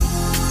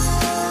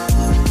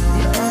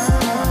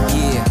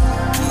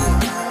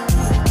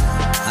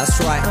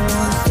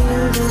Yeah,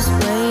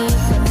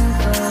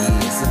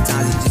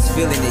 sometimes you just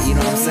feeling it, you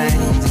know what I'm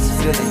saying? You just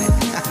feeling it.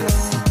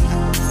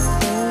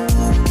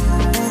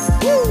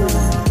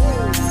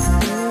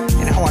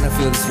 And I want to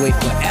feel this way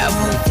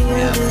forever.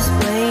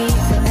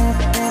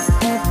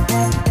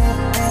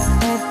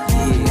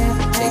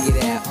 Yeah, check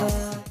it out.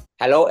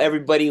 Hello,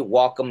 everybody.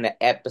 Welcome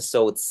to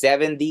episode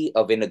 70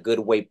 of In a Good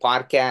Way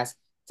podcast.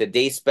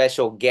 Today's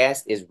special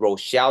guest is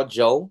Rochelle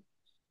Joe,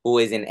 who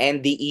is an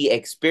NDE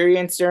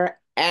experiencer,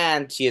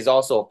 and she is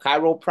also a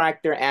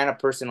chiropractor and a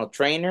personal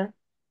trainer.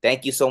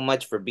 Thank you so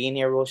much for being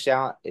here,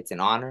 Rochelle. It's an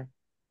honor.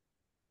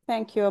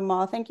 Thank you,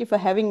 Amar. Thank you for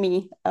having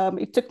me.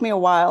 It took me a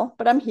while,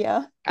 but I'm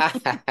here.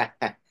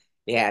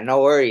 Yeah,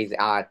 no worries.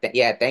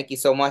 Yeah, thank you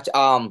so much.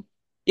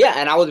 Yeah,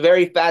 and I was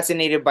very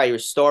fascinated by your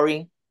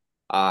story.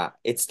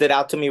 It stood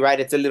out to me, right?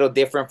 It's a little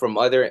different from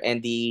other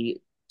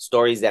NDE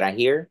stories that I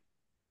hear.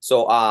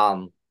 So,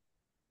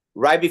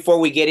 right before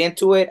we get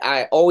into it,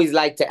 I always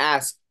like to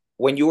ask,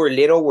 when you were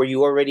little, were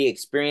you already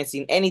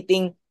experiencing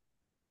anything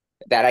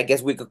that I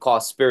guess we could call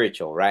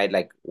spiritual, right?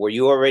 Like, were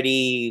you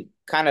already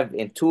kind of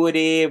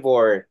intuitive,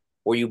 or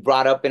were you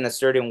brought up in a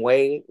certain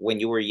way when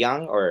you were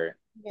young, or?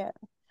 Yeah.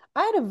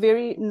 I had a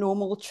very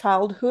normal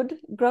childhood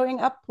growing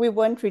up. We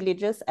weren't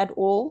religious at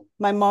all.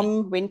 My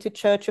mom went to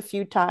church a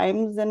few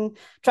times and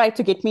tried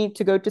to get me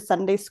to go to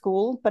Sunday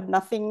school, but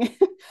nothing,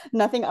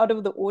 nothing out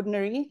of the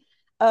ordinary.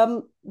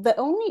 The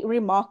only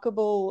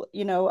remarkable,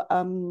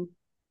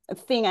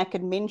 thing I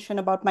could mention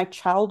about my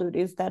childhood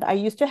is that I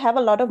used to have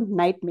a lot of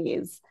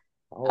nightmares.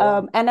 Oh,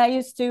 wow. And I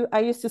used to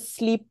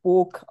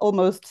sleepwalk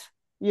almost,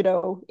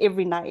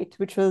 every night,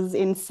 which was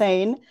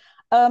insane.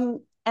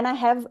 And I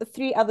have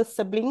three other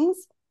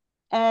siblings,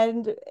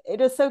 and it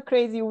was so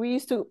crazy. We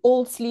used to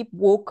all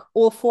sleepwalk,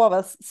 all four of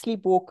us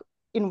sleepwalk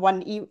in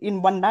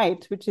one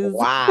night, which is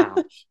Wow.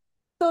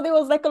 so there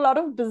was like a lot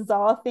of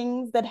bizarre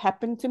things that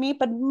happened to me,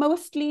 but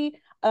mostly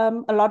a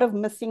lot of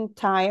missing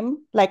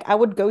time. Like I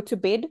would go to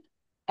bed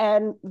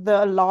and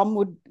the alarm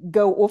would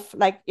go off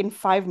like in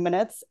 5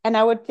 minutes. And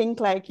I would think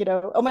like,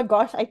 oh my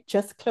gosh, I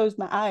just closed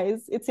my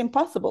eyes. It's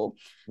impossible.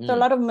 So a Mm,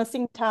 lot of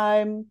missing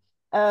time,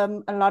 a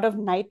lot of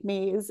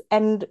nightmares.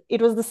 And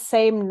it was the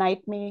same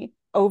nightmare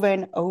over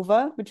and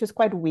over, which is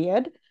quite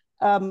weird.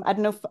 I don't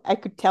know if I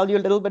could tell you a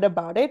little bit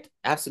about it.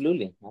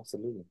 absolutely.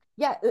 Absolutely.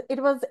 Yeah,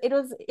 it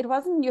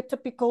wasn't your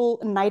typical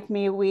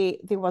nightmare where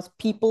there was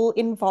people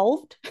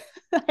involved.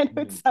 I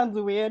know it Mm, sounds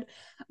weird,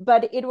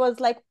 but it was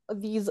like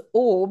these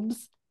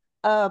orbs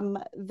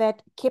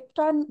that kept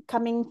on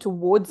coming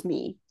towards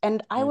me,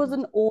 and I was mm,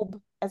 an orb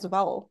as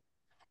well.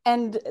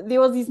 And there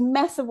was these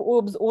massive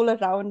orbs all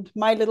around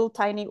my little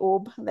tiny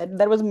orb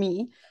that was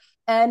me.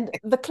 And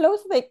the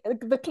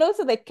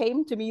closer they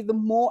came to me, the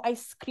more I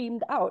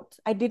screamed out.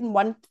 I didn't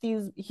want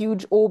these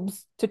huge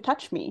orbs to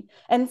touch me.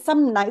 And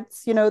some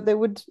nights, they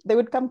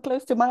would come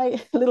close to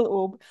my little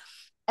orb,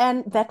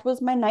 and that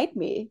was my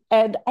nightmare.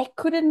 And I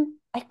couldn't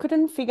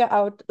figure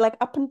out, like,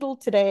 up until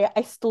today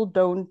I still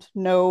don't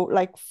know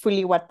like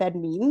fully what that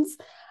means.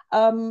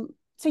 So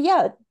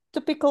yeah,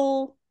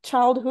 typical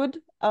childhood.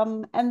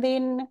 And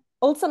then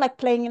also like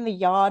playing in the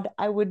yard,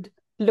 I would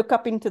look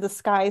up into the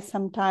sky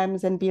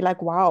sometimes and be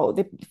like, wow,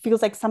 it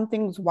feels like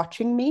something's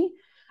watching me.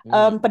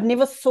 mm. But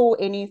never saw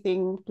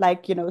anything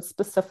like,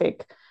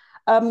 specific.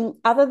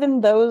 Other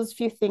than those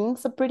few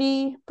things, a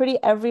pretty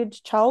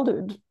average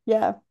childhood.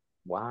 Yeah.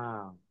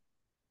 Wow.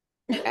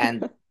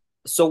 And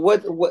so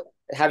what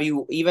have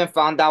you even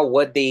found out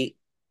what they,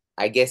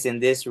 I guess in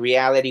this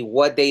reality,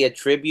 what they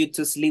attribute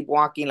to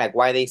sleepwalking, like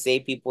why they say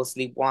people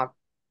sleepwalk,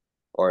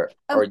 or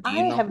do I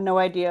you know? have no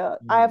idea.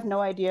 I Mm, have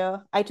no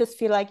idea. I just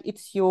feel like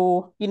it's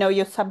your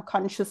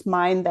subconscious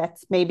mind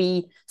that's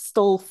maybe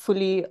still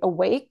fully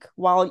awake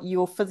while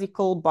your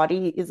physical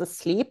body is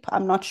asleep.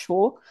 I'm not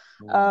sure.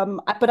 mm,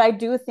 But I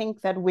do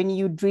think that when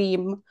you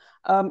dream,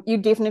 you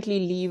definitely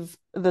leave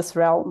this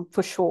realm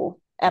for sure.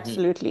 mhm,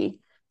 Absolutely.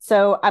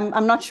 So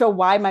I'm not sure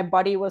why my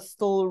body was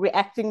still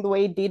reacting the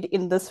way it did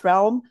in this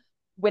realm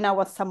when I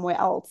was somewhere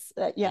else.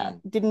 Yeah,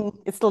 mm. didn't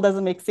it still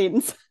doesn't make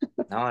sense.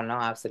 No, no,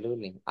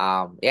 absolutely.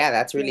 Yeah,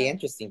 that's really Yeah.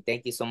 interesting.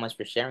 Thank you so much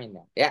for sharing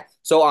that. Yeah.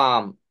 So,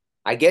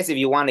 I guess if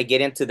you want to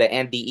get into the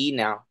NDE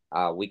now,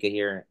 we could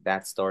hear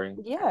that story.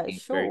 I Yeah, think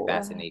it's very sure.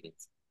 fascinating.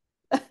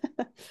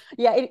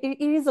 Yeah, it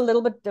is a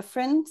little bit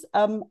different.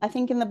 I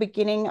think in the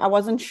beginning, I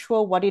wasn't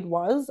sure what it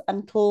was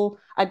until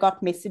I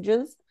got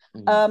messages.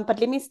 Mm, But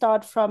let me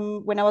start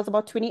from when I was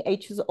about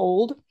 28 years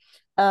old.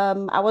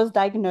 I was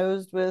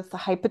diagnosed with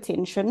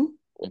hypertension,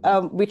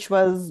 mhm, which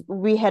was,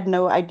 we had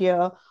no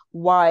idea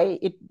why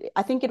it,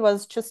 I think it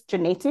was just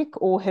genetic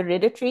or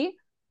hereditary.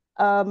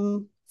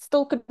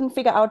 Still couldn't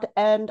figure out.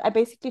 And I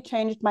basically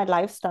changed my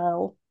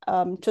lifestyle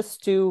I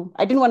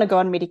didn't want to go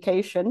on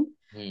medication.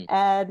 mm,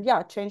 And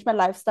yeah, changed my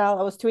lifestyle.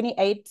 I was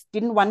 28,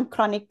 didn't want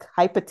chronic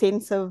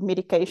hypertensive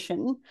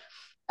medication.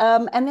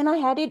 And then I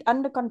had it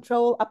under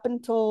control up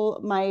until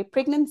my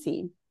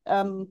pregnancy.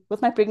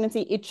 With my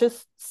pregnancy, it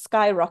just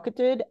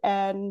skyrocketed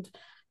and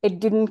it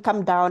didn't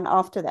come down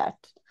after that.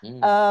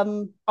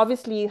 mm,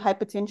 Obviously,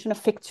 hypertension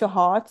affects your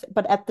heart,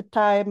 but at the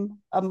time,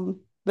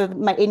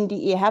 my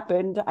NDE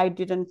happened, I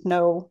didn't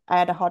know I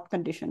had a heart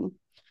condition.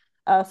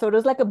 So it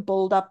was like a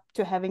build up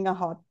to having a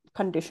heart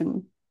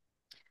condition.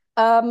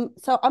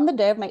 So on the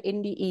day of my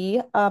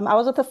NDE, I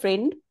was with a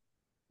friend.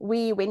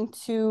 We went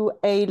to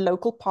a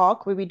local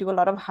park where we do a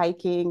lot of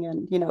hiking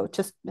and,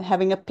 just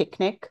having a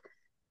picnic.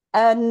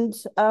 And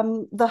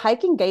the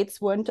hiking gates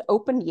weren't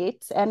open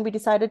yet. And we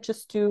decided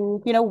just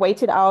to,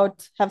 wait it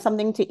out, have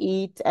something to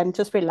eat, and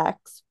just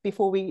relax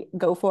before we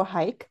go for a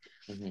hike.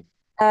 Hmm.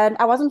 And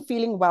I wasn't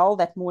feeling well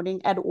that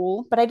morning at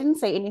all, but I didn't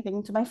say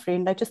anything to my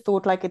friend. I just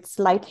thought like it's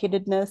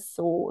lightheadedness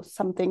or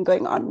something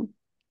going on.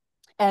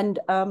 And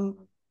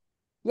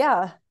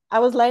yeah, I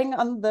was laying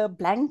on the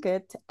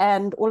blanket,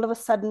 and all of a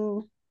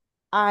sudden,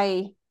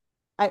 I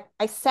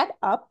I sat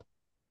up,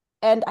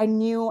 and I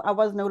knew I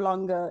was no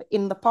longer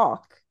in the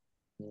park.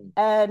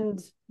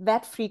 And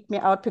that freaked me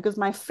out because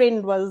my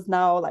friend was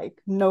now like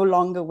no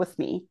longer with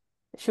me.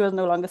 She was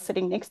no longer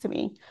sitting next to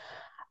me.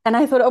 And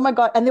I thought, oh my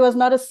God, and there was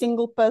not a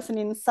single person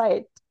in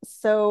sight.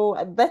 So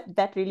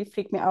that really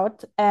freaked me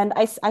out. And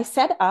I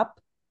sat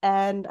up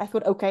and I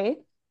thought, okay,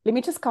 let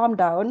me just calm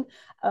down.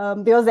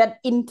 There was that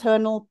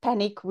internal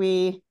panic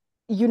where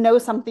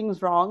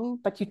something's wrong,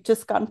 but you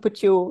just can't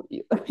put you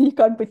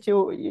can't put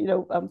your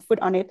foot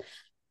on it.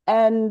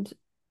 And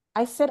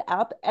I sat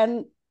up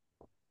and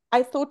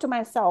I thought to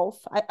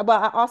myself, I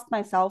asked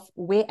myself,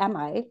 where am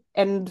I?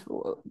 And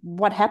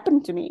what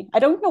happened to me? I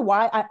don't know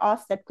why I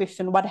asked that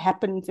question, what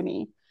happened to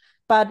me?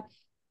 But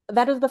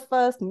that was the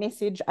first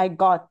message I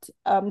got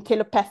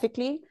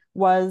telepathically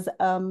was,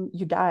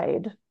 you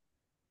died.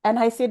 And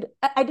I said,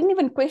 I didn't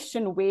even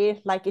question where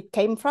like it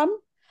came from.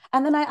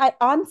 And then I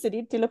answered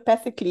it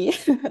telepathically,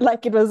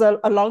 like it was a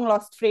long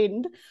lost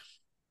friend.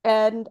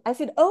 And I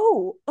said,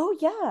 oh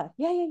yeah,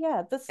 yeah,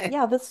 yeah,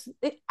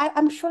 yeah.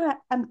 I'm sure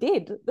I'm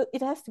dead.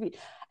 It has to be.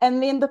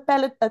 And then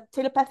the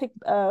telepathic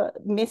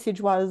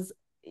message was,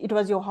 it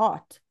was your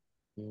heart.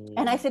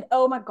 And I Mm. said,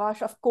 oh my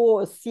gosh, of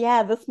course.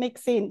 Yeah, this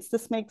makes sense.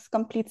 This makes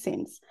complete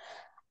sense.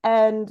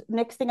 And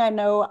next thing I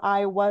know,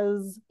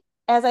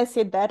 as I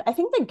said that, I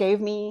think they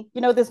gave me,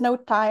 there's no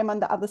time on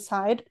the other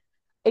side.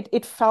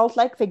 It felt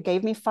like they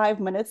gave me 5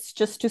 minutes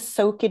just to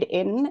soak it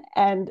in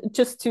and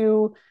just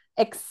to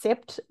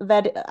accept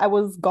that I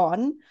was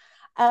gone.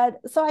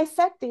 So I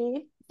sat there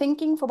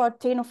thinking for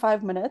about 10 or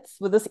 5 minutes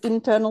with this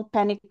internal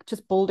panic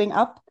just building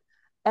up.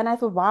 And I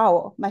thought,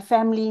 wow, my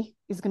family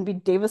is going to be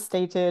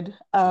devastated.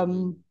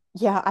 Mhm.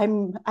 Yeah, I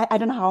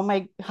don't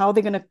know how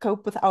they're going to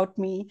cope without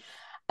me.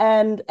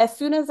 And as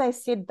soon as I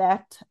said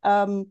that,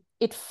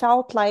 it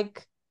felt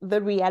like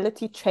the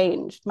reality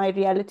changed. My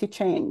reality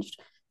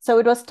changed. So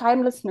it was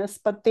timelessness,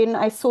 but then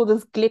I saw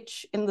this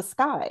glitch in the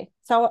sky.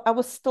 So I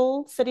was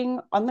still sitting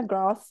on the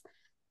grass.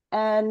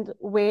 And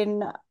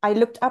when I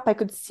looked up, I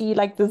could see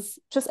like this,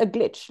 just a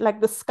glitch,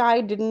 like the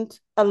sky didn't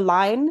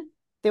align.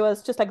 There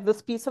was just like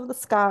this piece of the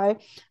sky,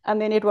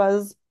 and then it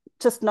was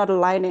just not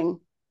aligning.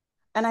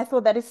 And I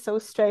thought that is so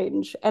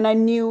strange. And I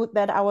knew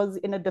that I was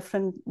in a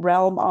different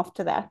realm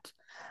after that.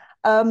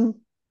 Um,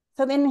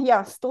 so then,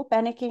 yeah, still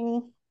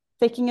panicking,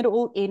 taking it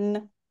all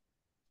in.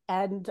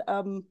 And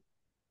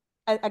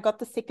I got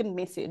the second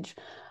message.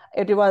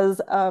 It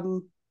was,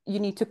 you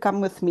need to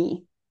come with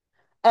me.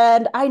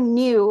 And I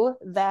knew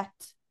that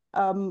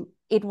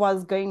it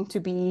was going to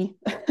be,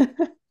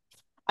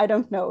 I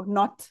don't know,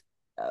 not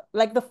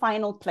like the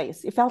final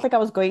place. It felt like I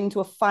was going to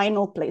a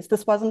final place.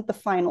 This wasn't the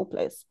final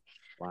place.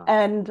 Wow.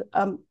 And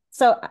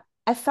so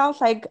I felt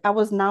like I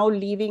was now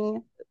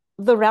leaving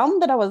the realm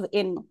that I was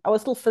in. I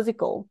was still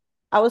physical.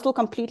 I was still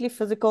completely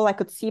physical. I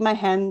could see my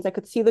hands. I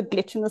could see the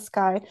glitch in the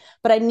sky.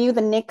 But I knew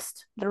the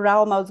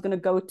realm I was going to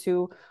go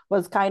to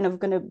was I'm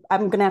going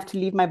to have to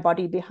leave my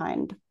body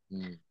behind.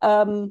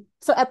 Mm.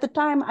 So at the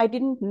time, I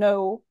didn't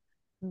know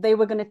they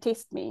were going to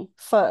test me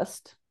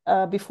first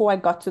before I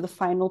got to the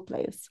final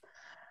place.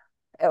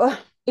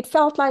 It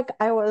felt like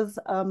I was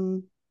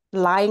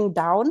lying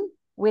down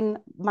when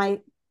my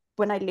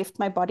when I left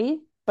my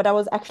body, but I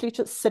was actually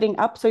just sitting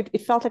up. So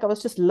it felt like I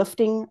was just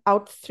lifting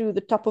out through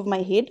the top of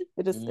my head.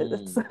 It's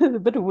Mm. a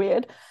bit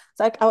weird.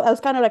 So I was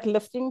kind of like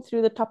lifting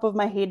through the top of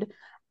my head,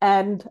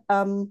 and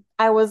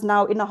I was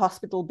now in a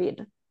hospital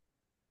bed,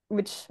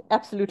 which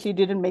absolutely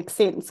didn't make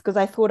sense because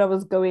I thought I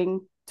was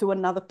going to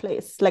another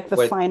place, like the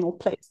Where final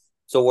place.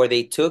 so where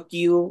they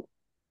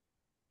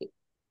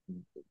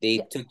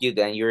Yeah, took you,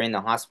 then you're in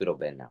the hospital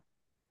bed now.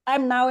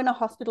 I'm now in a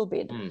hospital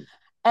bed, Mm.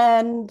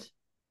 and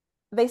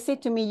they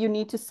said to me, you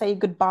need to say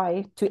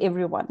goodbye to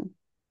everyone.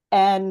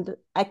 And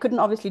I couldn't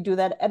obviously do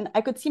that. And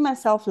I could see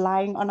myself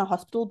lying on a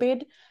hospital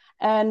bed.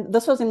 And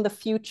this was in the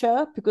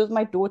future because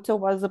my daughter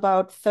was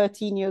about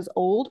 13 years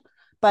old.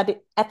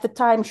 But at the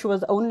time, she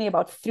was only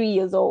about 3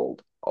 years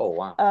old. Oh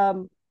wow.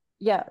 Um,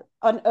 yeah,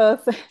 on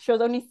Earth, she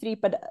was only three,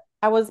 but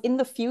I was in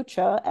the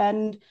future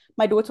and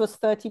my daughter was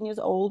 13 years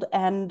old.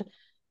 And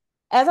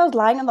as I was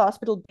lying in the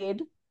hospital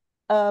bed,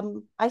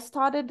 I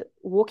started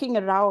walking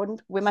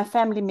around where my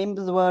family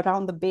members were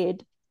around the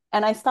bed.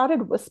 And I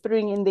started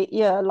whispering in their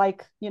ear,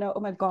 like, oh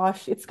my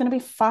gosh, it's going to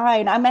be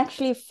fine. I'm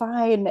actually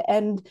fine.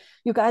 And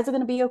you guys are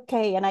going to be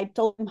okay. And I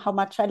told them how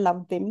much I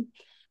loved them.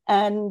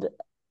 And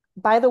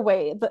by the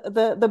way,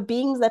 the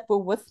beings that were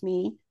with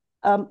me,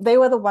 they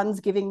were the ones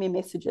giving me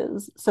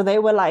messages. So they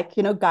were like,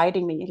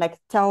 guiding me, like,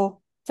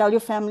 tell your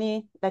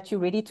family that you're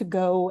ready to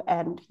go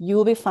and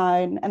you'll be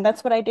fine. And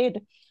that's what I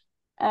did.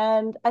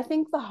 And I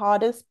think the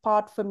hardest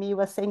part for me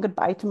was saying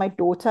goodbye to my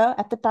daughter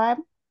at the time.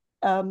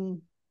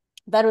 Um,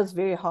 that was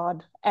very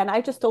hard. And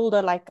I just told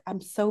her, like,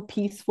 I'm so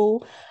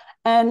peaceful.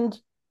 And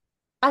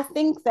I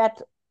think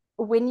that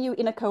when you're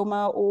in a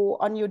coma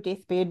or on your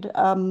deathbed,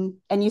 and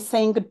you're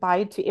saying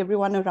goodbye to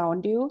everyone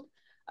around you,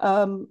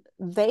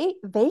 they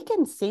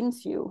can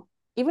sense you.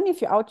 Even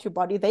if you're out your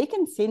body, they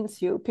can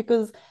sense you,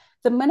 because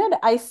the minute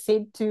I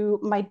said to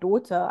my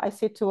daughter, I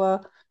said to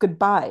her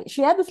goodbye,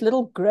 she had this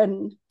little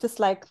grin, just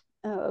like,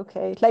 oh,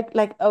 okay,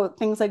 like, oh,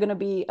 things are gonna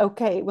be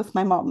okay with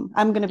my mom.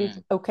 I'm gonna be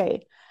Mm,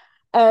 okay.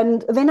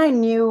 And then I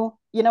knew,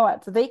 you know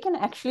what, they can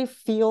actually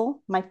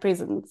feel my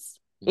presence,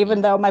 even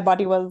mhm, though my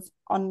body was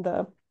on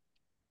the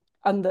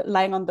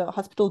lying on the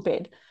hospital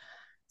bed.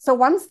 So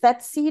once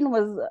that scene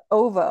was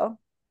over,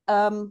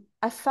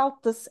 I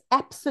felt this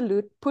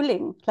absolute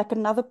pulling, like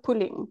another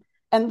pulling.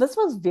 And this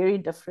was very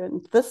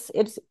different.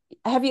 It's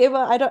have you ever,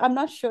 I'm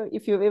not sure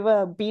if you've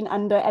ever been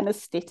under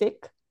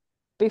anesthetic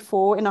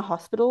before in a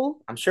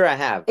hospital. I'm sure I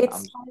have.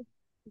 It's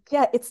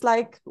yeah, it's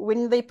like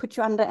when they put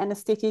you under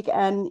anesthetic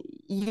and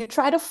you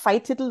try to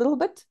fight it a little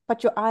bit,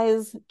 but your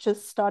eyes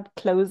just start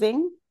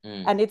closing.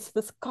 mm, And it's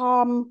this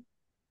calm,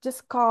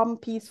 just calm,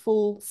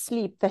 peaceful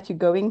sleep that you're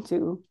going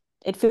to.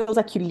 It feels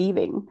like you're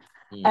leaving.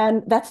 mm,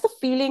 And that's the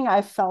feeling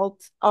I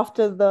felt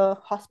after the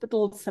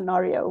hospital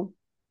scenario.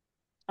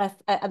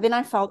 Then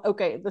I felt,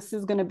 okay, this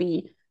is going to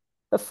be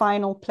the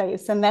final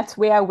place. And that's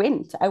where I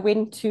went. I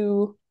went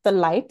to the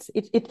light.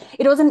 It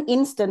was an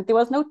instant. There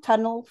was no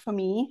tunnel for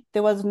me.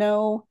 There was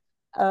no,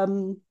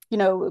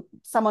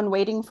 someone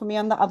waiting for me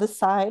on the other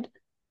side.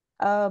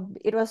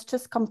 It was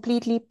just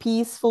completely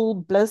peaceful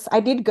bliss. I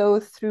did go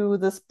through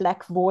this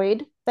black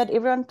void that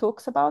everyone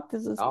talks about.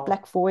 There's this oh,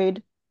 black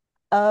void.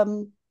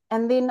 And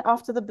then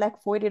after the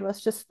black void, it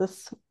was just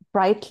this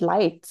bright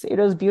light. It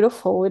was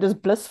beautiful. It was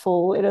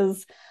blissful.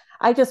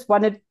 I just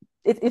wanted,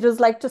 it was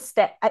like just,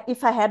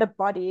 if I had a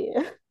body,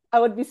 I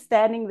would be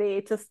standing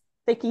there just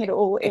taking it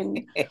all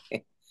in.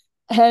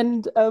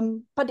 And,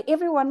 but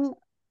everyone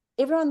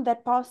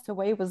that passed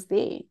away was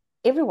there.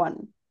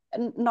 Everyone,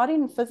 and not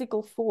in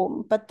physical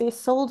form, but their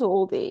souls were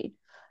all there.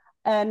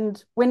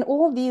 And when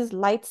all these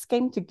lights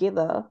came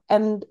together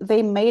and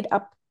they made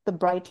up the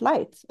bright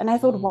light, and I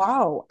thought, mm,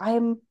 wow,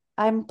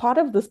 I'm part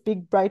of this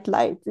big bright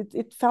light.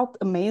 It felt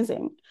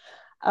amazing.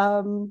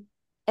 Um,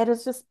 it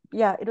was just,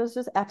 yeah, it was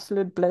just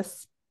absolute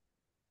bliss.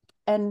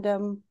 And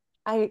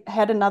I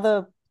had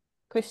another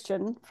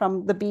question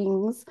from the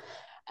beings,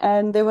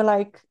 and they were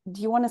like,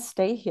 "Do you want to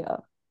stay here?"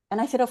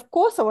 And I said, "Of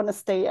course I want to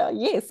stay here.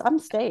 Yes, I'm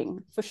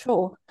staying for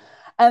sure."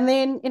 And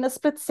then in a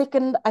split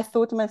second, I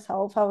thought to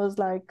myself, I was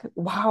like,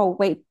 wow,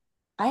 wait,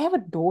 I have a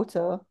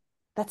daughter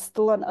that's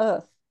still on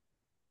earth.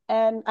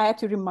 And I had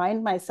to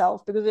remind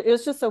myself because it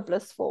was just so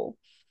blissful.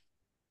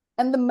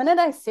 And the minute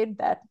I said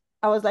that,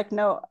 I was like,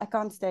 no, I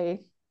can't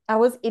stay. I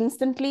was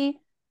instantly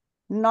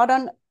not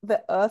on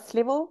the earth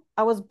level.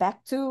 I was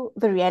back to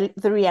the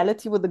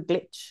reality with the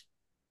glitch.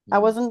 I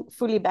mm, wasn't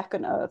fully back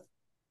on earth.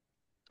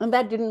 And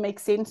that didn't make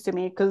sense to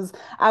me because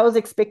I was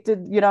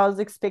expecting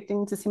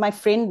to see my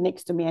friend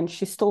next to me, and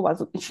she still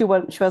wasn't. She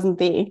wasn't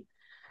there.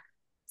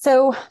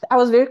 So I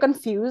was very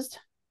confused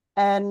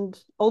and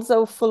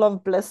also full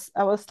of bliss.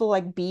 I was still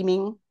like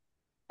beaming,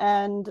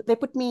 and they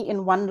put me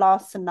in one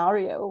last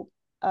scenario.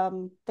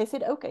 They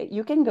said, "Okay,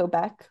 you can go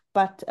back,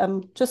 but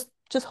just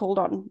hold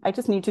on. I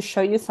just need to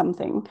show you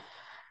something."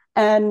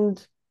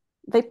 And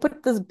they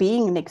put this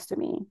being next to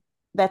me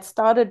that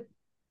started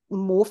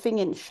morphing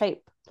in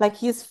shape. Like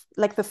he's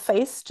like the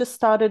face just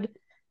started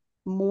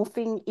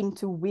morphing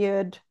into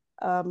weird,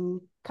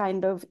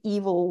 kind of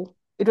evil.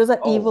 It was an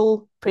oh,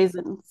 evil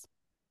presence.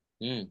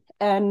 mm,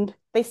 And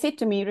they said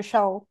to me,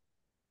 Rochelle,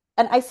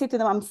 and I said to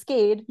them, I'm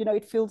scared.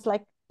 It feels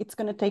like it's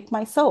going to take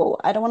my soul.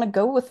 I don't want to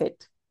go with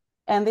it.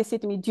 And they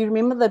said to me, do you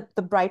remember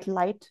the bright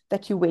light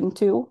that you went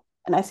to?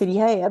 And I said,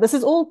 yeah, yeah. This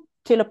is all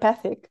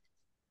telepathic.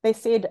 They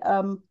said,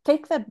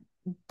 take that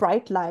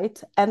bright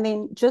light and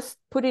then just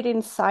put it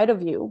inside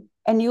of you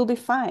and you'll be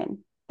fine.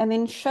 And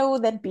then show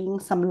that being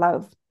some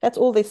love. That's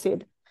all they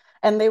said.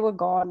 And they were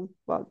gone.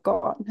 Well,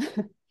 gone.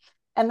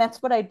 And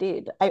that's what I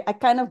did. I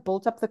kind of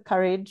built up the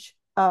courage,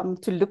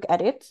 to look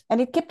at it, and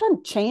it kept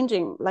on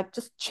changing, like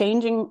just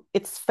changing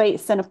its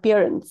face and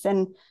appearance,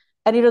 and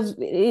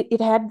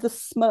it had the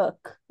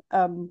smirk,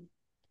 and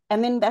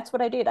then that's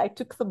what I did. I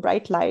took the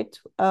bright light,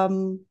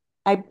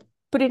 I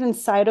put it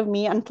inside of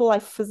me until I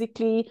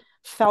physically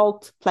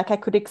felt like I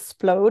could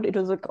explode. It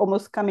was like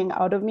almost coming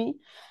out of me,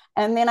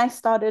 and then I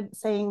started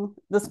saying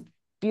this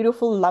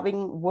beautiful,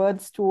 loving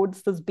words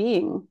towards this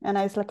being. And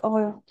I was like,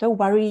 oh, don't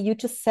worry, you're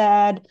just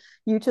sad,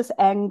 you're just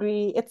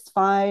angry, it's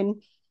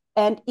fine.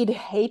 and it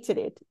hated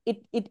it.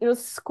 It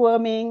was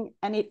squirming,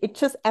 and it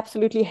just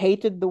absolutely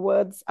hated the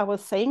words I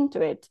was saying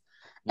to it.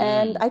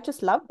 And Mm. I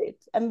just loved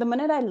it. And the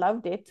minute I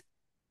loved it,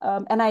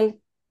 and I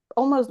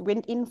almost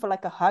went in for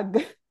like a hug,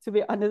 to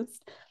be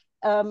honest,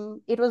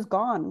 it was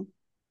gone.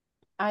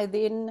 I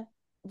then,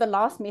 the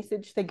last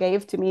message they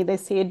gave to me, they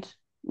said,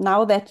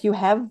 now that you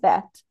have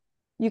that,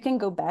 you can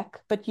go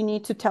back, but you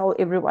need to tell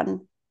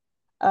everyone.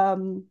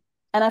 Um,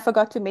 and I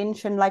forgot to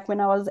mention, like when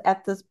I was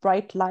at this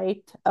bright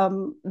light,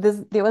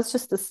 there was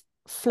just this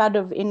flood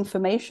of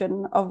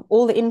information, of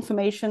all the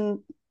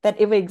information that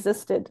ever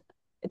existed,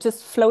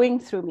 just flowing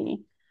through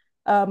me.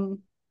 Um,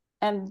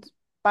 and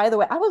by the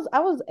way, I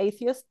was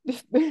atheist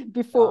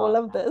before all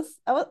Oh, of this.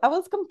 I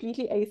was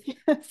completely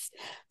atheist.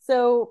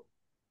 So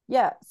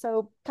yeah,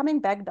 so coming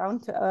back down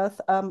to earth,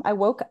 I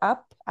woke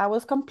up, I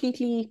was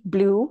completely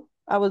blue.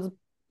 I was,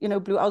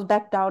 blue. I was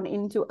back down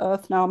into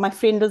earth now. My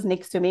friend was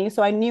next to me,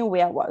 so I knew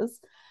where I was.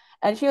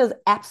 And she was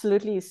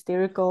absolutely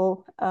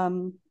hysterical.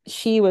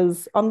 She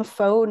was on the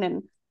phone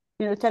and,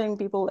 telling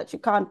people that she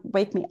can't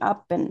wake me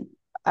up and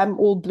I'm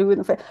all blue in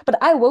the face.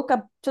 But I woke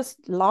up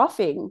just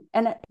laughing,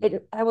 and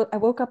I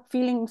woke up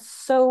feeling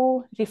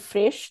so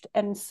refreshed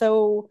and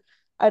so,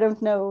 I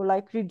don't know,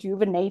 like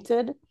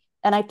rejuvenated.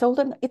 And I told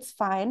him, it's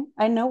fine.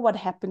 I know what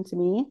happened to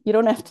me. You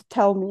don't have to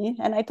tell me.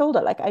 And I told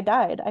her, like, I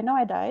died. I know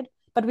I died,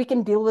 but we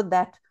can deal with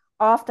that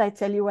after I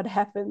tell you what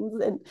happens.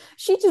 And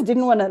she just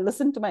didn't want to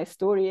listen to my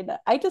story. And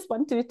I just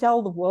wanted to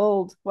tell the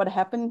world what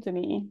happened to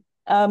me.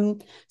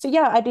 Um, so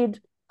yeah, I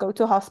did go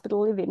to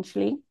hospital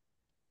eventually.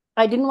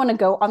 I didn't want to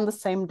go on the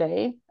same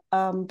day,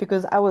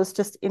 because I was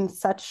just in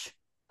such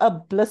a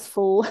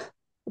blissful,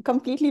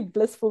 completely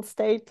blissful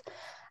state.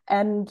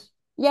 And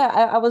yeah,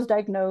 I was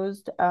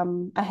diagnosed.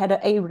 I had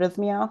an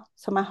arrhythmia,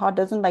 so my heart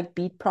doesn't like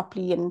beat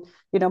properly, and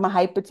my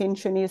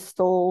hypertension is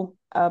still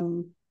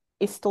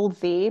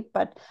there.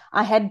 But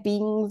I had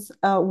beings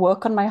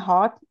work on my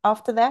heart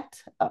after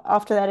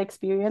that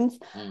experience,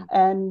 mm.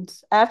 and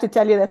I have to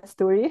tell you that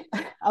story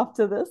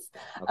after this.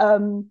 Okay.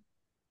 Um,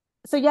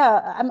 so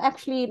yeah, I'm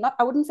actually not,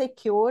 I wouldn't say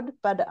cured,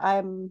 but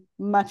I'm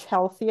much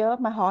healthier.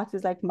 My heart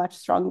is like much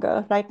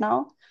stronger right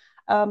now.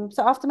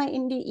 So after my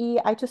NDE,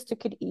 I just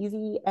took it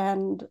easy,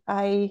 and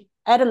I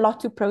had a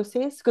lot to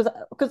process,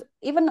 because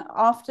even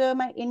after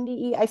my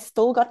NDE, I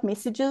still got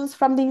messages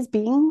from these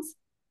beings.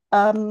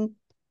 Um,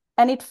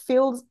 and it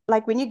feels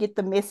like when you get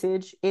the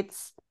message, it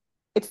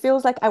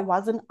feels like I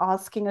wasn't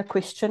asking a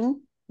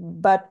question,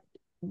 but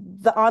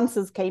the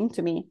answers came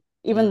to me,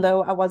 even Mm.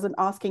 though I wasn't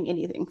asking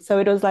anything. So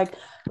it was like,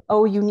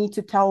 oh, you need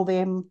to tell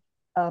them,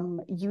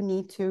 you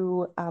need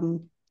to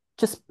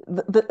just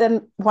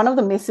and one of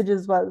the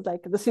messages was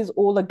like, this is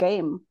all a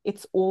game,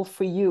 it's all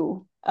for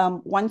you.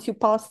 Once you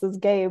pass this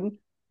game,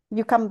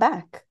 you come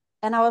back.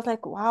 And I was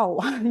like, wow,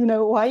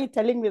 why are you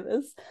telling me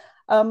this?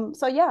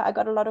 So yeah, I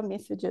got a lot of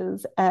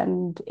messages,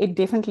 and it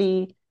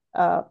definitely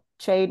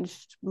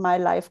changed my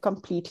life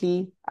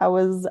completely. I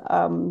was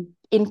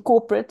in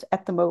corporate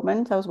at the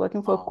moment. I was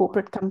working for a Oh,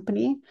 corporate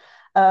company,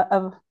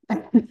 a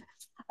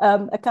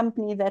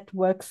company that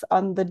works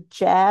on the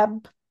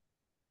jab,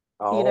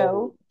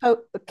 oh.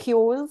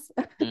 cures,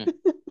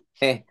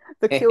 Mm.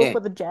 the cure for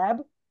the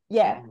jab.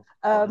 Yeah.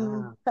 Oh,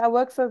 wow. So I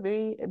worked for a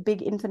very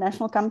big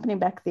international company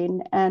back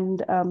then,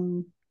 and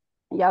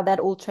yeah, that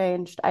all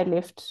changed. I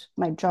left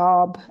my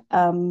job.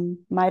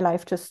 My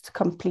life just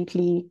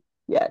completely,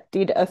 yeah,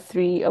 did a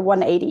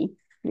 180.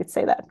 Let's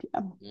say that.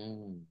 Yeah.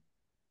 Mm.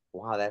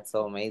 Wow, that's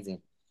so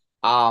amazing.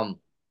 Um,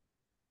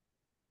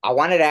 I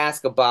wanted to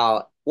ask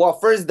about, well,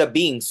 first the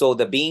beings. So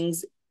the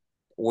beings,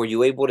 were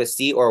you able to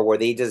see, or were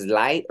they just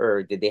light,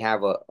 or did they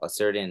have a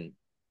certain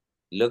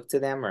look to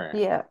them, or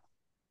Yeah.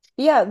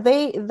 Yeah,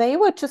 they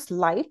were just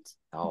light,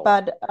 oh,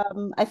 but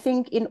I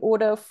think in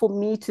order for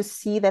me to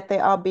see that they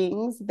are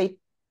beings,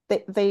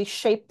 they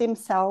shape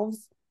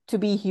themselves to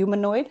be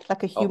humanoid,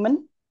 like a oh,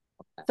 human.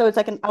 So it's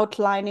like an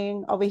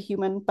outlining of a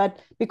human.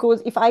 But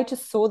because if I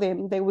just saw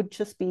them, they would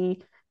just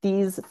be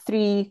these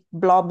three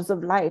blobs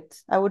of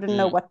light. I wouldn't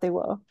know mm, what they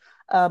were.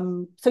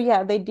 So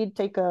yeah, they did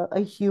take a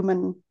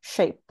human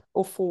shape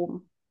or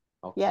form.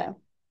 okay. Yeah.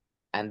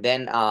 And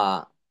then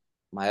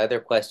my other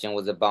question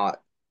was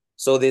about,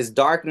 so this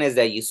darkness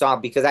that you saw,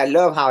 because I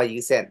love how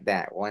you said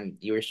that when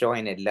you were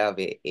showing it love,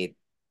 it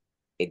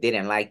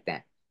didn't like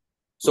that.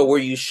 So were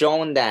you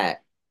shown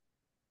that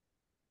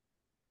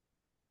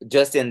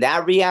just in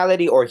that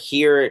reality, or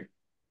here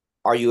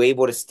are you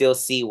able to still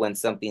see when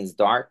something's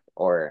dark,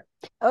 or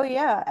Oh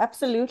yeah,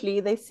 absolutely.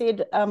 They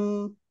said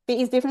there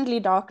is definitely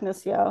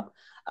darkness here.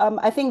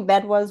 I think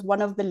that was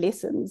one of the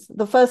lessons.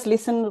 The first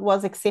lesson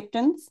was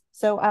acceptance.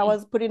 So I mm,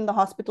 was put in the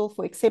hospital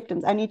for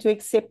acceptance. I need to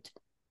accept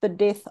the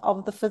death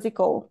of the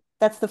physical.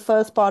 That's the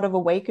first part of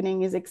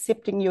awakening, is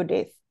accepting your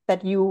death,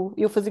 that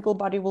your physical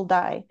body will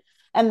die.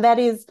 And that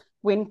is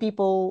when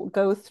people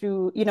go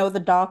through,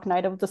 the dark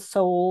night of the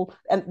soul.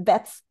 And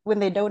that's when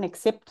they don't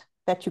accept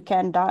that you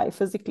can die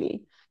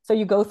physically. So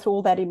you go through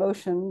all that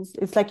emotions.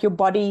 It's like your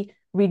body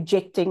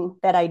rejecting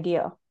that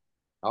idea,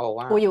 oh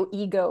or wow. your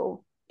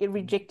ego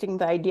rejecting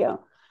the idea.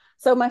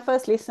 So my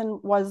first lesson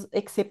was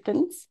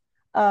acceptance.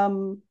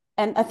 And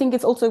I think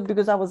it's also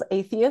because I was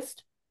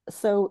atheist.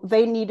 So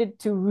they needed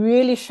to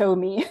really show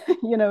me,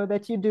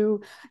 that you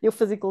do your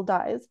physical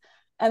dies.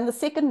 And the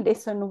second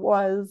lesson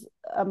was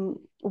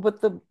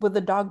with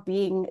the dog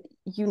being,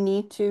 you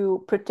need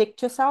to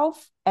protect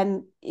yourself,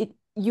 and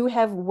you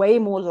have way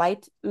more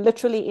light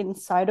literally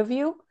inside of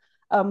you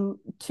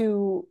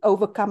to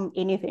overcome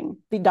anything,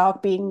 the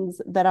dark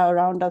beings that are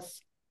around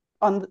us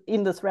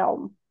in this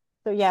realm.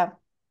 So yeah,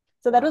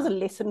 so that was a Wow.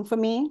 lesson for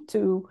me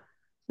to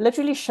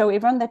literally show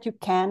everyone that you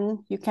can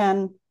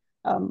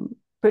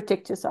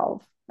protect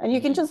yourself, and you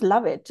can Mm. just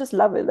love it.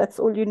 That's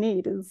all you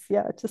need is,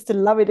 yeah, just to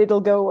love it.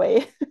 It'll go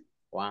away.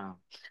 Wow.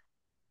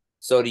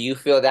 So do you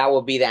feel that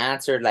will be the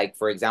answer? Like,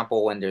 for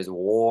example, when there's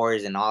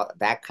wars and all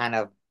that kind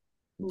of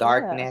Yeah.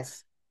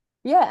 darkness?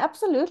 Yeah,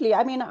 absolutely.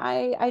 I mean,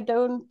 I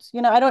don't,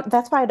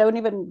 that's why I don't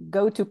even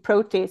go to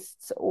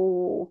protests,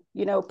 or,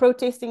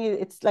 protesting,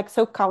 it's like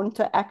so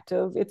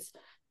counteractive.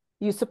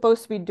 You're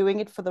supposed to be doing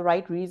it for the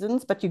right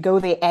reasons, but you go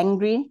there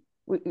angry.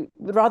 We'd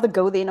rather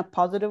go there in a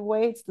positive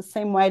way. It's the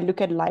same way I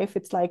look at life.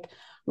 It's like,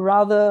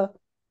 rather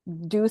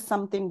do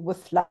something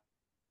with love.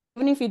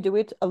 Even if you do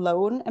it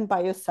alone and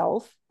by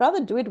yourself,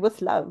 rather do it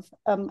with love.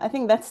 I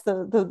think that's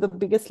the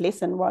biggest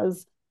lesson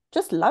was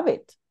just love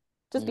it.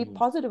 Just be Mhm.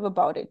 positive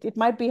about it. It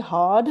might be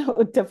hard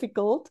or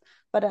difficult,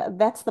 but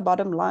that's the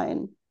bottom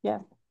line. Yeah.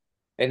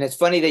 And it's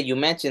funny that you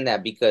mentioned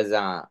that because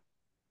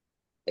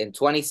in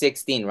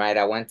 2016, right,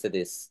 I went to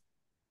this,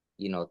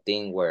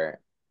 thing where,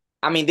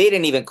 I mean, they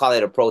didn't even call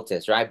it a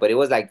protest, right? But it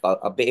was like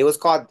it was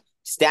called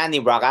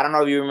Standing Rock. I don't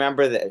know if you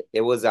remember that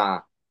it was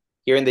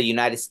here in the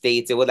United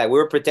States. It was like we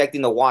were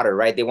protecting the water,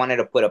 right? They wanted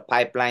to put a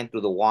pipeline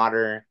through the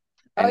water,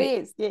 Oh, and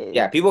yes, yes.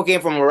 yeah, people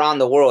came from around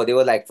the world. They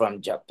were like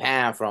from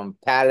Japan, from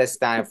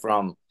Palestine,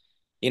 from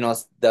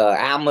the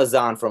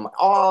Amazon, from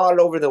all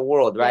over the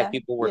world, right? Yeah,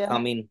 People were yeah,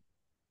 coming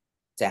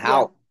to yeah,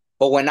 help.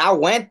 But when I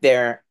went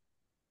there,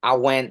 I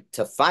went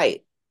to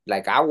fight.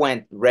 Like I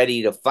went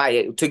ready to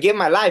fight, to give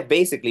my life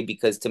basically,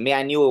 because to me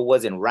I knew it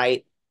wasn't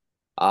right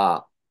uh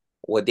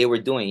what they were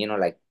doing,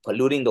 like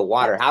polluting the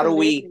water. How do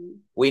absolutely.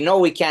 we know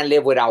we can't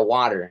live without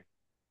water?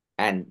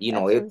 And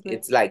Absolutely.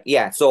 it's like,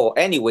 yeah. So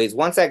anyways,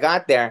 once I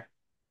got there,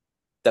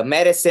 the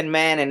medicine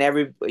man and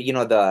every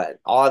the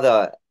all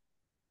the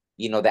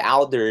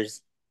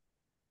elders,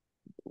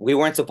 we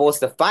weren't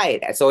supposed to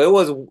fight. So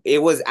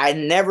it was I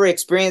never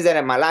experienced that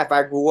in my life.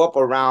 I grew up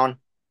around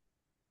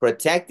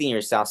protecting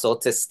yourself. So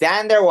to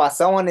stand there while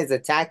someone is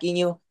attacking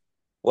you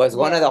was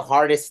one of Yeah, the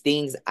hardest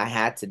things I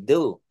had to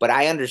do. But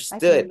I I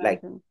can understood,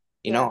 like, imagine.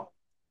 you Yeah, know,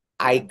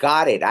 I yeah,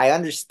 got it. I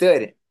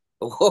understood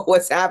what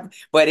was happening,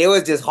 but it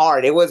was just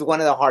hard. It was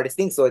one of the hardest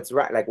things. So it's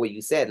right, like what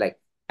you said, like,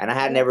 and I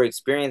had yeah, never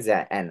experienced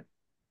that. And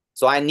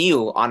so I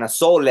knew on a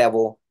soul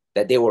level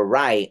that they were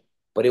right,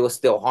 but it was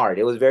still hard.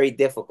 It was very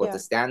difficult to yeah,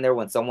 stand there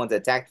when someone's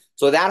attacked.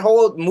 So that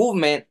whole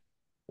movement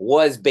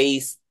was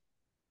based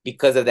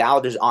because of the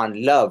elders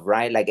on love,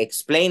 right? Like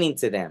explaining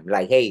to them,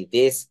 like, hey,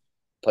 this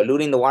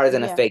polluting the water is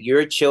gonna yeah, affect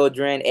your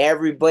children,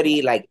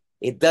 everybody. yeah, Like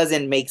it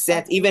doesn't make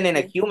sense, even in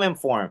a absolutely. human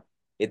form.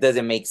 It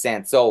doesn't make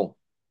sense. So,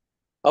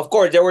 of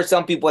course, there were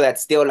some people that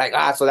still like,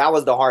 so that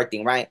was the hard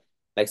thing, right?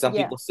 Like some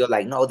Yeah, people still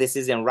like, no, this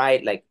isn't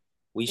right. Like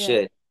we yeah,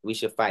 should we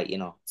should fight.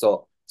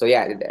 So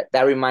yeah, yeah,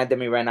 that reminded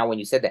me right now when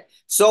you said that.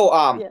 So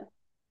yeah,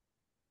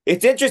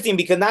 it's interesting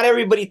because not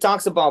everybody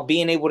talks about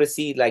being able to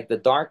see like the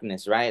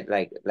darkness, right?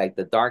 Like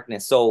the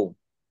darkness. So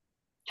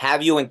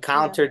have you yeah,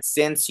 encountered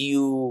since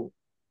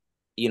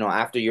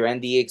after your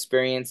NDE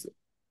experience,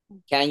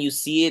 can you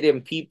see it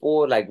in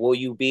people? Like, will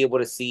you be able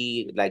to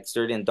see like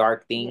certain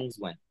dark yeah. things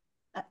when?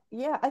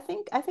 Yeah, I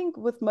think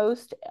with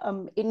most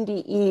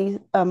NDE,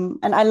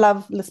 and I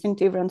love listening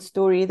to everyone's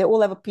story. They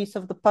all have a piece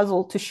of the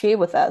puzzle to share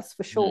with us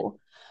for Mhm. sure.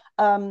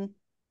 Um,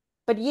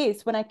 but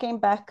yes, when I came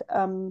back,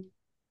 I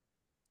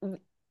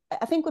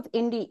think with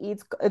NDE,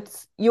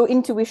 it's your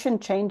intuition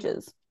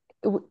changes.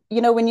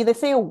 When they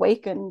say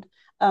awakened,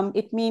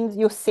 it means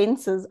your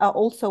senses are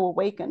also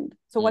awakened.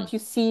 So Mm, what you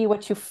see,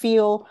 what you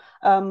feel,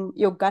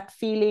 your gut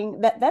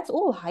feeling, that's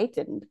all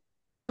heightened.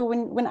 So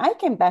when I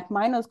came back,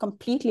 mine was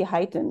completely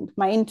heightened.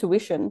 My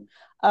intuition,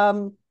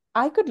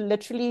 I could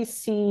literally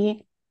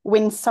see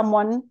when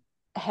someone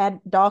had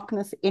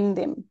darkness in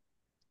them.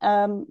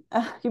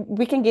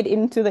 We can get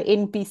into the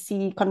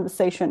NPC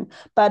conversation,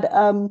 but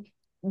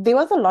there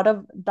was a lot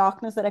of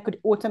darkness that I could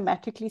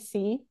automatically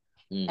see,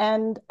 mm.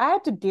 and I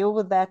had to deal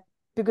with that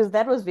because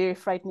that was very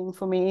frightening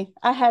for me.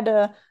 I had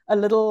a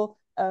little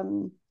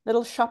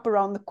shop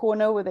around the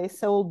corner where they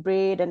sold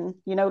bread and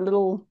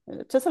little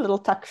just a little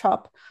tuck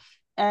shop,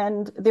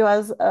 and there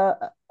was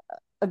a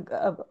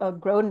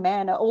grown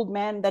man, an old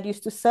man that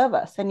used to serve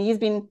us, and he's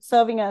been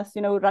serving us,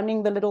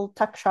 running the little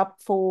tuck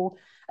shop for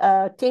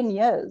 10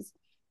 years.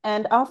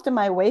 And after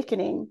my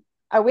awakening,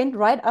 I went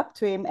right up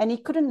to him and he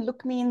couldn't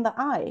look me in the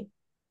eye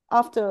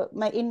after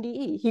my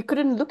NDE. He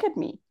couldn't look at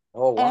me.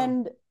 Oh wow.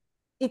 And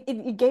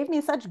it gave me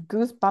such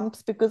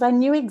goosebumps because I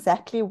knew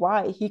exactly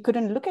why he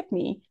couldn't look at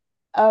me.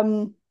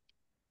 And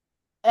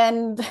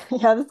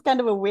yeah, that's kind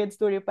of a weird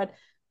story, but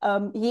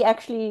He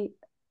actually,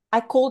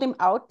 I called him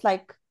out,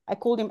 like I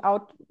called him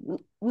out,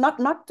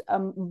 not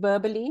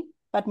verbally,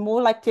 but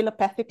more like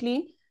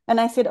telepathically. And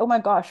I said, "Oh my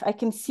gosh, I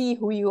can see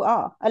who you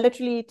are." I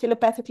literally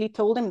telepathically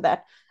told him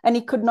that, and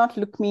he could not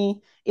look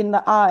me in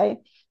the eye.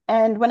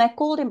 And when I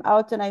called him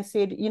out and I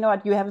said, "You know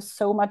what, you have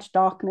so much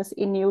darkness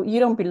in you, you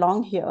don't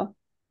belong here,"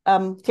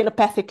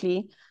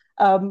 telepathically,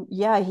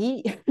 yeah,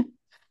 he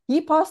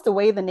he passed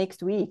away the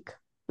next week.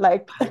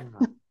 Like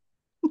Wow.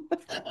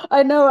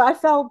 I know.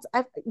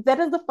 That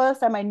is the first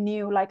time I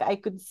knew like I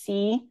could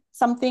see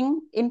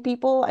something in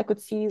people. I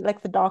could see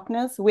like the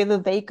darkness, whether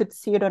they could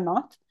see it or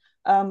not.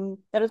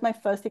 That was my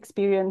first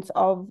experience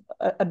of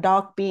a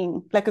dark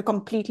being, like a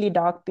completely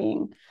dark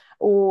being.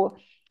 Or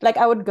like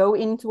I would go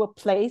into a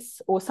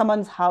place or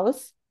someone's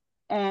house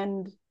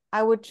and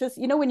I would just,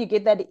 when you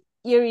get that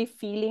eerie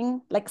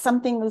feeling, like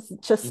something was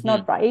just Hmm.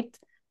 not right.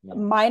 Yeah.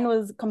 Mine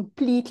was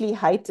completely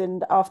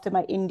heightened after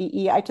my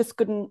NDE. I just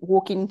couldn't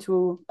walk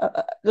into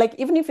like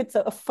even if it's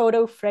a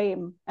photo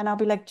frame, and I'll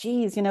be like,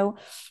 geez,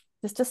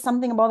 there's just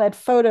something about that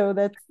photo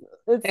that's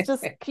it's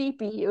just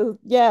creepy.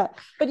 Yeah,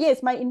 but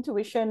yes, my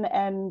intuition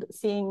and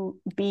seeing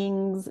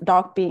beings,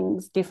 dark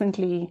beings,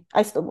 definitely.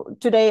 I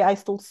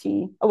still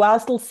see. Well, I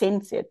still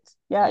sense it.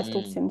 Yeah, I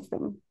still Mm. sense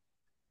them.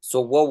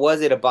 So what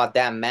was it about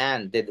that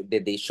man?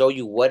 Did they show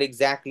you what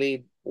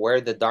exactly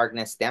where the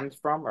darkness stems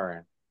from,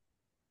 or?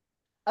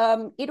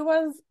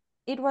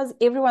 It was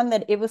everyone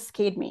that ever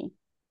scared me.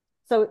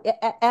 So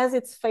as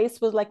its face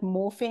was like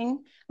morphing,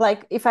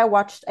 like if I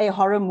watched a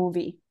horror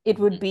movie, it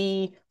would Mhm.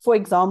 be, for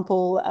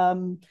example,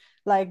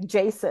 like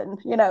Jason,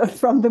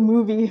 from the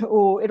movie,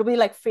 or it'll be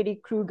like Freddy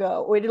Krueger,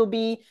 or it'll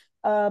be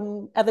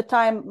at the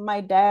time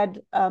my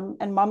dad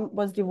and mom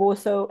was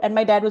divorced, so and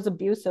my dad was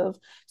abusive,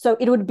 so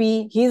it would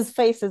be his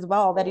face as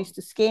well that Oh. used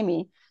to scare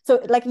me. So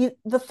like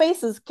the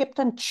faces kept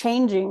on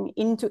changing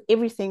into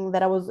everything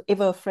that I was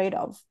ever afraid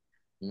of.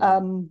 Mm.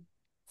 Um,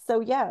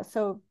 so yeah,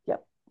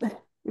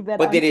 if that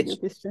But did answered it your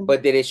question.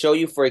 but did it show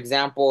you, for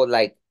example,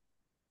 like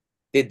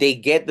did they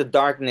get the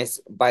darkness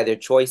by their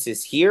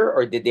choices here,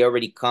 or did they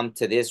already come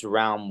to this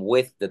realm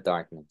with the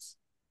darkness?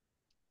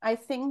 I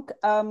think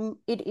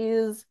it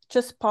is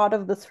just part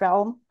of this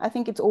realm. I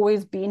think it's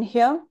always been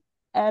here,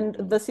 and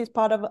Mhm. this is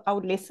part of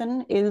our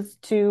lesson is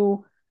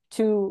to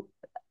to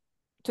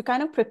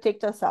kind of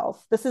protect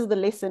ourselves. This is the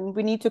lesson.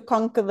 We need to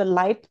conquer the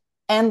light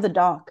and the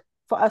dark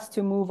for us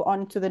to move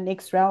on to the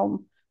next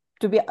realm,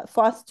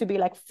 for us to be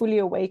like fully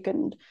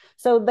awakened.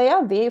 So they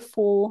are there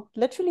for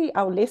literally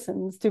our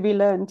lessons to be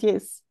learned.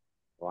 Yes,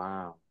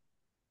 Wow.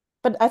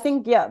 but I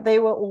think yeah, they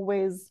were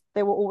always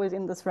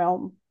in this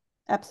realm.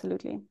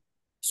 Absolutely.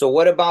 So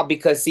what about,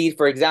 because see,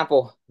 for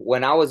example,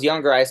 when I was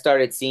younger, I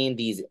started seeing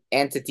these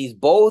entities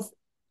both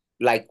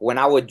like when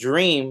I would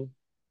dream,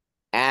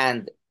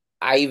 and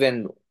I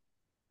even,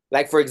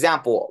 like, for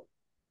example,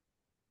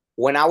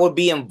 when I would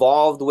be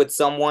involved with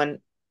someone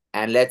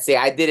and let's say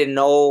I didn't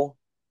know,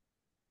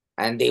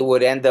 and they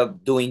would end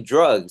up doing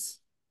drugs.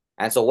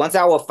 And so once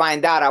I would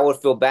find out, I would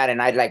feel bad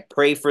and I'd like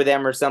pray for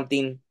them or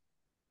something.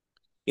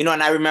 And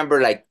I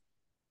remember like,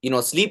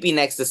 sleeping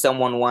next to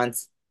someone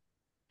once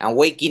and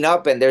waking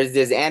up and there's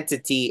this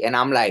entity and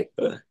I'm like,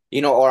 "Ugh."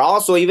 Or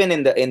also even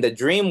in the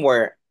dream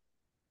where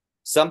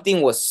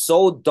something was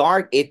so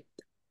dark,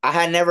 I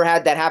had never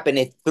had that happen.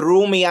 It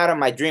threw me out of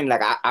my dream.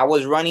 Like I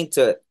was running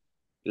to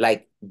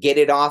like get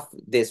it off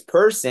this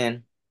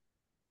person,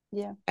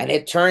 Yeah. and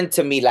it turned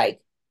to me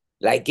like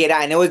get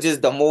out, and it was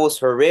just the most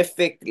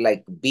horrific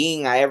like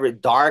being I ever,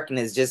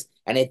 darkness, just,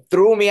 and it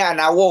threw me out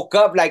and I woke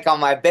up like on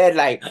my bed,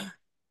 like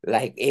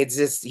it's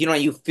just,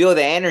 you feel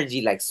the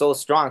energy like so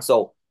strong.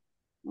 So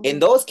in Mhm.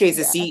 those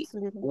cases, Yeah, see,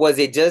 absolutely. was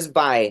it just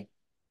by,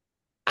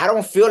 I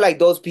don't feel like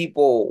those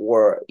people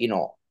were,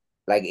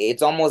 like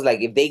it's almost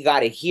like if they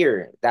got it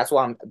here. That's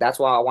why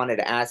I wanted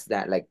to ask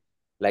that. Like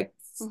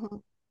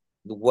Mhm.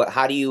 what,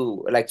 how do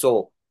you like,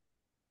 so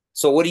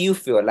what do you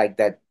feel like,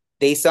 that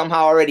they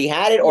somehow already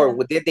had it, or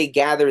Yeah, did they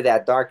gather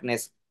that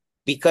darkness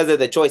because of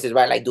the choices,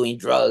 right? Like doing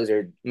drugs,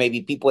 or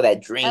maybe people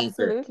that drink,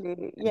 or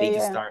absolutely. and Yeah, they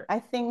just yeah. start. I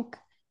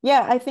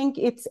think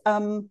it's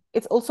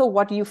also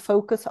what you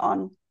focus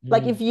on.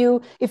 Like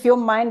Mm, if your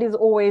mind is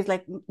always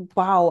like,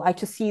 wow, I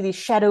just see these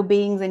shadow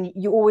beings, and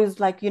you always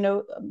like,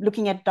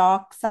 looking at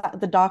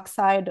the dark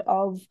side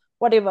of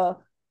whatever,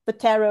 the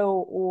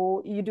tarot,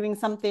 or you're doing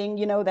something,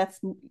 that's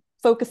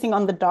focusing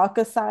on the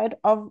darker side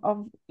of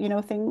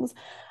things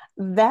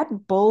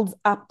that builds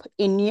up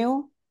in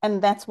you,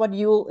 and that's what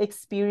you'll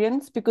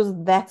experience because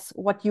that's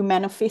what you're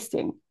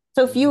manifesting.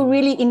 So if you're mm,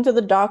 really into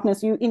the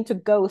darkness, you into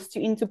ghosts,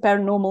 you into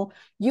paranormal,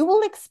 you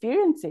will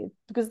experience it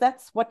because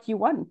that's what you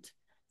want.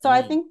 So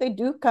I mm, think they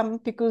do come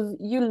because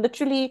you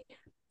literally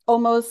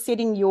almost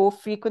setting your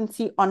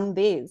frequency on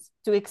theirs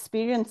to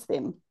experience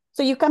them.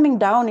 So you're coming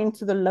down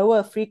into the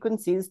lower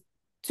frequencies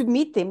to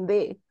meet them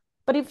there.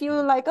 But if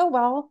you're like, oh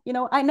well,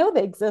 I know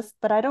they exist,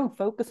 but I don't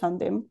focus on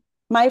them,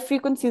 my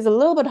frequency is a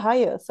little bit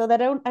higher so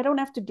that I don't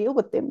have to deal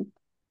with them.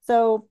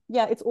 So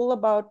yeah, it's all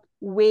about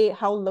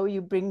how low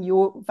you bring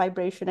your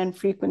vibration and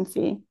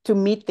frequency to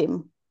meet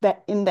them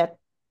that in that.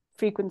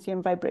 frequency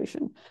and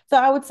vibration. So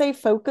I would say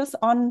focus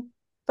on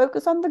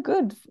the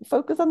good,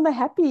 focus on the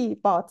happy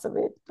parts of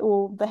it,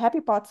 or the happy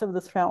parts of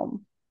this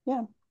realm.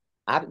 Yeah.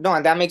 No,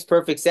 and that makes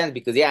perfect sense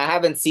because yeah, I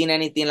haven't seen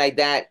anything like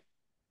that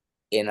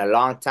in a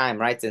long time,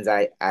 right? Since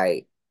I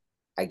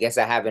guess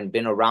I haven't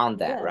been around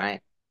that, Yeah.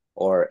 right?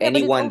 Or Yeah,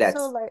 but it's anyone also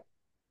that's like,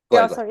 go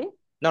yeah, ahead, go ahead. sorry.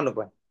 No, no,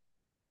 go ahead.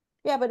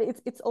 Yeah, but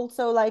it's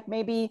also like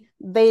maybe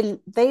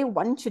they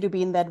want you to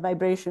be in that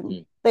vibration.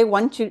 Mm. They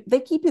want you, they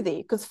keep you there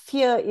because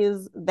fear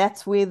is,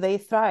 that's where they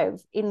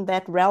thrive, in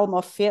that realm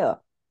of fear.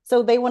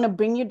 So they want to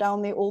bring you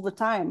down there all the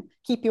time,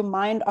 keep your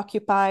mind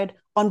occupied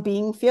on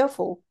being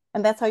fearful.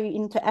 And that's how you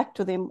interact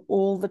with them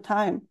all the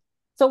time.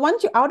 So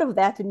once you're out of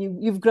that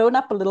and you've grown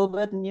up a little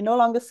bit and you're no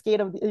longer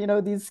scared of,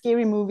 these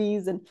scary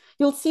movies, and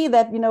you'll see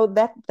that,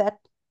 that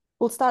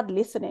will start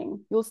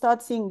listening. You'll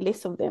start seeing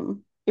less of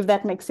them, if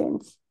that makes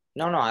sense.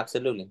 No, no,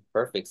 absolutely.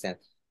 Perfect sense.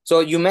 So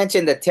you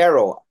mentioned the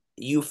tarot.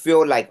 You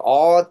feel like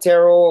all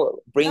tarot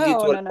brings you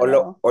No, to no, no, a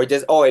low, no. or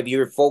just oh, if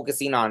you're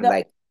focusing on No,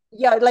 like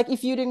yeah, like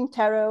if you're doing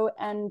tarot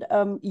and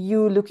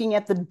you looking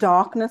at the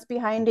darkness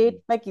behind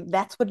it, like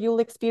that's what you'll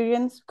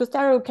experience. Because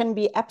tarot can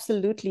be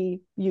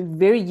absolutely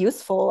very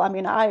useful. I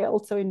mean, I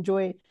also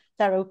enjoy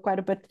tarot quite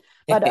a bit.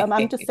 But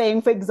I'm just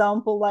saying, for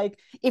example, like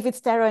if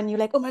it's tarot and you're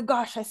like, oh my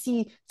gosh, I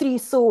see three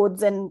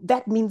swords and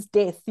that means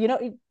death,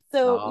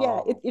 so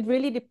yeah, oh, it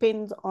really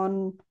depends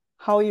on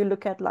how you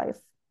look at life.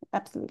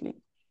 Absolutely.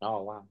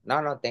 oh wow.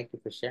 No, no, thank you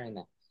for sharing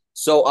that.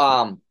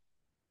 So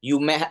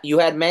you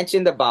had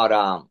mentioned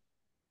about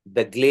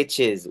the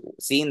glitches,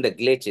 seeing the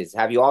glitches.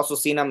 Have you also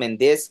seen them in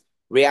this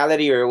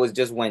reality, or it was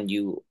just when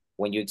you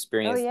Oh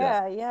experienced the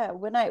yeah, yeah.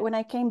 When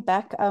I came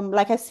back,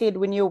 like I said,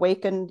 when you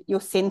awakened,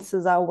 your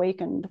senses are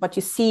awakened. What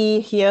you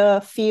see,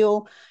 hear,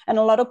 feel, and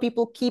a lot of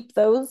people keep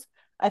those.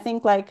 I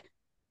think like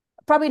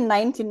probably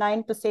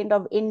 99%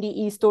 of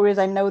NDE stories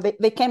I know,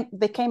 they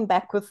came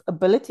back with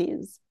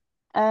abilities.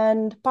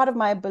 And part of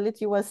my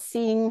ability was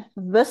seeing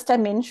this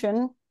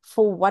dimension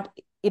for what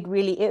it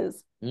really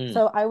is. mm,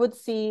 So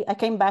I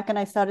came back and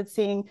I started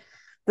seeing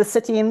the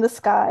city in the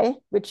sky,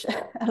 which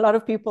a lot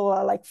of people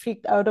are like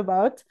freaked out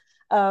about.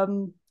 I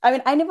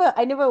mean, I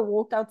never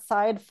walked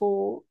outside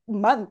for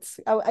months.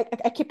 I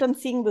kept on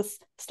seeing this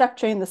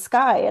structure in the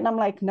sky, and I'm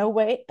like, no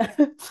way,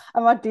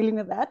 I'm not dealing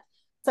with that.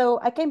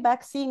 So I came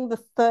back seeing the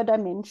third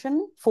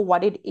dimension for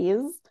what it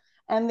is.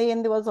 And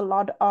then there was a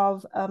lot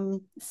of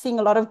seeing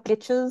a lot of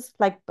glitches,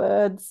 like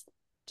birds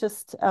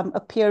just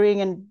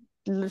appearing and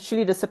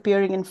literally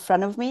disappearing in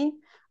front of me.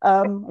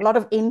 A lot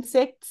of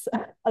insects,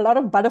 a lot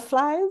of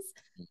butterflies.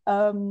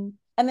 And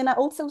then I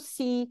also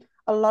see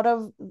a lot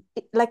of,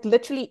 like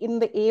literally in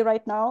the air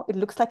right now, it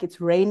looks like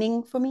it's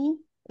raining for me.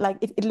 Like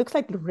it looks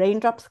like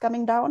raindrops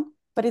coming down,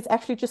 but it's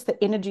actually just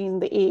the energy in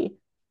the air.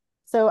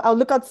 So I'll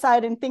look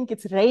outside and think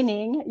it's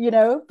raining,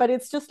 but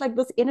it's just like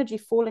this energy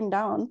falling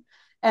down.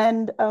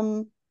 And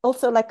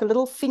also like a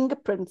little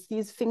fingerprints,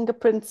 these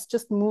fingerprints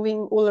just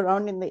moving all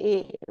around in the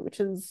air, which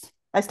is,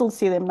 I still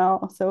see them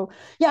now. So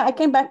yeah, I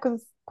came back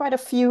with quite a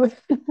few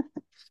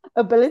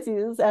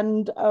abilities.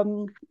 And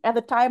at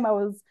the time I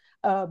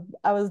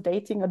was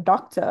dating a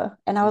doctor,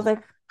 and I was mm.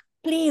 like,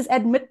 please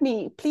admit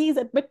me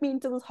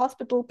into this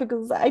hospital,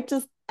 because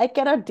I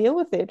cannot deal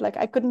with it. Like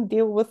I couldn't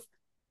deal with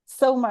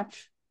so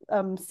much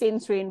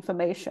sensory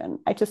information.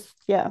 I just,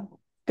 yeah,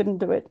 couldn't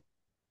do it.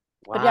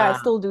 But yeah, I Wow.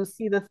 still do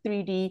see the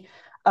 3D.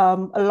 A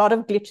lot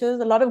of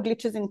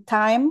glitches in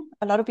time.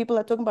 A lot of people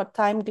are talking about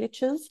time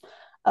glitches.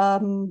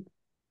 Um,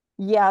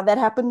 yeah, that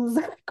happens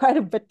quite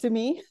a bit to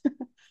me,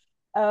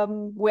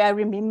 where I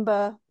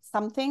remember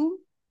something,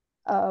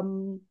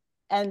 um,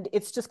 and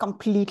it's just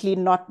completely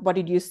not what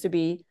it used to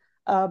be.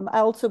 I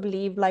also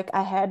believe like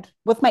I had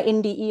with my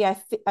NDE,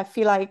 I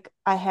feel like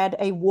I had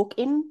a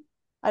walk-in.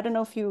 I don't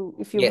know if you've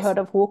Yes. heard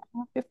of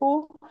walk-in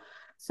before.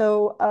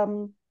 So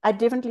I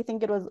definitely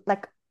think it was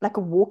like a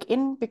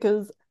walk-in,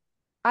 because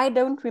I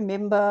don't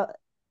remember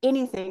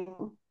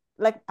anything.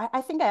 Like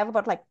I think I have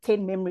about like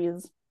 10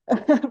 memories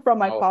from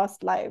my Oh,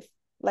 past life.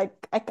 Like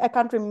I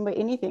can't remember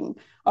anything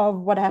of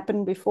what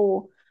happened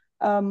before.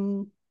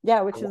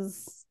 Yeah, which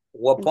is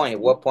what point?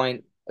 interesting. What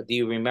point do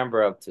you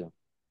remember up to?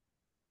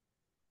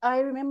 I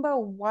remember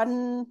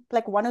one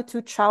or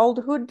two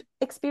childhood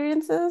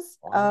experiences.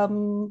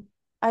 Wow.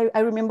 I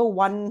remember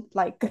one,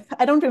 like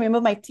I don't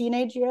remember my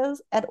teenage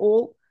years at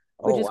all,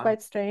 Oh, which is wow.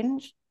 quite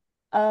strange.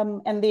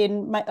 And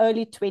then my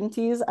early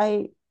 20s,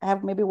 I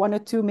have maybe one or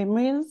two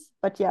memories,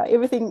 but yeah,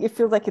 everything, it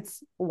feels like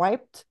it's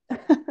wiped.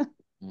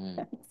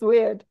 Mm. It's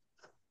weird.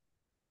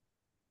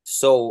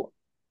 So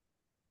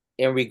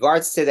in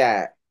regards to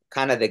that,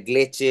 kind of the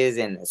glitches,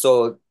 and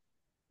so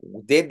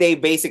did they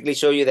basically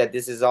show you that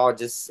this is all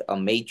just a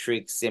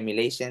matrix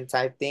simulation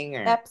type thing,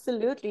 or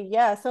Absolutely,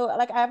 yeah. So,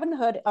 like, I haven't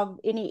heard of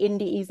any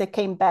NDEs that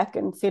came back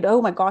and said,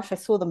 "Oh my gosh, I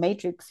saw the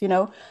Matrix."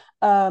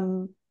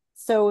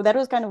 So that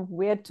was kind of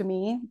weird to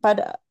me.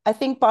 But I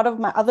think part of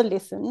my other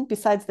lesson,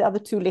 besides the other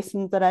two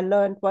lessons that I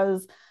learned,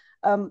 was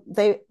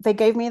they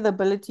gave me the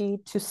ability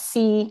to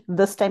see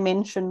this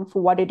dimension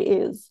for what it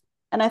is,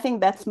 and I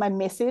think that's my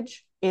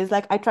message. is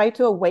like I try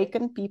to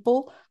awaken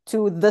people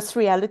to this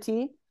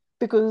reality,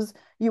 because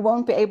you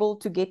won't be able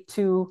to get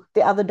to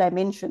the other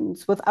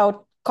dimensions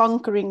without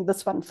conquering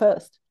this one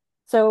first.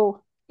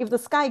 So if the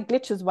sky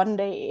glitches one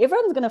day,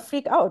 everyone's going to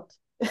freak out.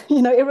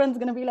 Everyone's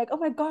going to be like, oh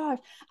my gosh,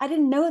 I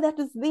didn't know that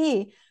was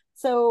there.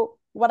 So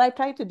what I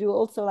try to do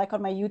also, like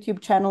on my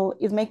YouTube channel,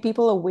 is make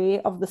people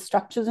aware of the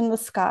structures in the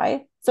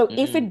sky. So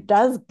if it Mm,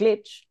 does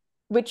glitch,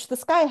 which the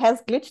sky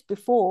has glitched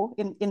before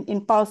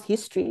in past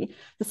history,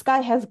 the sky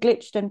has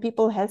glitched and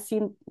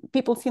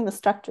people seen the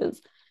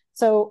structures.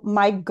 So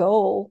my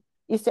goal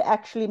is to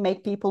actually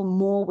make people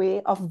more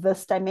aware of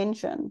this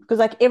dimension, because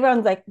like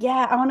everyone's like,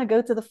 yeah, I want to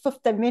go to the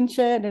fifth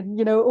dimension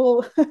and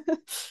all.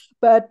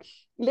 But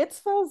let's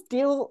first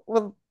deal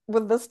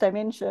with this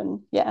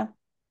dimension. Yeah.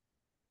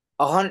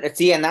 100.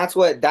 See, and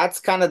that's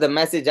kind of the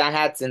message I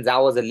had since I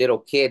was a little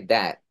kid,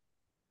 that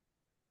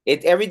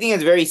everything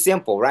is very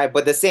simple, right?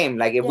 But the same,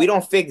 like if we Yeah.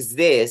 don't fix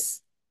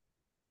this,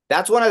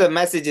 that's one of the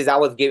messages I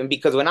was given,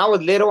 because when I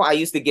was little, I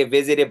used to get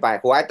visited by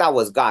who I thought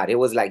was God. It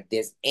was like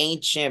this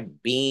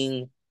ancient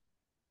being.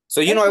 So,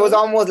 it was Okay.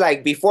 almost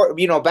like before,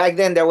 back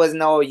then there was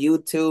no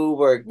YouTube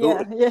or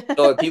Google. Yeah. Yeah.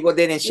 So people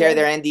didn't share Yeah.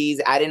 their NDEs.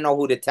 I didn't know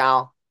who to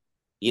tell,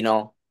 you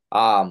know.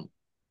 Um,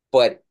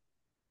 but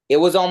it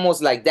was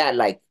almost like that,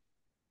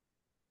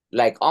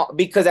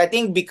 because I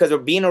think because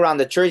of being around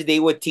the church, they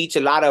would teach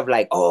a lot of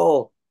like,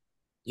 oh,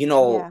 you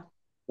know, Yeah.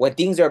 when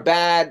things are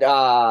bad,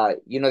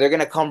 they're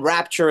gonna come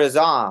rapture us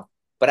off.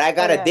 But I Oh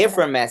got a yeah. Yeah.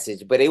 different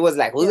message. But it was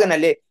like, who's Yeah. gonna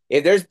live?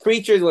 If there's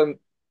preachers with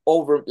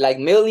over like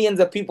millions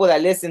of people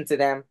that listen to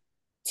them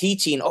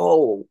teaching,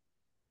 oh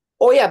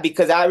yeah,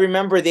 because I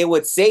remember they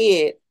would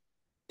say it.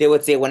 They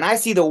would say, when I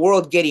see the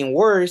world getting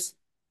worse,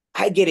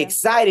 I get Yeah.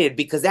 excited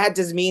because that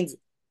just means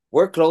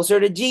we're closer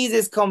to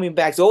Jesus coming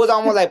back. So it was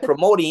almost like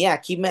promoting, yeah,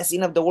 keep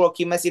messing up the world,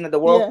 keep messing up the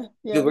world, Yeah.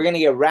 because Yeah. we're gonna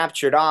get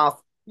raptured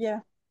off. Yeah.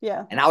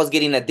 Yeah. And I was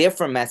getting a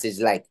different message,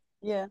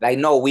 Yeah.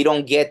 no, we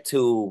don't get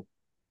to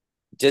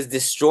just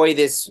destroy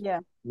this Yeah.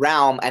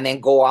 realm and then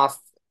go off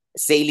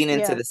sailing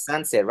into Yeah. the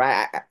sunset,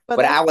 right? But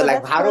But I that's was but like,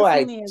 that's how do I?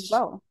 personally as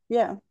well.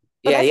 Yeah.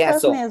 But Yeah, that's yeah.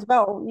 personally So as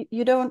well.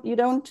 You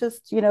don't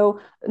just,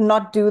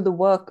 not do the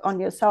work on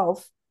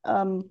yourself,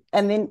 and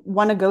then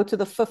want to go to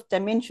the fifth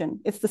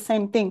dimension. It's the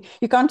same thing.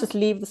 You can't just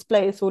leave this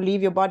place or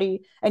leave your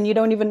body and you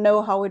don't even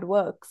know how it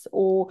works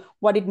or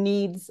what it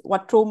needs,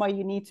 what trauma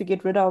you need to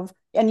get rid of.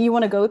 And you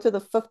want to go to the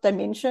fifth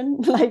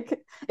dimension.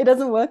 Like it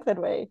doesn't work that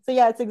way. So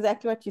yeah, it's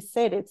exactly what you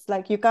said. It's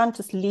like you can't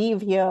just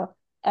leave here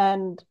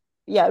and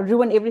yeah,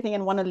 ruin everything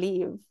and want to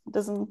leave. It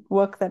doesn't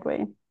work that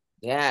way.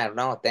 yeah,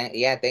 no,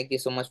 thank you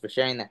so much for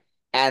sharing that.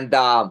 And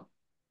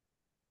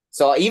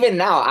so even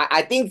now,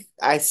 I think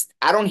I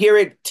don't hear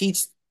it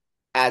teach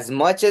as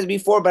much as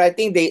before, but I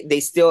think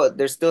there's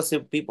still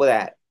some people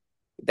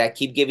that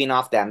keep giving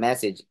off that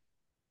message.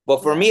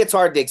 But for Yeah. me, it's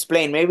hard to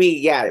explain. Maybe,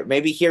 yeah,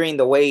 maybe hearing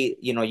the way,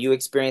 you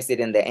experienced it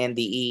in the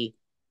NDE,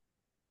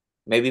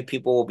 maybe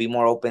people will be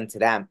more open to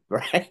that,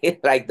 right?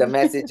 Like the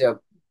message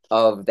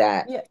of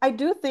that. Yeah, I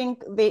do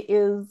think there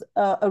is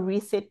a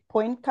reset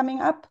point coming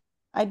up.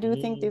 I do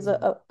think there's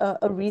Mm.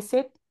 a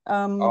reset.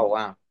 Oh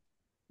wow.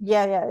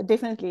 Yeah, yeah,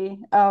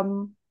 definitely.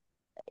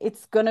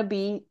 It's gonna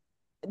be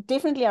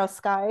definitely our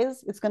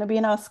skies. It's gonna be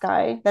in our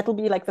sky. That will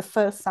be like the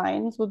first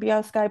signs will be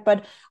our sky.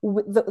 But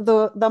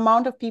the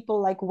amount of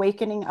people like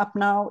wakening up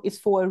now is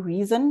for a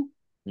reason.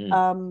 Mm.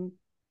 Um,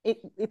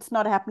 it's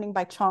not happening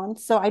by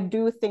chance. So I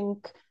do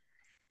think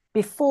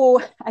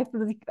before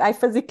I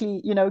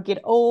physically,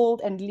 get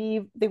old and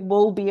leave, there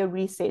will be a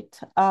reset.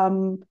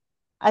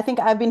 I think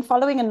I've been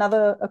following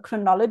a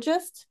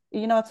chronologist.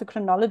 It's a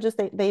chronologist.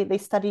 They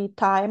study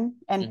time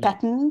and Hmm.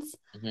 patterns.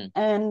 Hmm.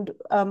 And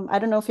I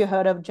don't know if you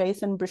heard of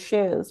Jason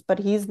Breshears, but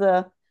he's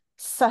the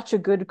such a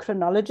good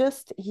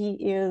chronologist. He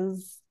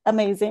is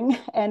amazing,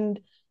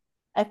 and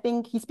I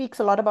think he speaks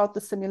a lot about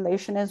the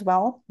simulation as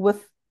well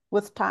with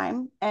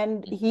time.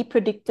 And he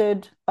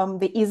predicted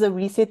there is a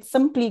reset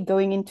simply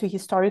going into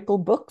historical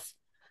books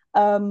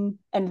and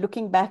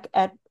looking back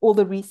at all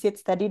the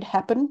resets that did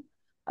happen.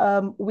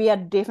 We are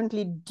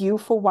definitely due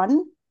for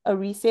one, a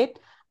reset.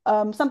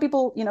 Some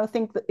people,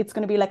 think that it's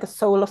going to be like a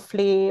solar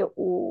flare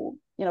or,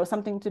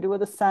 something to do with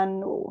the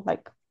sun or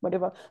like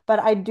whatever. But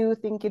I do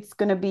think it's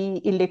going to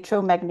be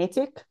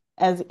electromagnetic,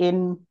 as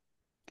in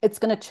it's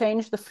going to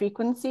change the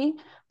frequency,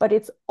 but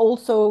it's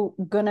also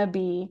going to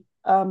be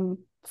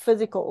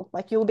physical.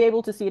 Like you'll be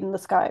able to see it in the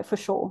sky for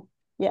sure.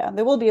 Yeah,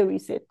 there will be a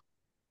reset.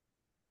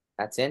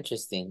 That's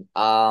interesting.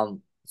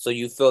 So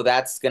you feel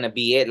that's gonna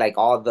be it? Like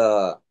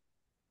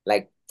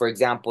like for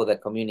example, the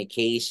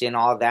communication,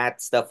 all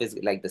that stuff is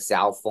like the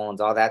cell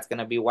phones, all that's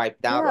gonna be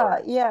wiped out,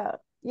 or? Yeah, yeah,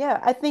 yeah.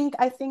 I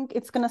think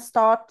it's gonna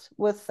start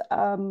with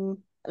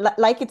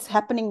like it's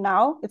happening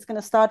now. It's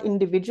gonna start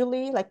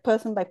individually, like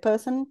person by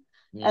person,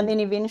 and Hmm. then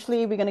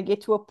eventually we're gonna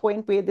get to a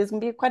point where there's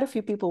gonna be quite a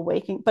few people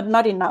waking, but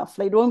not enough.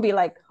 Like it won't be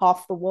like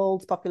half the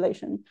world's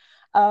population.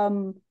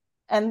 Um,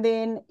 and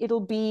then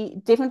it'll be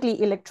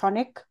definitely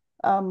electronic.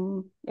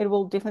 It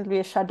will definitely be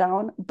a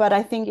shutdown, but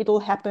I think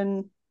it'll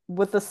happen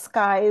with the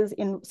skies,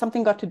 in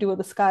something got to do with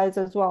the skies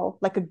as well,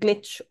 like a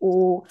glitch,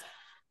 or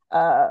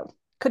uh,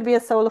 could be a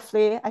solar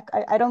flare.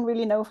 I don't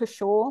really know for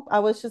sure. I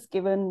was just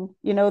given,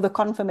 the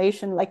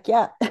confirmation, like,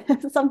 yeah,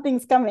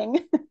 something's coming.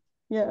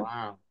 Yeah.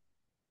 Wow.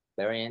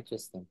 Very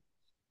interesting.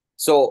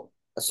 So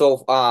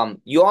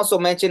you also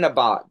mentioned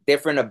about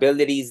different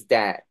abilities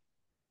that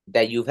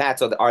you've had.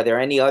 So are there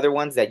any other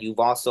ones that you've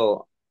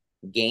also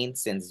gained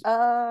since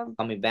Um,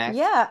 coming back?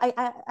 yeah,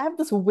 I have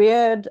this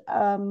weird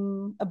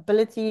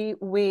ability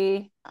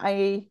where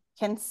I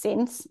can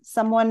sense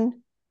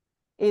someone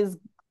is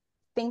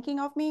thinking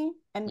of me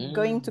and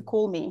going to Mm.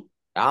 call me.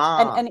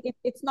 And Ah.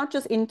 it's not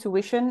just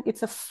intuition,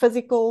 it's a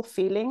physical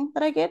feeling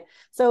that I get.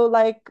 So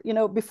like,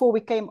 before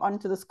we came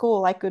onto the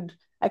school, I could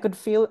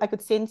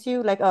sense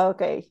you, like, oh,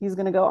 okay, he's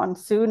gonna go on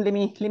soon. Let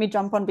me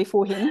jump on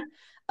before him.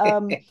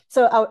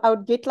 So I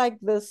would get like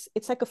this,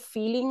 it's like a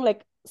feeling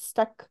like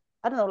stuck,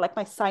 I don't know, like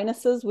my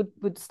sinuses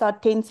would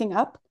start tensing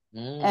up.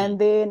 Mm. And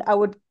then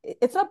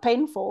it's not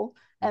painful.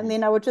 And Mhm.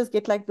 then I would just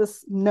get like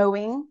this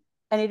knowing,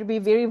 and it would be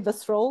very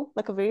visceral,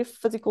 like a very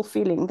physical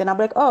feeling. Then I'm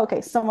like, oh,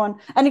 okay, someone,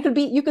 and you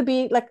could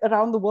be like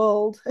around the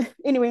world,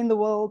 anywhere in the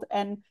world,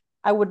 and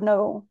I would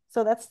know.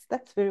 So that's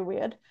very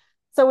weird.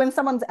 So when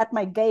someone's at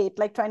my gate,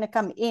 like trying to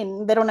come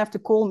in, they don't have to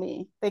call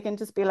me. They can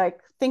just be like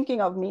thinking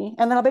of me,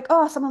 and then I'll be like,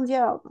 oh, someone's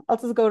here. I'll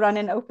just go run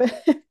and open.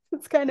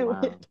 It's kind of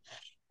Wow. weird.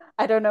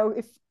 I don't know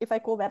if I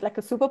call that like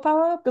a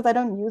superpower because I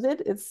don't use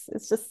it. It's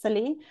just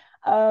silly.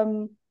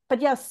 But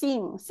yeah,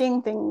 seeing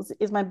things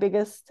is my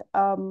biggest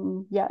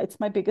yeah, it's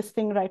my biggest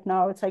thing right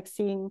now. It's like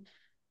seeing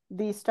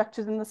the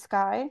structures in the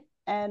sky,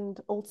 and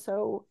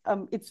also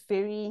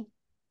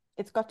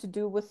it's got to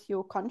do with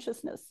your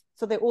consciousness.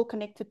 So they're all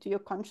connected to your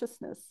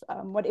consciousness,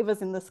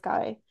 whatever's in the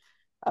sky.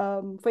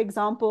 For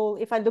example,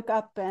 if I look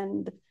up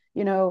and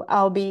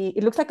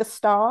it looks like a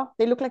star.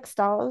 They look like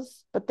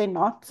stars, but they're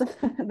not.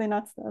 They're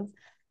not stars.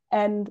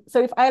 And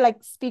so if I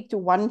like speak to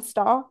one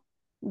star,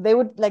 they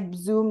would like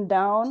zoom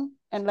down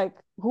and like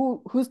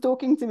who's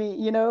talking to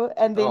me,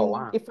 And Oh, then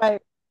wow. if I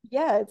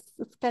yeah,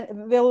 it's kind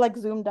of, they'll like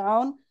zoom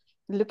down,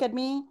 look at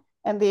me,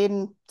 and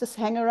then just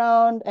hang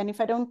around. And if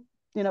I don't,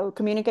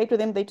 communicate with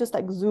them, they just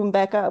like zoom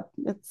back up.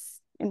 It's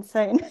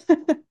insane.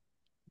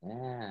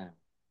 Yeah.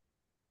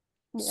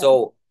 Yeah.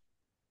 So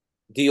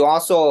do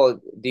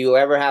you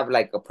ever have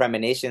like a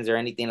premonitions or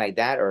anything like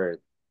that or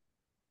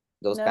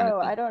those kind of No,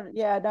 I things? don't.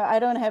 Yeah, no, I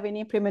don't have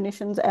any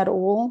premonitions at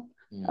all.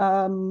 Mm.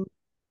 Um,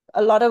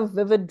 a lot of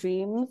vivid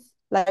dreams,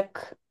 like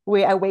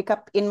where I wake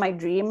up in my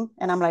dream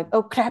and I'm like,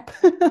 oh crap,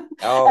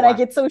 Oh, and I wow.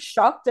 get so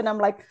shocked and I'm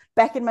like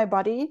back in my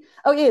body.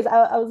 Oh yes,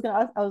 I was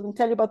gonna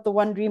tell you about the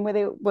one dream where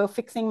they were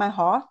fixing my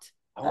heart.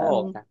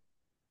 Oh, okay.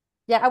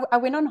 Yeah, I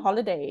went on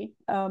holiday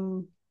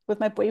with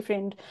my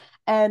boyfriend,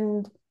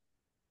 and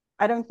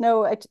I don't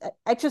know.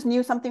 I just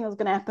knew something was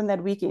going to happen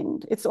that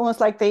weekend. It's almost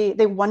like they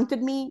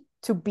wanted me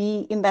to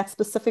be in that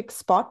specific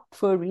spot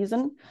for a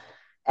reason.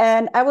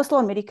 And I was still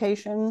on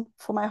medication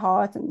for my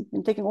heart, and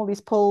taking all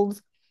these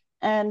pills.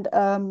 And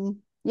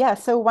yeah,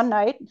 so one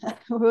night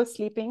we were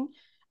sleeping,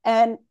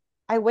 and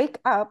I wake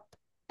up,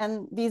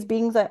 and these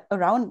beings are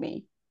around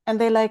me, and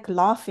they're like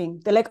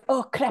laughing. They're like,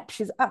 "Oh crap,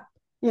 she's up,"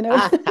 you know.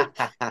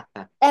 Ah.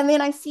 And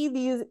then I see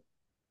these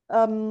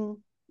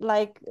um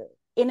like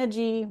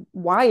energy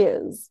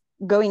wires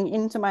going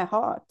into my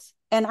heart,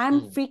 and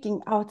I'm Mm.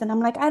 freaking out, and I'm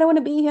like, I don't want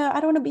to be here, I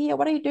don't want to be here,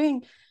 what are you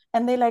doing?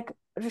 And they're like,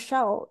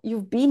 Rochelle,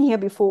 you've been here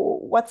before,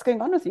 what's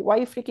going on with you, why are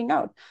you freaking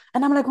out?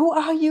 And I'm like, who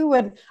are you?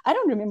 And I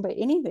don't remember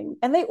anything,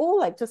 and they all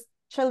like just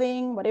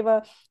chilling,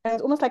 whatever. And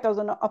it's almost like I was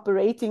on an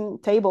operating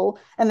table,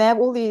 and they have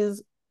all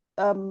these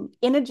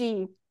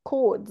energy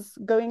cords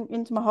going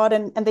into my heart,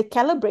 and they're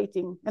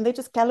calibrating, and they're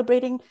just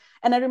calibrating.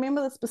 And I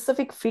remember the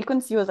specific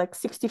frequency was like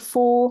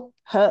 64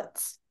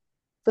 hertz.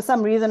 For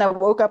some reason, I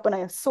woke up and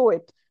I saw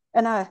it,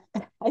 and I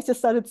just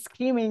started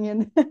screaming,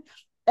 and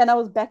and I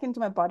was back into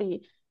my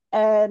body.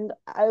 And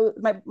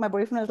my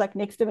boyfriend was like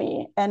next to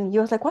me, and he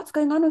was like, "What's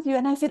going on with you?"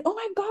 And I said, "Oh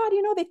my God,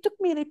 they took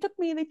me, they took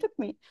me, they took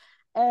me."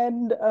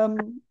 And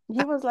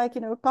he was like,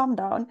 calm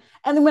down.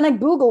 And then when I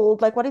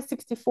Googled, like, what is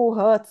 64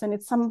 hertz? And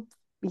it's some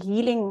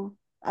healing,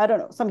 I don't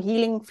know, some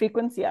healing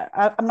frequency.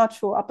 I'm not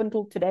sure up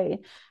until today.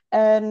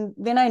 And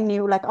then I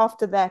knew, like,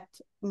 after that,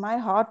 my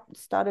heart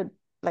started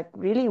like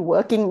really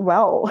working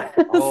well.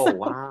 Oh, So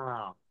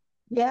wow.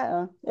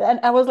 yeah. And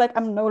I was like,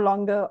 I'm no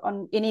longer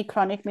on any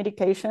chronic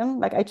medication.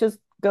 Like I just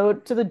go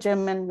to the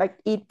gym and like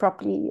eat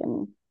properly.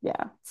 And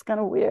yeah, it's kind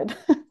of weird.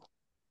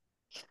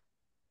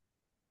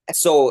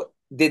 So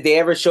did they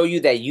ever show you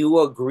that you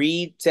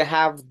agreed to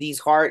have these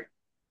heart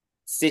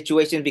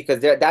situations?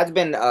 Because that's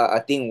been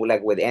a thing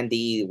like with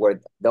NDE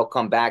where they'll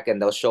come back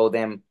and they'll show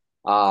them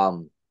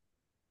um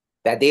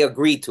that they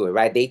agreed to it,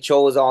 right? They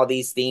chose all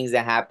these things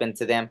that happened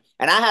to them.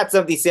 And I had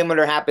something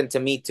similar happen to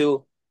me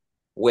too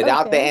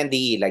without the Okay.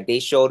 NDE. Like they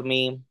showed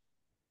me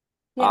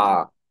Yeah.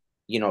 uh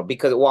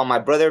because well my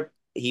brother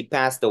he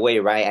passed away,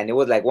 right? And it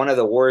was like one of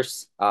the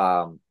worst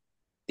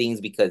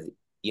things because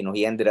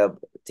he ended up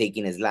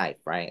taking his life,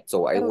 right?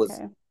 So it was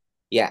Okay.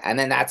 Yeah, and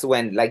then that's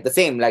when like the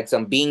same, like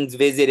some beings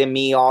visited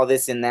me, all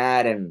this and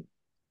that, and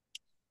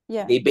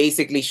Yeah. they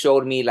basically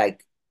showed me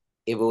like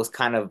it was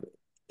kind of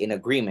in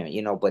agreement,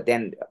 but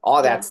then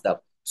all that Yeah. stuff.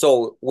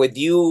 So with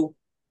you,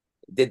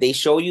 did they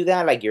show you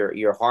that like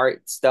your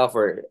heart stuff,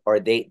 or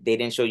they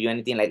didn't show you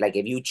anything like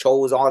if you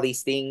chose all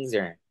these things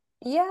or?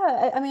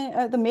 Yeah, I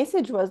mean, the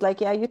message was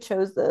like, yeah, you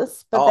chose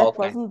this, but Oh, that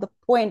okay. wasn't the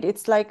point.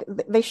 It's like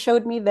they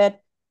showed me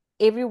that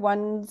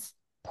everyone's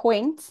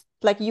point,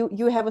 like you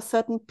have a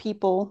certain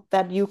people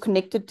that you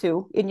connected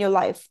to in your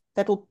life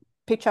that will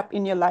pitch up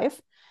in your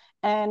life,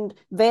 and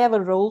they have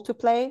a role to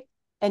play,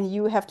 and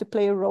you have to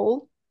play a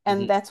role,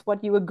 and Hmm. that's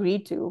what you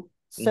agreed to.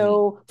 Hmm.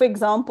 So, for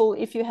example,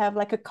 if you have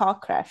like a car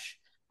crash,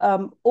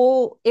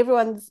 all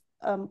everyone's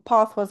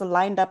path was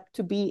lined up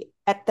to be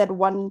at that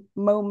one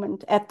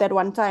moment, at that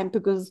one time,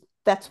 because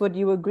that's what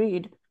you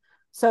agreed.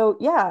 So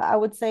yeah, I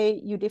would say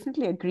you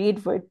definitely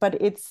agreed for it,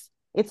 but it's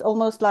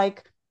almost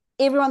like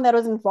everyone that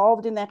was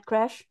involved in that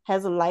crash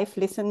has a life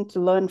lesson to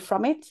learn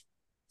from it.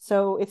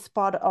 So it's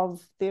part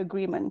of the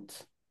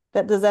agreement.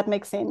 That does that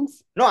make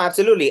sense? No,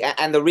 absolutely.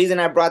 And the reason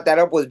I brought that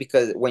up was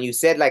because when you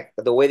said like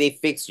the way they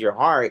fix your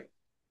heart,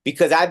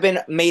 because I've been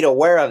made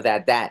aware of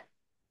that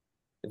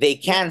they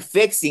can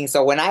fixing.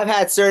 So when I've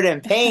had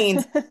certain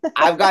pains,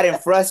 I've gotten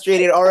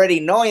frustrated already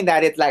knowing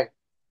that it's like,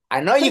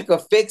 I know you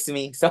could fix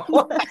me. So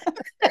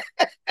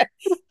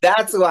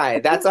that's why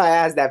I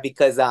asked that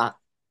because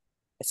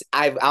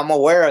I'm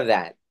aware of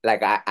that.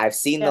 Like I've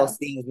seen Yeah, those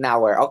things now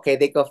where okay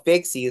they could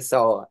fix you.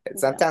 So yeah,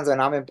 sometimes when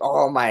I'm in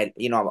oh my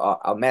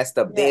I messed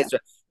up yeah. this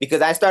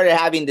because I started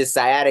having this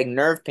sciatic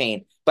nerve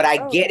pain, but I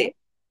get Okay. it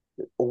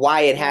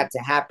why it Yeah, had to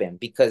happen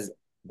because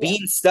yeah,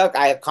 being stuck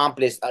I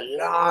accomplished a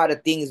lot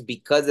of things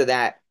because of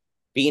that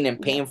being in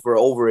yeah. pain for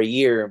over a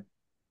year.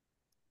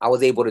 I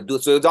was able to do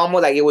it. So it's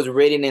almost like it was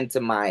written into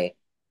my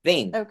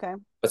thing. Okay.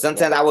 But Yeah,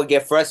 sometimes I would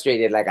get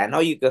frustrated like I know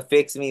you could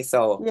fix me.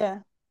 So yeah.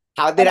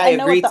 how did And I I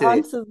know agree what the to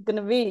this? answer is going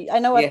to be. I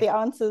know what Yeah. the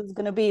answer is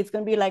going to be. It's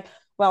going to be like,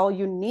 well,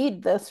 you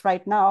need this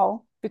right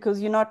now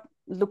because you're not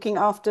looking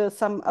after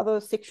some other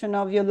section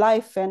of your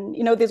life. And,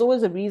 there's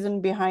always a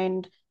reason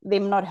behind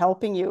them not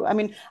helping you. I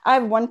mean, I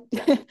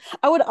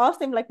would ask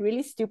them like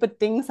really stupid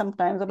things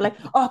sometimes. I'm like,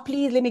 oh,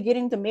 please let me get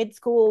into med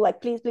school.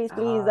 Like, please, please,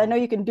 please. I know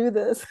you can do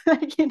this.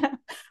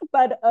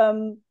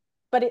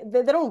 But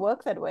they don't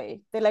work that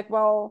way. They're like,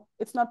 well,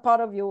 it's not part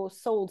of your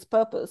soul's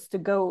purpose to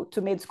go to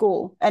med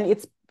school, and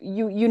it's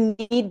you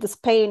need this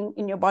pain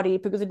in your body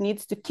because it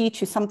needs to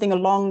teach you something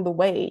along the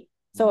way.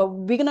 So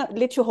we're gonna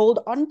let you hold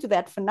on to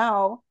that for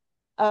now.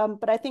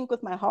 But I think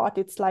with my heart,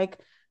 it's like,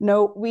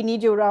 no, we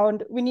need you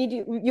around. We need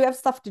you. You have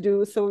stuff to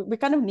do, so we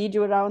kind of need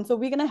you around. So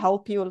we're gonna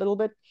help you a little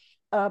bit.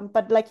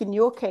 But like in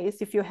your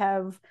case, if you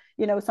have,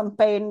 some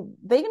pain,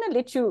 they're gonna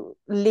let you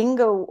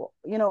linger,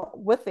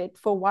 with it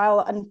for a while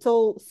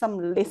until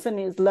some lesson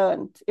is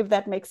learned, if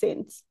that makes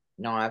sense.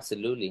 No,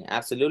 absolutely.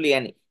 Absolutely.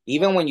 And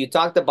even when you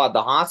talked about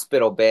the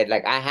hospital bed,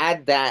 like I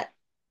had that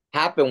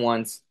happen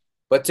once,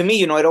 but to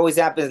me, it always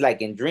happens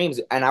like in dreams.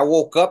 And I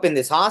woke up in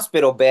this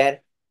hospital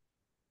bed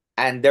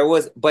and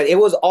but it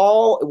was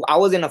all, I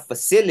was in a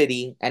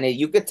facility and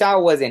you could tell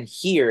it wasn't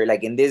here,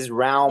 like in this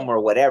realm Yeah, or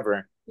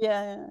whatever,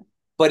 yeah, yeah.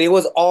 but it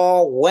was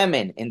all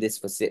women in this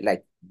facility,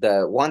 like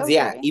the ones,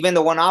 yeah, Okay, even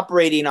the one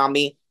operating on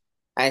me.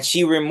 And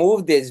she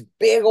removed this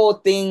big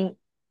old thing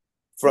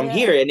from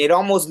here yeah. and it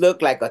almost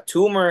looked like a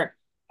tumor.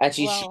 And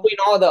she's Wow. showing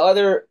all the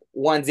other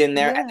ones in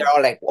there and Yeah, they're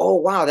all like, oh,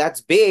 wow,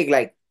 that's big.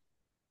 Like,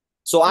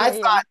 so I yeah,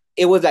 yeah, thought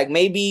it was like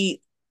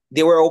maybe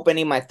they were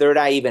opening my third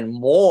eye even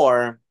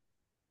more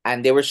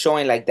and they were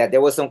showing like that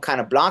there was some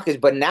kind of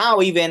blockage. But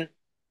now even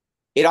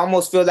it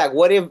almost feels like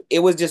what if it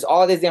was just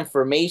all this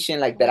information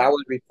like that I yeah,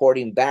 was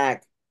reporting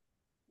back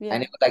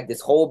and yeah, it was like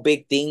this whole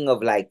big thing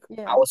of like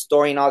I yeah, was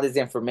storing all this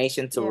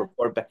information to yeah.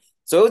 report back.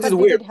 So it was just But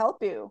did weird. it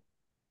help you?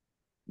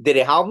 Did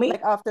it help me?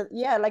 Like after,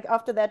 yeah, like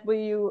after that, were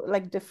you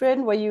like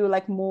different? Were you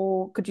like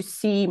more, could you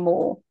see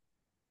more?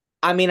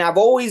 I mean, I've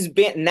always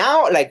been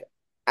now like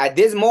at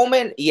this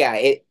moment, yeah,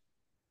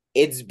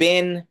 it's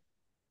been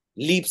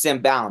leaps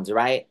and bounds,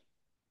 right?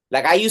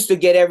 Like I used to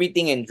get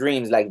everything in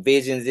dreams, like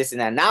visions, this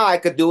and that. Now I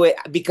could do it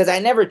because I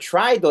never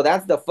tried though.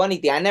 That's the funny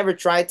thing. I never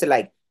tried to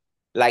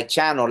like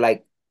channel,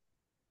 like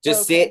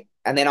just Okay. sit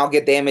and then I'll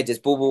get the images,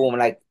 boom, Yeah, boom, boom.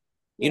 Like,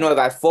 yeah. if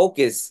I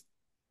focus,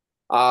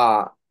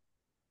 uh,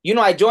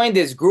 I joined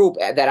this group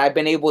that I've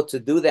been able to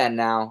do that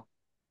now.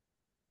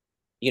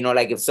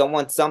 Like if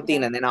someone's something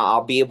Yeah. and then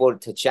I'll be able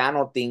to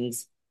channel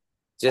things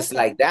just Okay.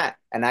 like that.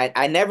 And I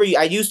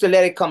used to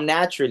let it come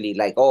naturally,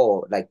 like,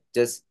 oh, like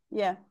just,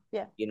 Yeah.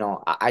 Yeah.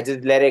 I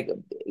just let it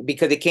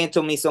because it came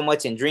to me so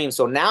much in dreams.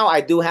 So now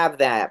I do have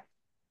that.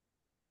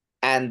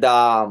 And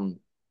oh,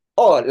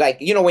 like,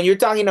 when you're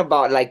talking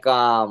about like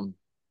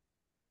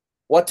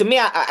well, to me,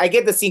 I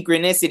get the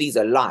synchronicities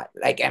a lot.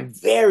 Like I'm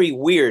very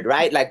weird,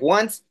 right? Like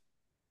once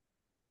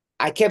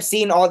I kept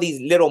seeing all these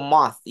little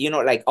moths,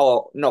 like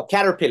oh no,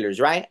 caterpillars,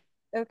 right?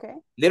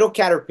 Okay. Little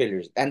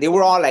caterpillars, and they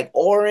were Yeah. all like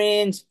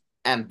orange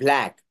and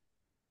black.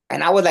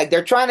 And I was like,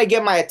 they're trying to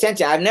get my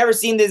attention. I've never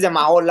seen this in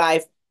my whole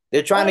life.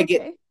 They're trying to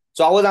get Okay.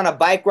 So I was on a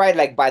bike ride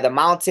like by the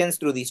mountains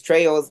through these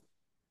trails.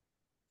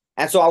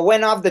 And so I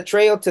went off the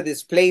trail to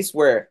this place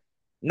where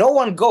no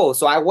one goes.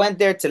 So I went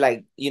there to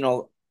like,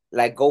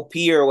 like go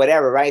pee or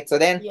whatever, right? So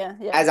then Yeah,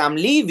 yeah. as I'm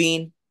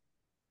leaving,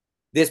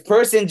 this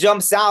person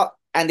jumps out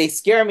and they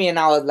scare me and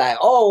I was like,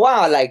 "Oh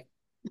wow, like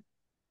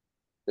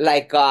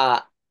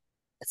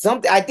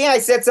something I think I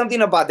said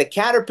something about the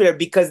caterpillar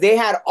because they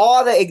had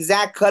all the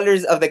exact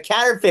colors of the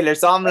caterpillar."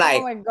 So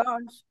Oh my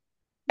gosh.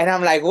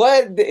 I'm like,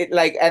 what?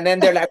 Like, and then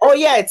they're like, oh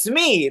yeah, it's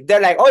me.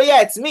 They're like, oh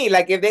yeah, it's me.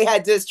 Like if they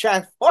had just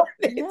transformed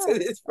into Yeah.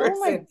 this Oh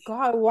my person.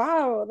 God.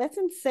 Wow. That's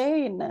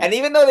insane. And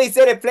even though they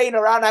said it playing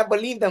around, I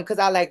believe them because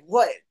I like,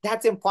 what?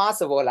 That's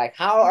impossible. Like,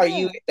 how are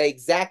you Yeah. the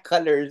exact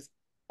colors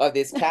of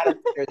this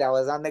caterpillar that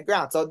was on the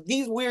ground? So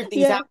these weird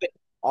things Yeah. happen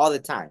all the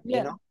time,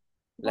 you Yeah. know?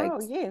 Like,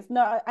 Wow, yes.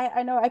 No,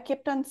 I know. I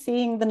kept on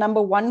seeing the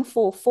number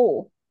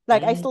 144.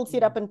 Like I still see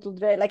it mm, up until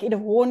today. Like it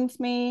haunts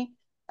me.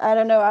 I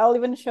don't know. I'll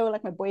even show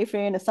like my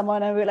boyfriend or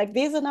someone and we're like,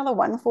 there's another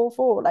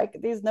 144. Like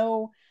there's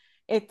no,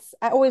 it's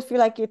I always feel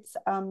like it's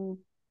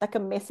like a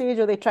message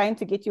or they're trying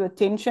to get your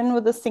attention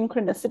with the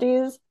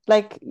synchronicities.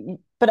 Like,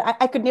 but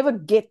I could never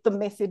get the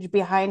message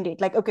behind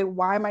it. Like, okay,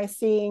 why am I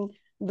seeing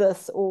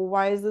this or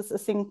why is this a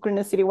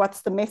synchronicity?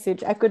 What's the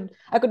message? I could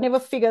never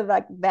figure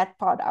like that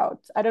part out.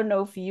 I don't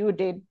know if you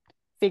did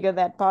figure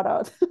that part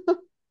out.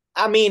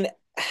 I mean,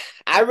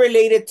 I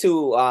related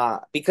to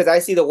because I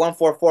see the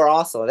 144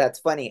 also. That's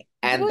funny.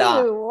 Do And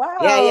you?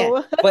 yeah, yeah.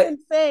 Wow, that's But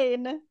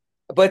insane.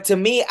 to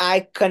me,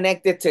 I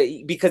connected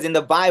to because in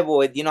the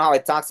Bible, you know how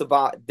it talks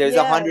about there's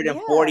Yeah,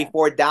 yeah,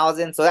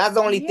 144,000. So that's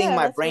the only thing yeah,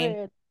 my that's brain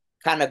weird.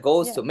 kind of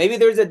goes Yeah, to. Maybe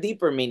there's a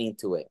deeper meaning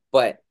to it,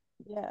 but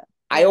yeah,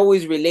 I yeah,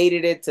 always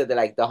related it to the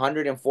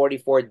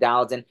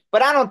 144,000.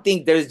 But I don't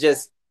think there's yeah,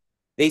 just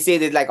they say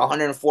there's like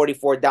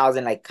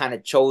 144,000 like kind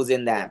of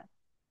chosen that yeah,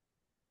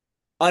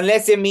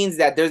 unless it means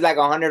that there's like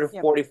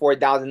yeah,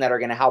 144,000 that are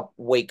gonna help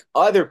wake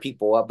other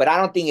people up. But I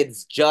don't think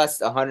it's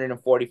just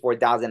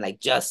 144,000, like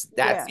just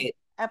that's yeah. it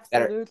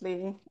that are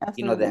Absolutely,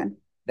 you know absolutely.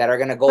 that are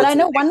gonna go But I to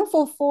the know next.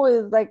 144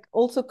 is like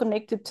also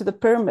connected to the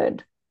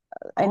pyramid.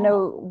 I Oh,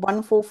 know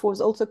 144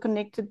 is also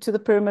connected to the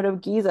Pyramid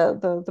of Giza,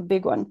 the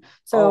big one.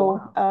 oh So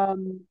wow.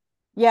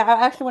 yeah,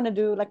 I actually want to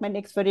do like my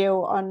next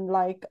video on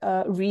like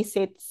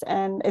resets.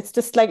 And it's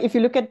just like if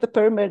you look at the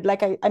pyramid,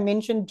 like I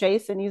mentioned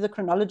Jason, he's a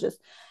chronologist.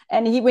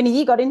 And he when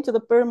he got into the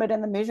pyramid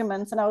and the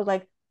measurements, and I was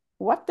like,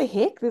 what the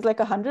heck? There's like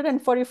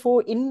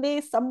 144 in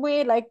there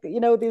somewhere. Like,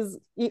 there's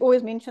he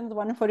always mentions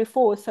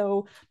 144.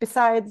 So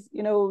besides,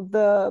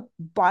 the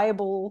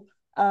Bible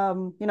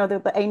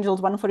the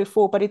angel's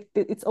 144, but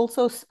it's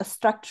also a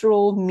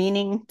structural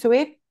meaning to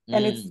it,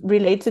 and it's Mm.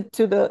 related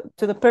to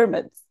the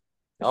pyramids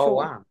for Oh sure.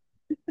 wow.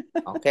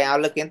 Okay, I'll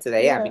look into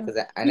that. Yeah, Yeah. because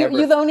I You're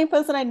never. the only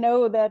person I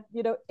know that,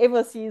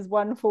 ever sees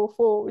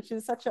 144, which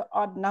is such an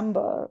odd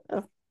number.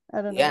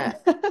 I don't know. Yeah.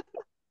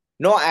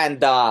 No,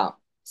 and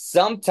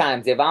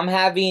sometimes if I'm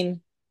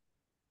having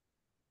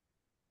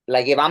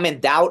like if I'm in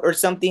doubt or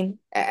something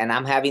and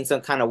I'm having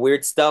some kind of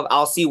weird stuff,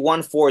 I'll see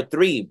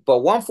 143. But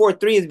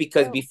 143 is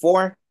because Oh,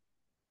 before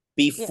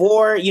yeah.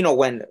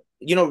 when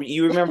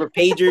you remember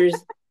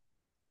pagers,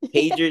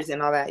 Yeah.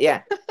 and all that.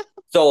 Yeah.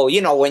 So,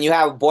 when you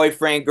have a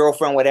boyfriend,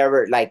 girlfriend,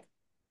 whatever, like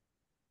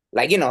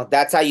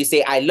that's how you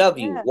say I love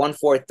you, Yeah.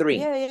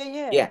 143. Yeah. Yeah.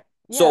 Yeah. Yeah.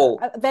 Yeah.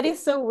 So That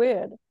is so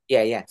weird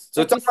yeah, yeah.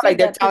 So it's that you almost like said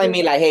they're that telling because,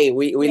 me like, hey,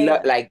 we yeah,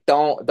 love yeah. like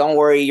don't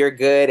worry, you're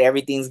good,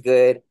 everything's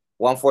good.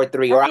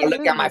 143. Or I'll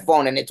look at my Absolutely.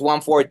 phone and it's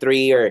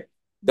 143, or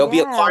there'll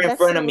be a Yeah. car in That's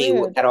front so of me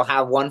weird. that'll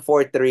have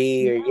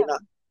 143 or Yeah.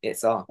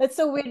 it's all. It's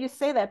so weird you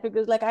say that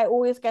because like I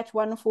always catch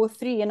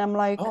 143 and I'm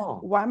like,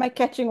 Oh, why am I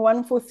catching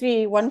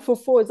 143?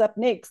 144 is up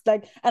next.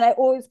 Like, and I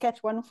always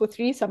catch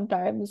 143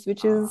 sometimes,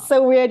 which is uh,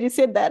 so weird you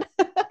said that.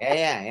 yeah,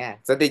 yeah, yeah.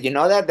 So did you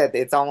know that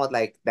it's almost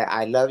like that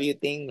I love you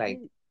thing?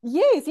 Like,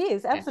 Yes,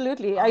 yes, yeah.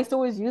 absolutely. I Uh, used to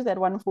always use that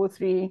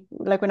 143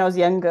 like when I was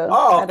younger.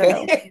 oh, I don't okay.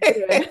 know.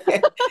 Weird.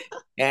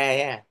 Yeah,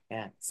 yeah,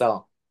 yeah.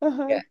 So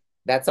Uh-huh. yeah,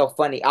 that's so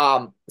funny.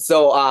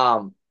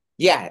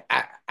 Yeah,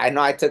 I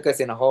know I took us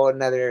in a whole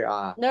another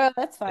No,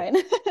 that's fine.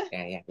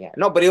 yeah, yeah, yeah.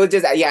 No, but it was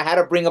just yeah, I had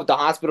to bring up the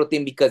hospital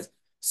thing because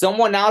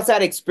someone else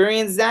had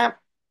experienced that,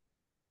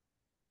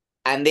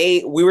 and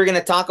we were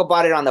gonna talk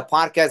about it on the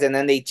podcast, and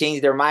then they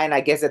changed their mind.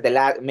 I guess at the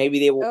last, maybe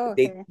Oh,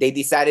 they okay. they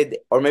decided,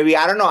 or maybe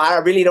I don't know. I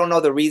really don't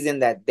know the reason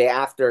that they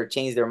after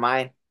changed their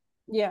mind,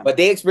 Yeah. but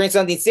they experienced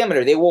something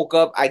similar. They woke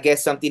up, I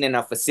guess, something in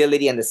a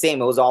facility, and the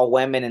same. It was all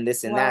women and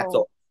this and that.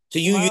 So Wow. to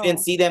you didn't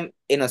Wow. see them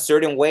in a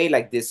certain way,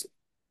 like this.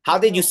 How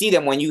did you No. see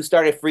them when you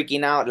started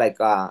freaking out? Like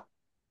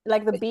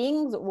Like the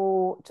beings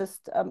or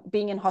just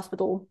being in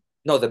hospital?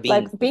 no,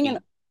 Like the being in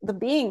beings. the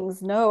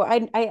beings, no,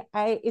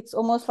 it's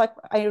almost like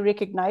I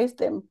recognized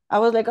them. I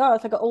was like, oh,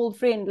 it's like an old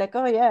friend. Like,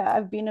 oh yeah,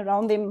 I've been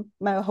around them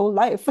my whole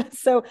life.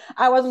 So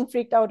I wasn't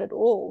freaked out at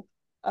all.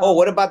 Oh,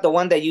 what Um, about the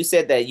one that you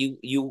said that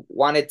you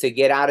wanted to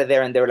get out of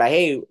there and they were like,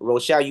 "Hey,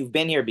 Rochelle, you've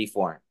been here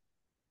before."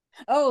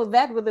 oh,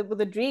 that with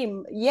the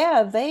dream.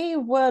 Yeah, they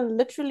were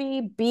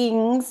literally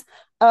beings.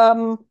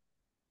 Um,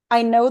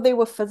 I know they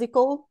were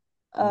physical,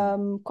 Mm.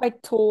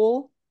 quite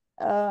tall.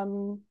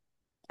 Um,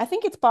 I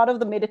think it's part of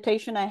the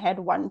meditation I had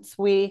once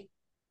where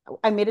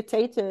I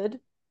meditated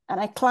and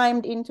I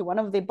climbed into one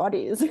of their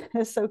bodies. It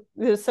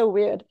was so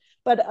weird.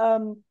 But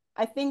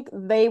I think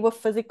they were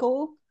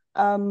physical,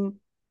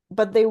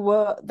 but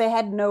they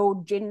had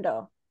no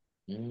gender.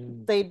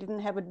 Mm. They didn't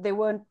have it. They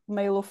weren't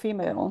male or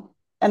female,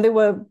 and they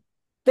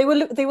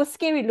were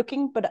scary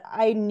looking, but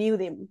I knew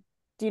them.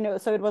 Do you know?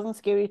 So it wasn't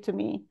scary to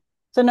me.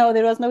 So no,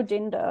 there was no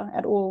gender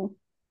at all.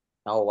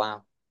 Oh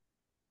wow.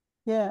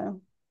 Yeah,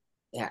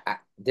 Yeah,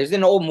 there's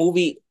an old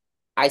movie.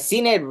 I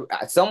seen it.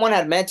 Someone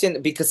had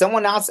mentioned because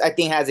someone else I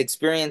think has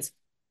experienced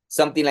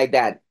something like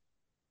that.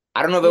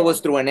 I don't know if it yeah.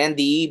 was through an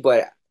NDE,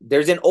 but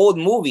there's an old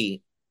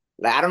movie.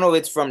 Like I don't know if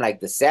it's from like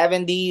the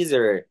 70s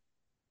or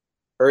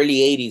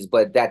early 80s,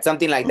 but that's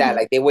something like that. Mhm.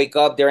 Like they wake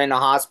up, they're in a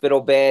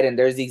hospital bed, and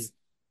there's these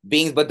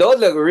beings, but those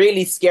look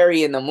really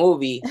scary in the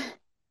movie.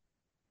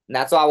 And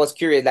that's why I was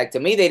curious. Like to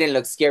me, they didn't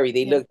look scary.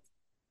 They Yeah. looked,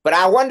 but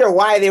I wonder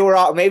why they were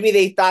all. Maybe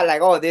they thought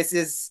like, oh, this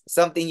is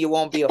something you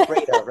won't be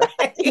afraid of,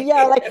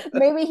 Yeah, right? like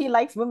maybe he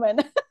likes women.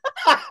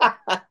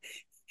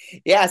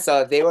 Yeah,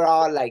 so they were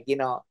all like,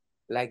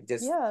 like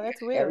just Yeah,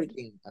 that's weird.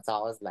 everything. So I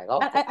was like,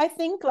 And okay, I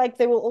think like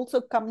they will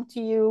also come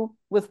to you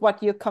with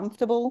what you're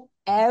comfortable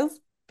as,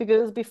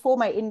 because before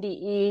my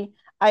NDE,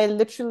 I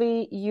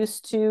literally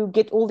used to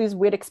get all these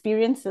weird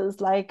experiences.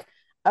 Like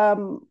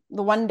the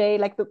one day,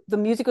 like the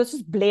music was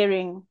just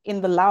blaring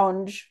in the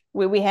lounge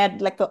where we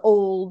had like the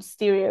old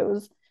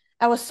stereos.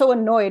 I was so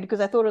annoyed because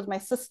I thought it was my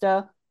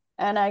sister.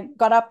 And I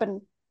got up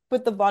and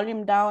put the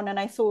volume down and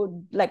I saw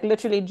like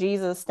literally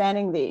Jesus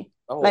standing there,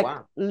 oh like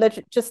wow,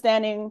 just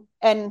standing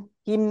and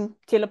him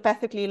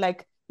telepathically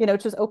like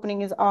just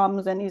opening his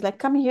arms and he's like,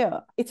 come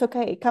here. It's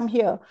okay. Come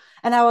here.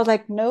 And I was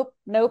like, nope,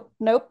 nope,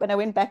 nope. And I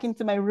went back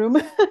into my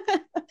room.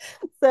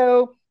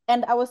 So,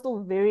 and I was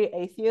still very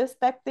atheist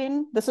back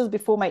then. This was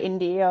before my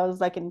NDA. I was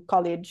like in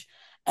college.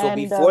 so And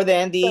before the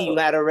NDE, you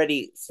so had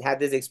already had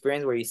this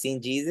experience where you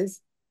seen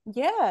Jesus?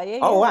 yeah, yeah,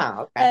 Oh yeah.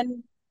 wow, okay,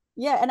 And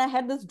yeah, and I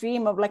had this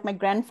dream of like my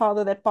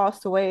grandfather that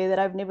passed away that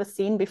I've never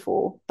seen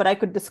before, but I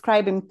could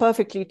describe him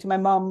perfectly to my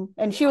mom,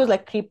 and she was wow.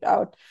 like creeped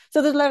out.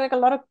 So there's like a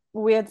lot of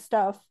weird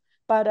stuff.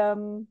 But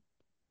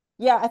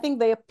yeah, I think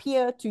they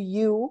appear to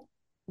you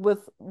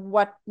with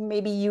what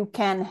maybe you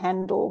can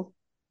handle.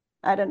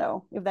 I don't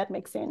know if that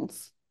makes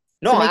sense.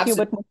 To No, make you a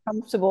absolutely. bit more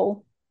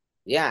comfortable.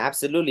 Yeah,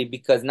 absolutely.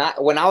 Because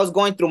not when I was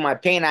going through my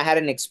pain, I had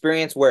an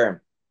experience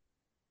where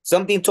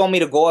something told me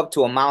to go up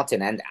to a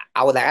mountain, and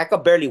I was like, I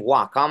could barely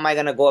walk. How am I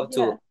gonna go up Yeah.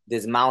 to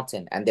this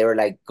mountain? And they were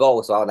like,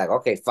 go. So I was like,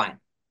 okay, fine.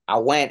 I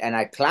went and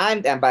I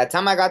climbed, and by the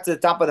time I got to the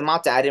top of the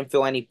mountain, I didn't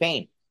feel any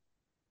pain.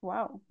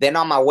 Wow. Then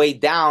on my way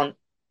down,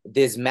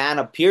 this man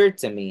appeared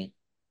to me,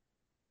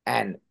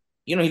 and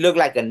he looked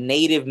like a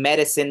native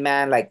medicine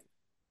man. Like,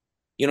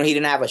 he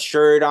didn't have a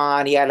shirt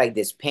on. He had like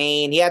this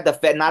pain. He had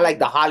the not like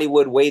the Mm.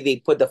 Hollywood way they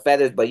put the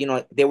feathers, but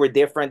they were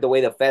different the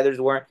way the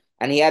feathers were.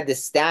 And he had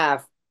this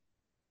staff.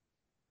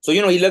 So,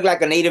 he looked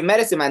like a native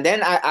medicine man.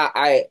 Then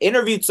I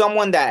interviewed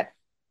someone that,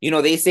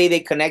 they say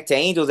they connect to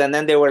angels. And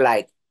then they were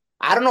like,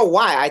 I don't know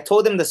why. I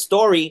told them the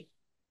story.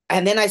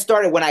 And then I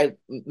started when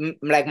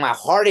like my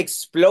heart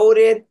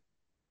exploded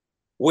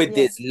with Yeah.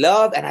 this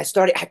love. And I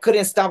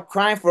couldn't stop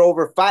crying for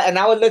over five. And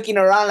I was looking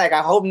around like,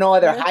 I hope no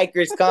other Yeah.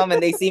 hikers come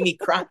and they see me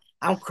cry.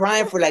 I'm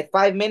crying for like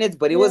 5 minutes,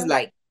 but it was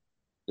Yeah.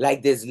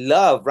 like this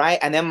love, right?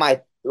 And then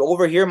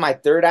over here, my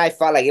third eye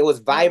felt like it was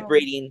Wow.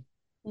 vibrating.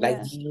 Like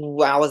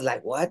Yeah. I was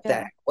like, what the Yeah.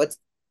 heck? What's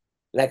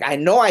like I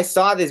know I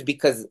saw this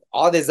because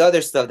all this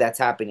other stuff that's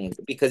happening.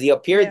 Because he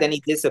appeared, Yeah. then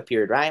he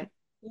disappeared, right?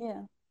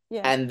 Yeah.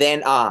 Yeah. And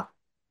then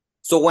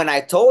so when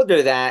I told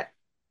her that,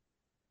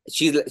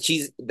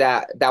 she's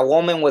that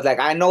woman was like,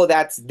 I know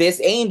that's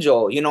this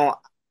angel,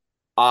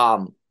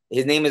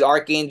 his name is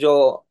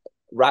Archangel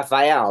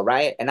Raphael,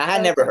 right? And I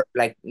had never Okay. heard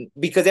like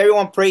because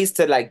everyone prays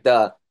to like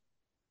the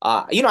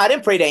I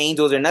didn't pray to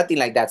angels or nothing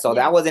like that, so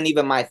that Yeah. wasn't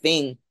even my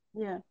thing.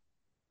 Yeah.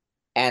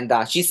 And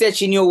she said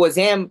she knew it was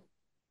him,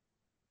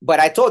 but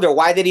I told her,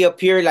 why did he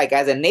appear like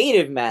as a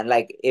native man?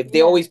 Like if they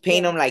Yeah. always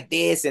paint Yeah. him like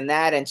this and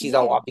that, and she's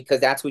like, Yeah. well,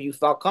 because that's what you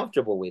felt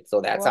comfortable with.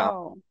 So that's how.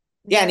 Wow.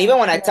 Yeah, and Yeah. even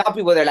when I Yeah. tell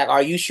people, they're like,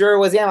 "Are you sure it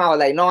was him?" I was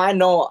like, "No, I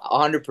know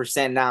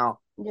 100% now.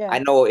 I Yeah.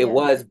 know it Yeah.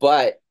 was,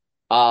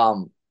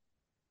 um,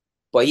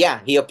 but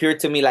yeah, he appeared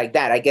to me like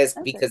that. I guess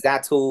Okay. because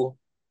that's who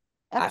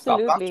I felt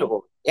Absolutely.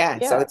 comfortable. Yeah,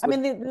 so Yeah. it's I what.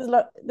 mean, there's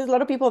a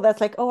lot of people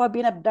that's like, oh, I've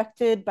been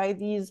abducted by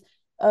these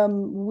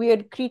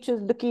weird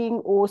creatures looking,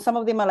 or some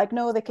of them are like,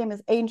 no, they came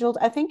as angels.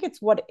 I think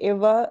it's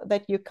whatever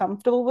that you're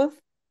comfortable with.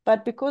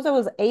 But because I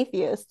was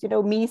atheist,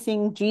 me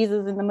seeing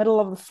Jesus in the middle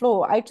of the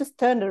floor, I just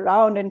turned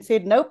around and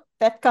said, nope,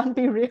 that can't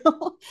be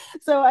real.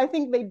 So I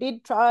think they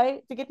did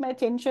try to get my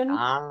attention,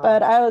 Ah,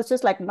 but I was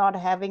just like not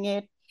having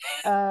it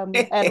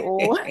at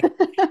all.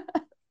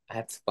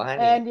 that's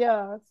funny. And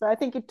yeah, so I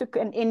think it took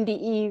an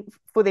NDE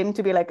for them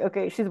to be like,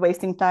 okay, she's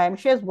wasting time.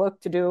 She has work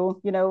to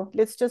do,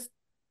 let's just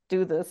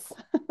do this.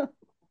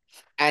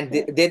 And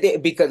Yeah. did they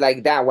because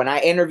like that when I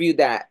interviewed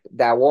that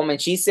woman,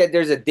 she said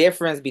there's a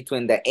difference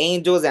between the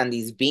angels and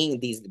these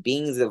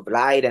beings of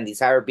light and these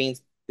higher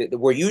beings.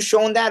 Were you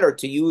shown that, or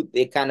to you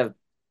they kind of?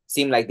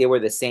 seem like they were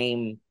the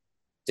same,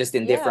 just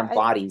in Yeah, different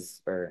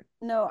bodies? Or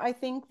no, I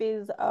think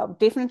there's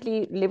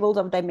definitely levels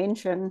of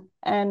dimension.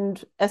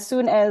 And as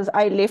soon as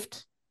I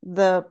left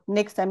the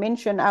next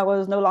dimension, I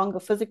was no longer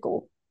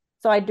physical.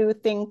 So I do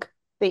think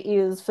there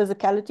is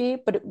physicality,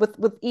 but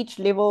with each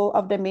level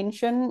of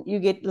dimension, you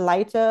get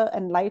lighter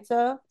and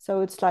lighter.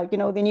 So it's like,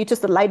 then you're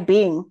just a light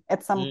being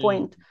at some mm,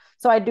 point.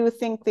 So I do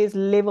think there's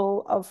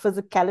level of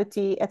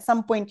physicality. At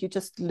some point, you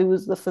just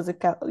lose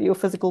your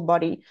physical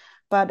body.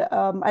 But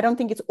I don't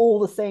think it's all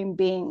the same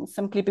being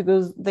simply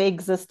because they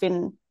exist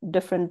in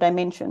different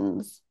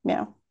dimensions.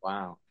 Yeah.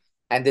 wow.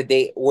 And did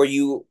they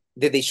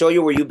show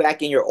you, were you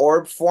back in your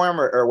orb form,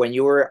 or when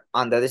you were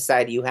on the other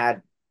side, you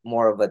had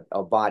more of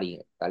a body,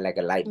 like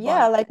a light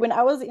Yeah, body? like when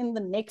I was in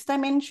the next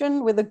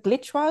dimension where the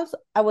glitch was,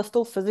 I was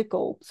still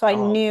physical. So I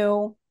Oh,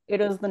 knew it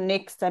was the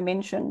next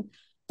dimension.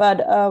 But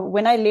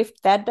when I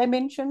left that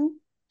dimension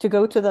to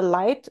go to the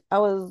light, I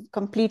was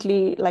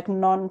completely like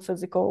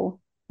non-physical.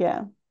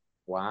 Yeah.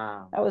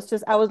 wow. I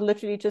was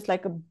literally just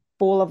like a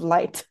ball of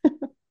light. Yeah.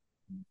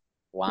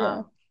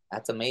 Wow.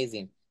 That's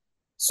amazing.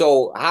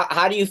 So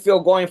how do you feel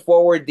going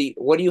forward?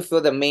 What do you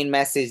feel the main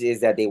message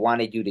is that they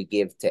wanted you to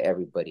give to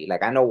everybody?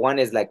 Like, I know one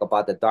is like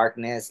about the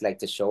darkness, like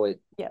to show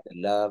it Yeah.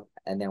 the love,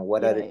 and then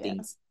what Yeah. other Yeah.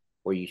 things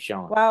were you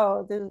showing?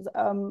 Wow, there's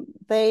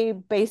they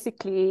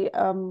basically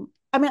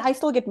I mean I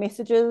still get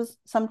messages.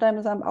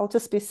 Sometimes I'll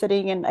just be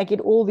sitting and I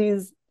get all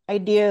these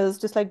ideas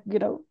just like,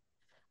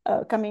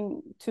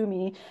 coming to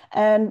me.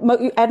 And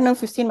I don't know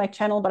if you've seen my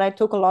channel, but I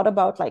talk a lot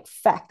about like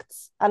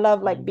facts. I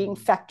love like being Mm,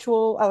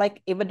 factual. I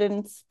like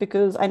evidence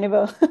because I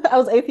never I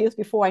was atheist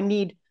before. I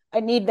need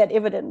that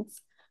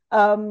evidence.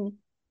 Um,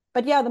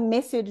 but yeah, the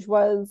message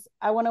was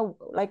I want to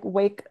like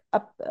wake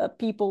up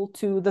people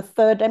to the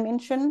third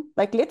dimension.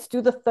 Like, let's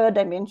do the third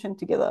dimension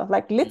together.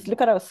 Like, let's mm,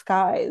 look at our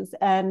skies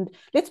and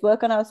let's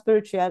work on our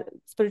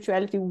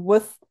spirituality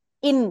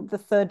within the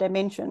third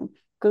dimension,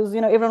 because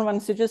everyone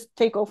wants to just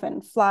take off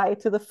and fly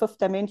to the fifth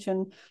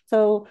dimension.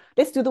 So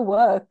let's do the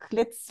work.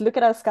 Let's look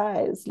at our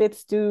skies.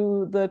 Let's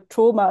do the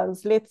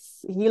traumas.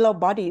 Let's heal our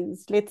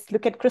bodies. Let's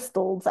look at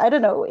crystals. I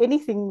don't know,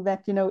 anything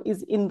that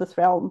is in this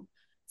realm.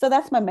 So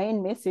that's my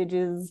main message.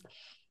 Is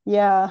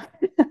yeah,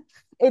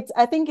 it's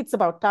I think it's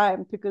about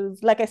time,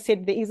 because like I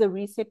said, there is a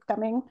reset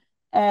coming,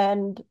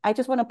 and I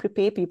just want to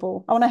prepare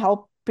people. I want to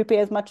help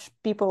prepare as much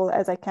people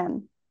as I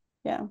can.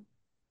 Yeah.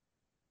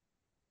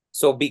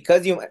 so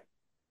because you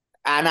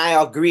and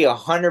I agree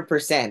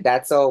 100%.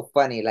 That's so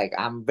funny. Like,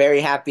 I'm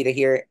very happy to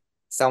hear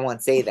someone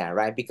say that,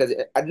 right? Because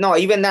no,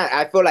 even that,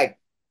 I feel like,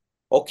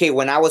 okay,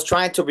 when I was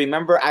trying to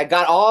remember, I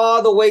got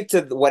all the way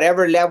to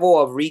whatever level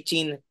of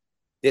reaching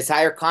this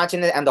higher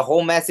consciousness, and the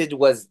whole message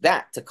was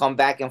that to come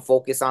back and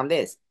focus on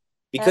this.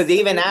 Because they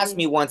even asked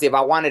Absolutely. me once if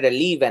I wanted to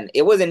leave, and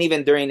it wasn't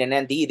even during an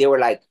NDE. They were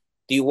like,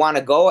 "Do you want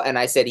to go?" And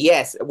I said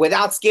yes,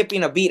 without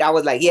skipping a beat. I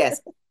was like,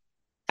 "Yes."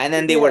 And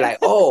then they were Yeah. like,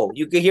 "Oh,"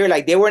 you could hear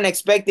like they weren't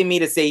expecting me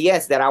to say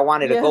yes, that I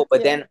wanted to Yeah. go.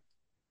 But Yeah.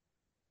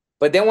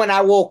 then when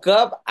I woke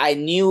up, I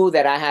knew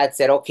that I had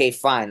said, "Okay,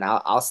 fine,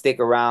 I'll stick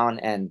around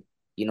and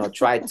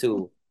try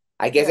to."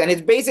 I guess, and Yeah.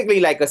 it's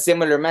basically like a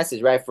similar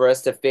message, right, for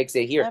us to fix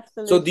it here.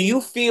 So, do you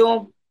Absolutely.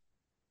 feel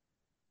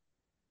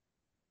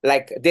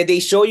like, did they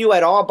show you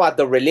at all about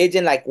the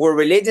religion? Like, were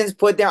religions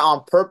put there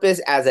on purpose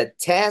as a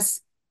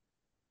test,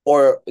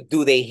 or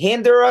do they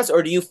hinder us,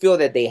 or do you feel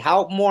that they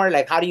help more?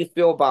 Like, how do you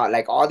feel about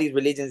like all these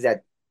religions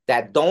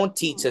that don't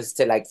teach Mm. us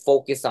to like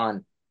focus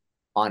on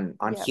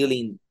Yeah.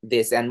 healing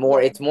this, and more,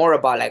 Yeah. it's more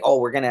about like, oh,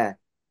 we're gonna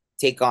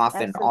take off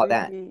and all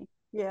that. Absolutely.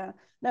 Yeah.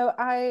 No,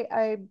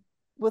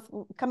 with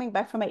coming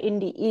back from my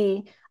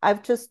NDE,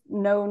 I've just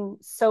known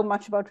so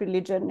much about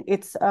religion.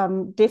 It's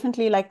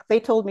definitely like they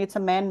told me it's a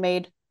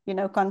man-made,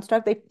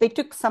 construct. They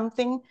took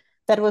something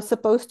that was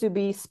supposed to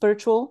be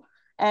spiritual,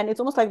 and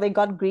it's almost like they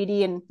got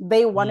greedy and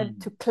they wanted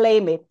to Mm,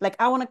 claim it. Like,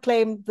 I want to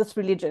claim this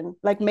religion,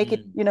 like make it,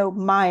 mm,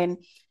 mine.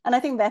 And I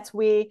think that's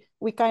where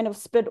we kind of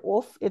split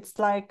off. It's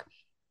like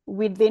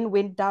we then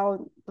went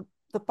down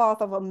the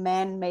path of a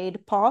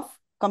man-made path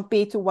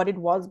compared to what it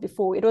was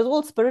before. It was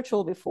all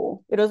spiritual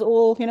before. It was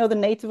all, the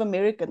Native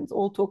Americans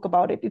all talk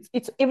about it.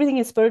 It's everything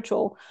is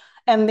spiritual.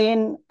 And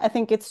then I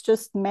think it's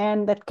just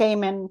man that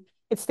came, and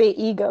it's their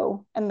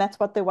ego. And that's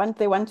what they want.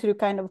 They want to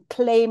kind of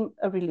claim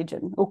a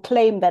religion or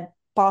claim that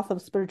path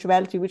of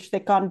spirituality, which they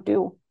can't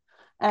do.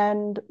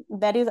 And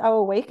that is our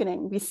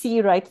awakening. We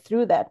see right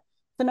through that.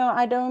 So no,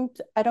 I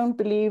don't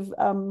believe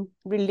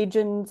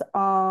religions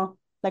are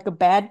like a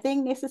bad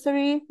thing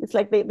necessary. It's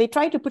like they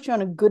try to put you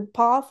on a good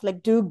path,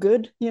 like do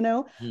good.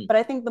 mm, But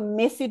I think the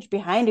message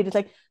behind it is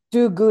like,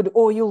 do good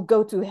or you'll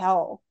go to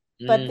hell.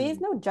 But there's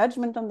mm, no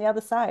judgment on the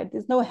other side.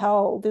 There's no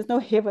hell. There's no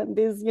heaven.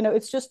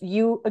 It's just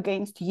you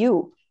against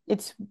you.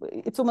 It's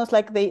almost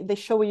like they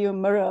show you a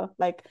mirror,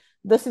 like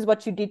this is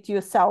what you did to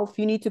yourself.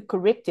 You need to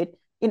correct it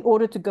in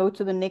order to go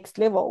to the next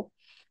level.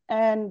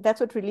 And that's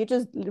what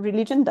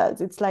religion does.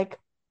 It's like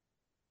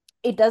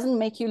it doesn't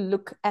make you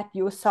look at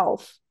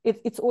yourself.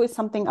 It's always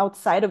something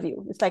outside of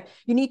you. It's like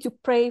you need to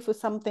pray for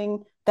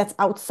something that's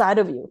outside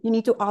of you. You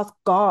need to ask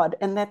God,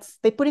 and that's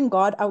they're putting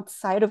God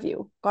outside of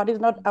you. God is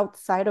not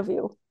outside of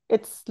you.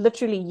 It's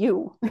literally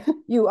you.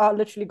 You are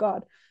literally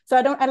God. So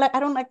I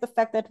don't like the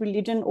fact that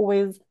religion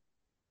always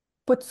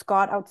puts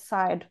God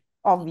outside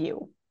of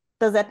you.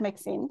 Does that make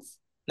sense?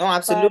 No, But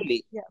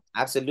absolutely. yeah,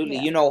 Absolutely.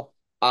 yeah,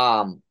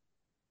 Um,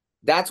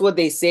 that's what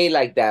they say,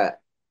 like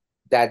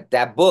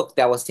that book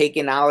that was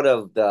taken out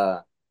of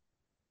the,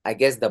 I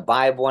guess, the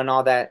Bible and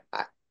all that.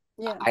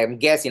 yeah, I'm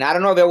guessing. I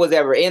don't know if it was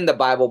ever in the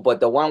Bible, but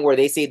the one where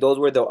they say those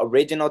were the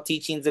original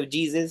teachings of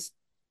Jesus,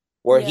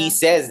 where he yeah,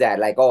 says yeah. that,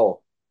 like,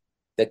 oh,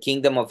 the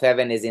kingdom of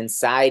heaven is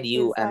inside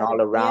you and Inside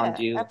all of, around yeah,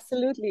 you.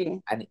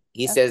 absolutely. And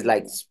he says,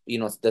 like,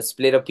 Absolutely. the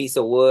split a piece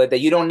of wood, that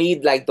you don't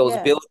need like those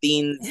Yeah.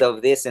 buildings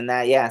of this and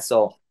that. Yeah.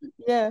 So,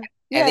 Yeah.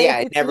 and Yeah, yeah,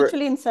 it it's never,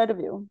 literally inside of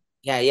you.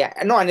 yeah, yeah.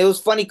 No, and it was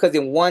funny because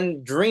in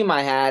one dream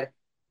I had,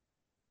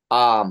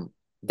 um,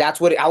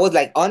 that's what I was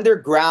like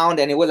underground,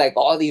 and it was like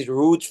all these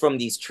roots from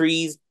these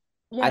trees.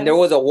 And Yeah. there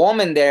was a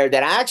woman there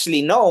that I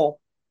actually know,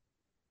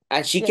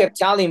 and she Yeah. kept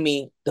telling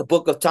me the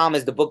book of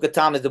Thomas, the book of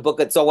Thomas, the book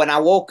of. So when I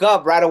woke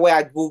up right away,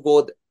 I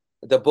Googled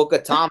the book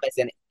of Thomas,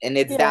 and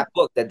it's Yeah. that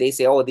book that they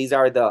say, oh, these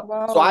are the.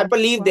 So I Wow.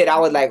 believed it. I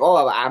was Wow. like,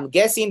 oh, I'm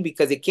guessing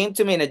because it came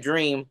to me in a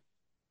dream,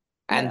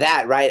 and Yeah.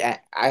 that, right.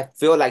 I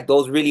feel like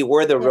those really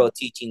were the Yeah. real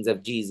teachings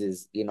of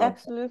Jesus.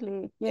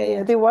 Absolutely. Yeah, Yeah, yeah,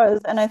 yeah. there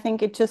was. And I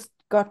think it just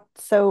got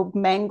so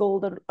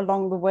mangled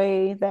along the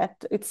way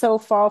that it's so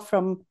far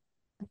from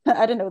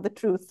I don't know, the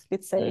truth,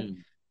 let's say.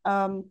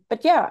 Mm,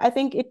 But yeah, I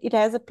think it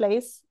has a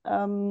place.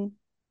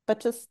 But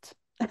just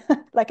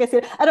like I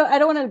said, I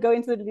don't want to go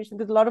into the religion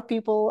because a lot of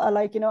people are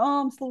like,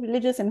 oh, I'm still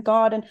religious and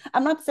God. And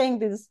I'm not saying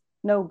there's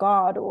no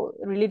God or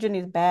religion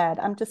is bad.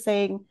 I'm just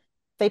saying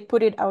they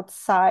put it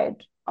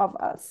outside of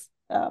us.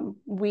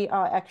 We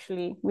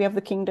have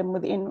the kingdom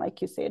within,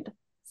 like you said.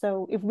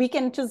 So if we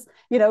can just,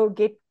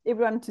 get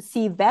everyone to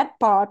see that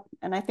part,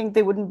 and I think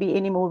there wouldn't be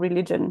any more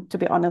religion, to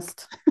be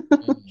honest.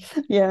 mm.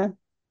 Yeah.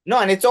 No,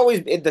 and it's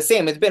always the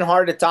same. It's been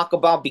hard to talk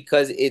about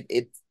because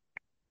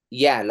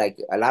yeah, like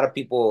a lot of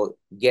people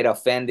get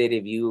offended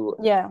if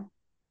Yeah.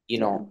 you Yeah.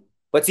 know.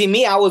 But see,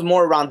 me, I was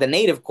more around the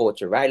native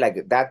culture, right?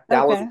 Like that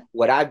was Okay.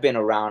 what I've been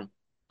around.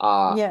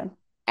 Uh, Yeah.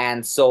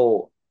 and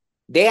so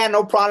they had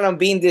no problem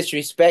being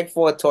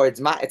disrespectful towards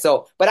my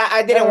but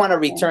I didn't want to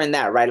Okay. return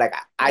that, right? Like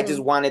I just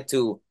Mm. wanted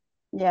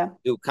Yeah.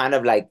 to kind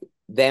of like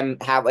them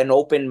have an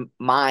open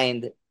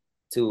mind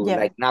to Yeah.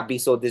 like not be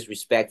so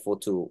disrespectful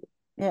to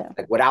Yeah.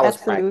 like what I was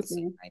practicing.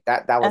 Absolutely. Like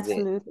that was it.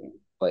 Absolutely.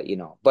 But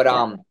but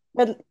Yeah.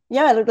 But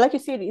yeah, like you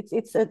said,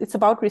 it's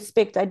about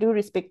respect. I do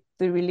respect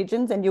the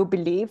religions and your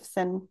beliefs,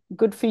 and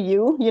good for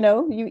you.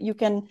 You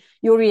can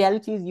your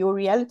reality is your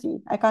reality.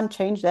 I can't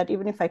change that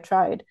even if I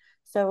tried.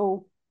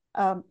 So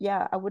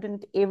yeah, I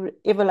wouldn't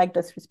ever like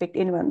disrespect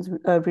anyone's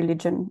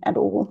religion at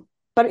all.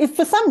 But if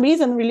for some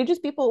reason religious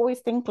people always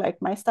think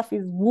like my stuff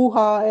is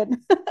woo-ha and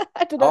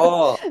I don't know.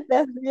 oh,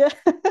 Yeah.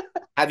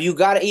 have you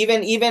got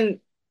even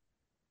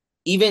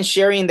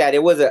sharing that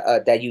it was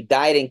that you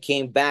died and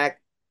came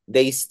back,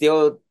 they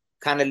still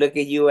kind of look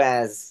at you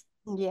as,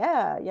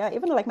 Yeah, yeah.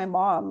 Even like my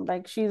mom,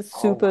 like she's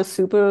oh super, wow.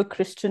 super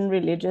Christian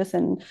religious,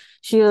 and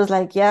she was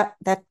like, "Yeah,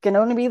 that can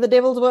only be the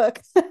devil's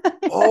work."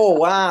 Oh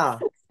wow.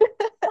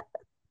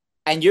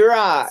 And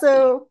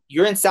So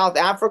you're in South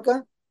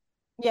Africa?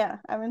 yeah,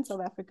 I'm in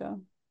South Africa.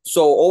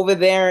 So over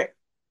there,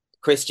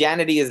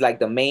 Christianity is like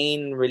the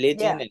main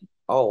religion Yeah, and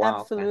oh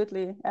wow, okay.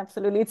 absolutely,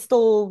 absolutely. It's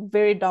still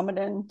very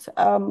dominant.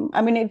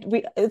 I mean,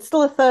 it's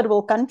still a third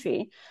world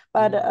country,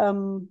 but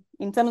Mhm.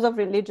 in terms of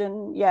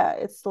religion, yeah,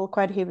 it's still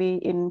quite heavy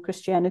in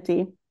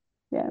Christianity.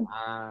 Yeah.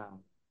 Wow.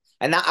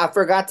 And I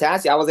forgot to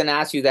ask you, I was gonna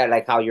ask you that,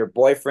 like how your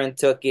boyfriend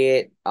took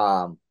it,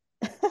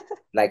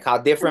 like how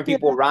different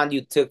people Yeah. around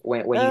you took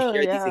when you Oh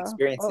shared these yeah.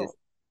 experiences. Oh,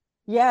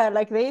 yeah,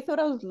 like they thought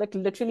I was like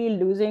literally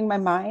losing my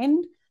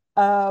mind.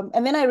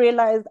 And then I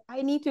realized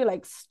I need to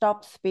like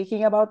stop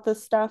speaking about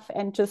this stuff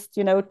and just,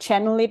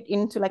 channel it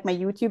into like my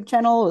YouTube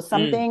channel or Mm.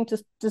 something,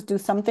 just do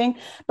something.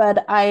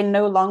 But I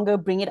no longer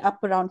bring it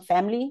up around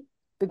family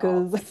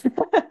Oh, because,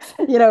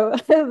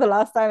 the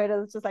last time it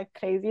was just like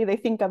crazy. They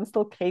think I'm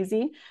still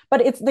crazy,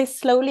 but they're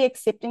slowly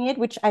accepting it,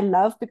 which I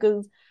love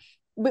because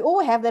we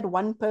all have that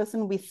one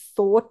person we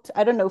thought,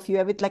 I don't know if you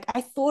have it, like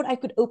I thought I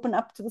could open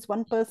up to this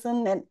one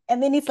person,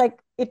 and then it's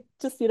like it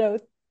just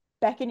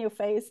back in your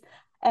face.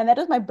 And that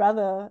was my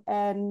brother,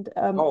 and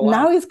oh wow.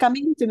 now he's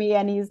coming to me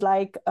and he's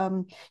like,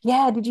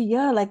 yeah, did you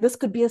hear, like this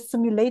could be a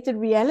simulated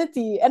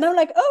reality? And I'm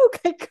like, oh,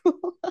 okay,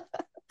 cool.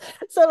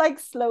 So like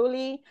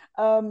slowly,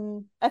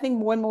 I think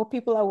more and more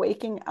people are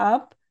waking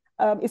up.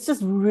 It's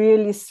just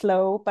really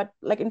slow, but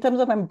like in terms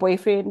of my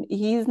boyfriend,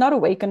 he's not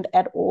awakened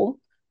at all.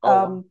 Oh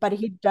wow. But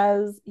he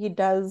does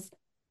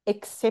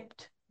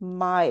accept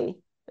my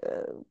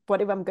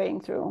whatever I'm going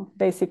through,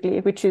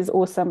 basically, which is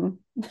awesome.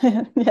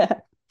 Yeah.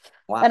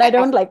 Wow. And I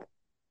don't like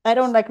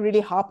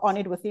really harp on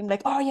it with him,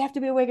 like, oh, you have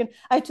to be awakened.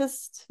 I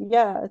just,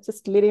 yeah,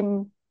 just let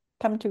him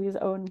come to his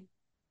own.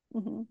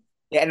 Mhm.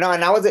 Yeah, no,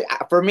 and I was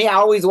for me, I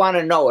always want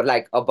to know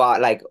like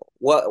about like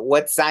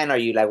what sign are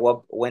you? Like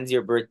when's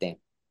your birthday?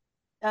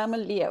 I'm a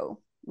Leo.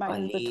 A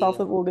Mine's the 12th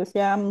of Leo. August.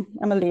 Yeah,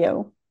 I'm a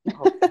Leo.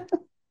 Okay.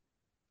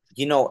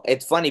 You know,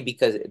 it's funny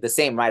because the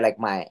same, right? Like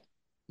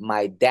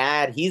my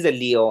dad, he's a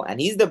Leo and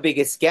he's the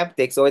biggest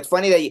skeptic. So it's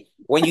funny that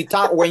when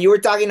you were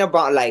talking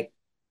about like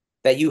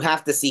that you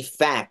have to see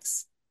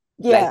facts.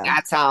 Like Yeah,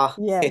 that's how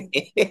yeah,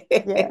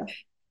 yeah.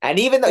 and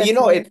even though That's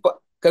it's me.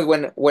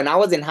 because when I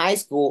was in high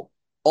school,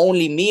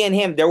 only me and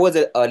him, there was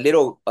a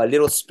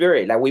little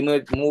spirit. Like we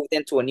moved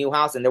into a new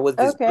house and there was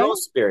this Okay. girl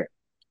spirit.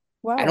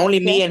 And Wow. only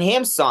Okay. me and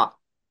him saw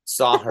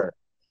her.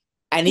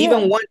 And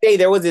even Yeah. one day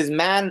there was this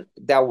man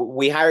that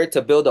we hired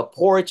to build a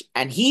porch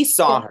and he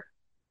saw Yeah. her.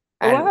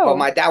 But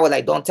my Wow. dad was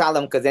like, "Don't tell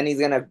him, because then he's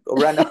gonna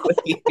run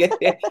away."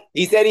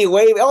 He said he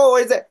waved. Oh,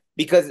 what is it?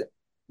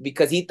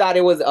 Because he thought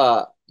it was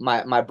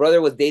my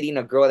brother was dating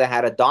a girl that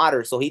had a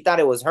daughter, so he thought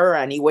it was her,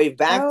 and he waved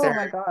back to Oh her.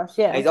 my gosh. And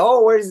Yeah. he's,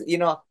 oh, where's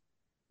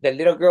the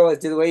little girl was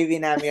just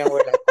waving at me, and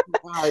we're like,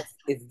 wow,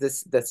 it's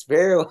this the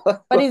spirit.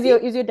 But is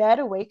your dad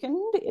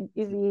awakened?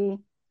 Is he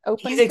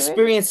He's open to it?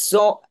 experienced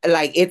so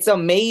like it's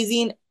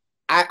amazing.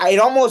 It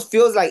almost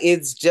feels like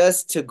it's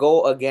just to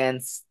go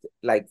against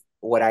like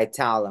what I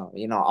tell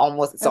him,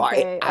 almost. So I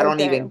Okay. I don't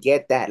Okay. even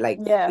get that. Like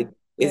Yeah. it's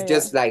Yeah. Yeah.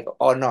 just like,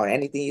 oh no,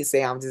 anything you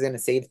say, I'm just gonna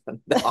say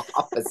the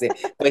opposite.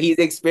 But he's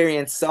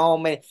experienced so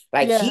many.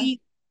 Like Yeah.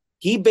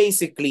 he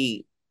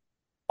basically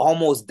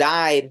almost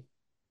died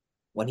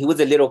when he was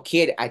a little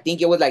kid. I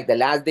think it was like the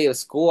last day of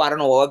school. I don't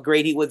know what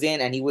grade he was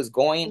in, and he was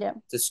going Yeah.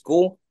 to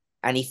school,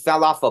 and he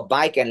fell off a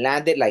bike and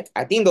landed. Like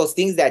I think those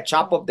things that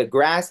chop up Oh. the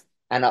grass,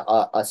 and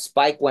a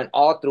spike went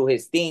all through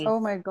his thing Oh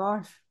my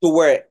gosh. to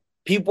where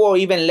people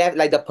even left.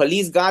 Like the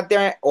police got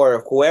there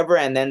or whoever,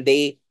 and then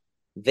they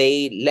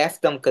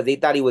left him because they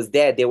thought he was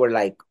dead. They were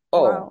like,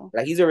 oh, Wow.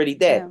 like he's already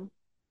dead. Yeah.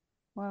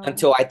 Wow.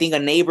 Until I think a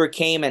neighbor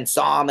came and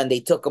saw him, and they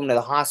took him to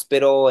the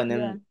hospital, and Yeah.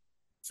 then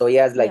so he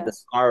has like the Yeah.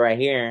 scar right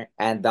here,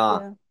 and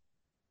Yeah.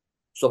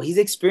 so he's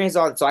experienced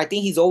all. So I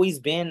think he's always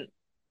been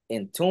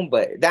in tune.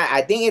 But that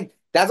I think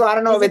that's why I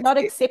don't know Is if it it's not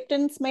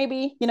acceptance?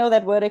 Maybe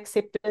that word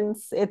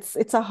acceptance.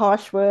 It's a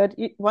harsh word.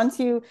 Once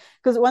you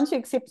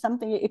accept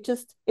something,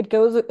 it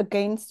goes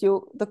against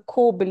the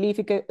core belief.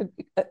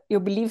 Your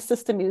belief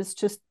system is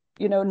just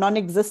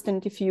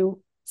non-existent if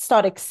you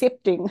start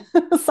accepting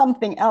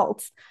something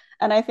else.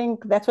 And I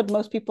think that's what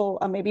most people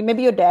are.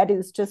 Maybe your dad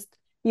he's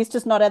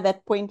just not at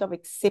that point of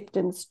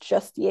acceptance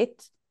just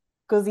yet,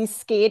 because he's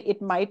scared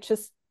it might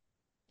just,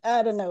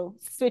 I don't know,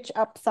 switch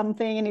up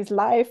something in his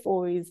life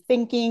or his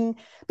thinking.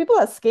 People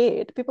are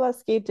scared. People are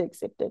scared to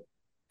accept it.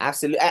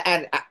 absolutely.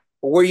 And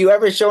were you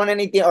ever shown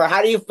anything, or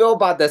how do you feel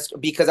about this?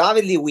 Because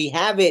obviously we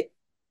have it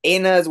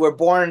in us. We're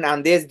born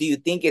on this. Do you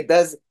think it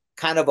does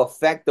kind of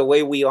affect the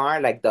way we are,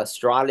 like the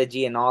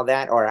astrology and all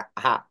that, or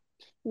how?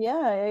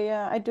 Yeah, yeah,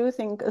 yeah. I do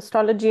think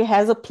astrology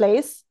has a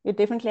place. It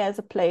definitely has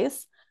a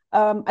place.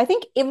 I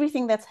think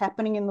everything that's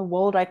happening in the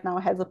world right now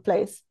has a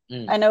place.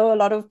 Mm. I know a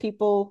lot of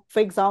people, for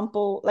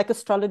example, like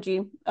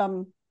astrology,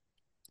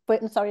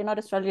 but sorry, not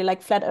astrology,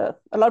 like flat Earth.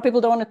 A lot of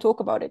people don't want to talk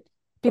about it.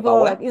 People About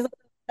are what? like, is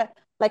it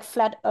like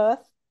flat Earth?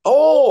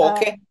 Oh,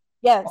 okay,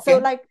 Yeah, so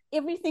okay. like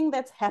everything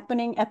that's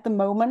happening at the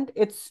moment,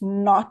 it's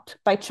not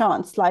by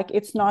chance. Like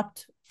it's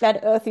not,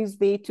 flat Earth is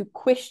there to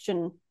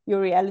question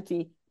your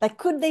reality. Like,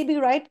 could they be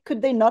right?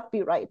 Could they not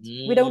be right?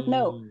 We don't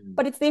know, Mm.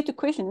 but it's there to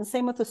question. The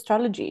same with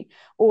astrology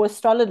or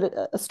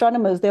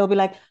astronomers. They'll be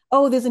like,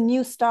 oh, there's a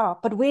new star,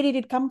 but where did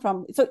it come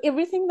from? So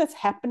everything that's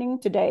happening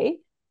today,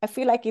 I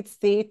feel like it's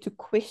there to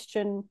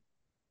question,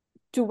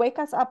 to wake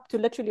us up, to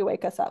literally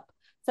wake us up.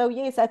 So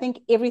yes, I think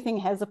everything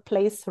has a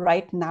place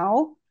right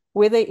now,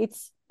 whether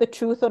it's the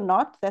truth or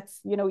not. That's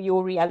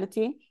your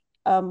reality.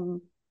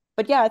 Um,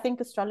 but yeah, I think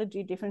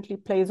astrology definitely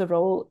plays a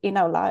role in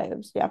our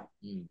lives. Yeah,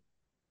 Mm.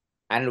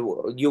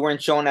 And you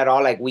weren't shown at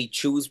all, like we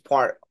choose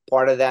part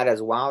of that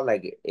as well.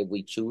 Like if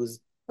we choose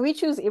we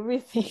choose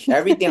everything.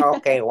 everything,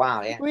 okay,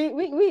 wow, yeah.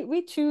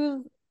 We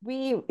choose.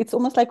 It's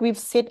almost like we've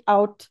set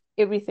out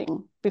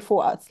everything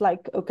before us.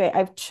 Like, okay,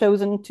 I've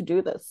chosen to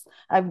do this.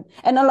 And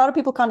a lot of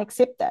people can't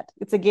accept that.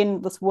 It's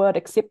again this word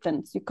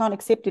acceptance. You can't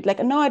accept it.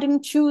 Like, no, I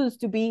didn't choose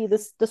to be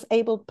this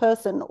disabled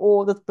person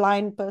or this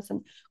blind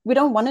person. We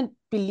don't want to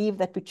believe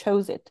that we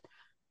chose it.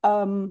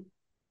 um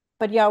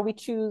but yeah, we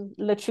choose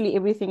literally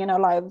everything in our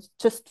lives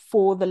just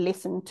for the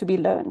lesson to be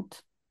learned.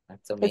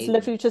 That's It's amazing.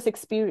 literally just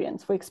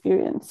experience for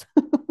experience.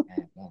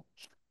 Yeah, yeah.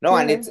 No,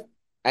 and Yeah.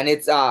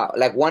 it's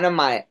like one of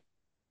my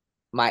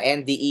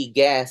NDE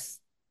guests,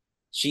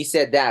 she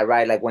said that,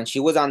 right? Like when she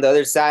was on the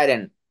other side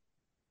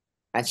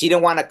and she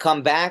didn't want to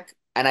come back.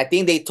 And I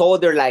think they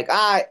told her like,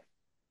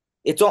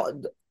 it's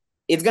all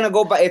it's gonna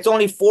go by, it's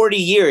only 40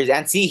 years.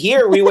 And see,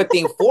 here we would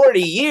think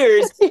 40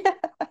 years, Yeah.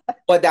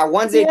 but that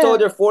once they Yeah.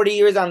 told her 40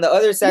 years on the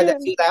other side, that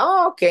Yeah. she's like,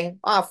 oh, okay,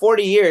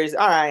 40 years.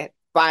 All right,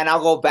 fine,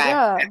 I'll go back.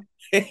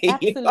 Yeah.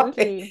 You know?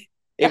 Absolutely.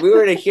 If we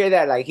were to hear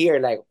that, like here,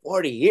 like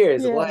 40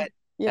 years, what? Yeah.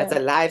 That's Yeah.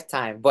 a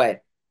lifetime.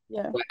 But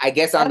Yeah. But I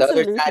guess on the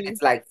other side, Absolutely.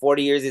 it's like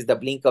 40 years is the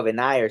blink of an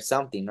eye or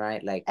something,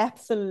 right? Like,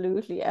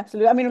 Absolutely,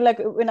 absolutely. I mean, like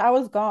when I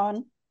was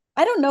gone,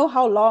 I don't know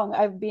how long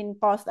I've been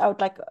passed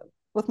out, like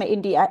with my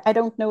indie. I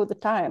don't know the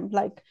time.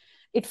 Like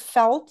it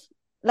felt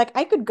like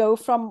I could go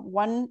from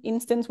one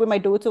instance where my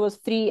daughter was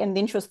 3 and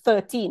then she was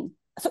 13.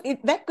 So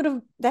that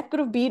could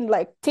have been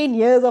like 10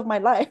 years of my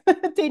life,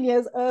 10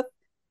 years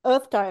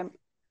Earth time.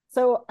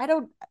 So I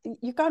don't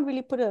you can't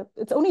really put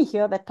it's only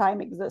here that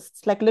time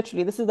exists. Like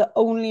literally, this is the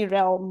only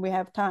realm we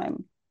have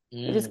time,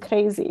 which is mm,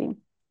 crazy.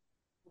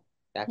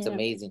 that's Yeah.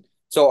 amazing.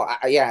 So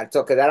yeah,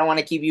 so because I don't want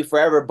to keep you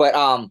forever, but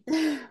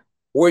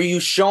were you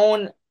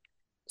shown?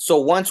 So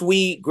once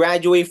we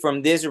graduate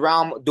from this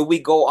realm, do we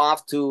go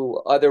off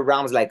to other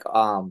realms? Like,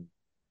 are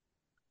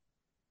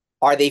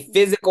they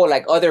physical,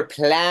 like other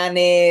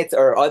planets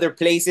or other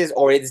places,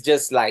 or it's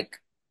just like,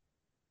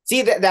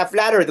 see that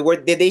flat Earth?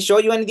 Where did they show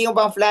you anything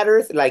about flat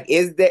Earth? Like,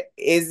 is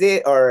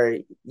it or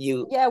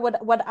you? Yeah,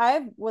 what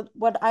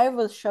I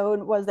was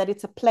shown was that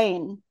it's a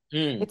plane.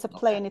 It's a Okay.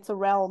 plane, it's a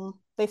realm.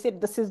 They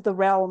said this is the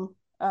realm.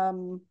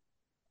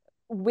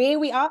 Where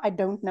we are, I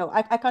don't know.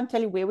 I can't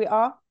tell you where we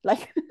are.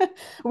 Like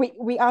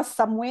we are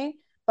somewhere,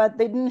 but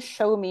they didn't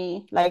show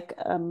me like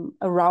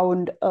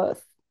around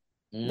Earth.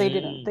 They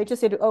didn't. They Mm,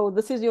 just said, "Oh,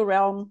 this is your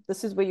realm.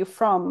 This is where you're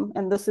from,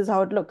 and this is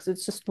how it looks."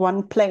 It's just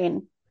one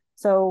plane.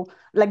 So,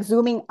 like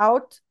zooming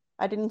out,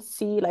 I didn't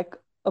see like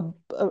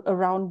a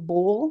round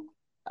ball.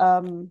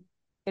 Um,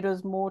 it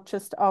was more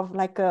just of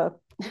like a,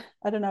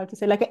 I don't know how to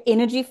say, like an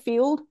energy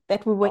field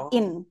that we were oh.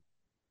 in.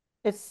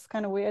 It's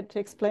kind of weird to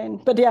explain,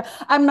 but yeah,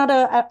 I'm not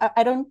a.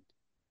 I don't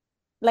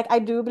like I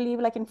do believe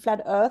like in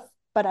flat earth,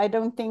 but I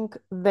don't think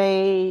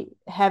they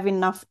have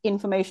enough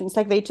information. It's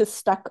like they just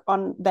stuck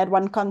on that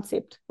one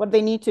concept. What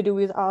they need to do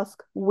is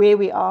ask where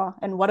we are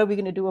and what are we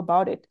going to do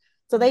about it.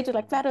 So they just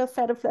like Mm, flat earth,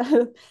 flat earth, flat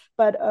earth.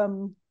 But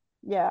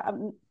yeah,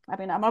 I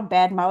mean I'm not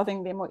bad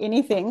mouthing them or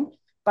anything,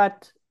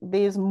 but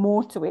there's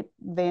more to it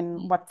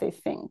than what they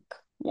think.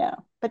 Yeah.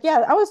 But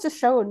yeah, I was just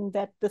shown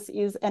that this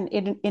is an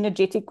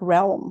energetic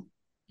realm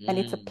and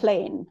it's a mm.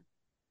 plane.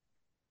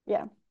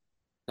 Yeah.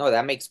 No,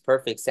 that makes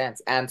perfect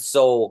sense. And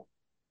so,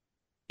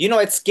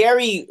 it's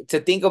scary to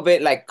think of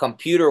it like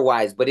computer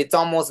wise, but it's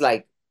almost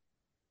like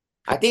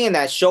I think in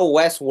that show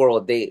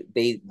Westworld,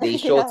 they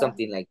showed Yeah.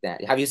 something like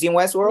that. Have you seen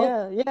Westworld?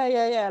 Yeah.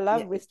 I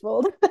love Yeah.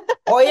 Westworld.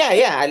 Oh yeah,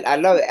 yeah. I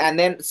love it. And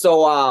then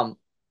so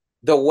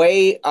the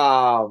way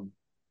I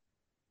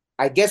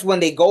guess when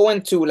they go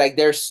into like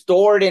they're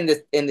stored in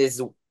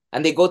this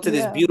and they go to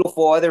this Yeah.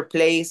 beautiful other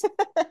place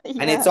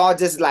and it's Yeah. all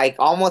just like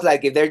almost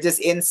like if they're just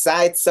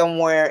inside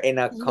somewhere in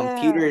a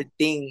computer Yeah.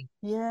 thing.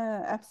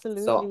 Yeah.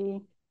 So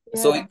Absolutely.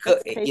 so Yeah. it could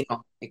That's crazy.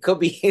 it could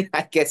be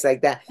I guess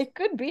like that. It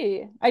could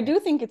be. I do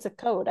think it's a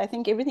code. I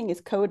think everything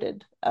is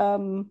coded.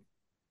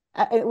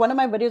 One of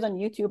my videos on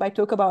YouTube, I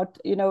talk about,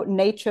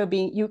 nature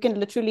being, you can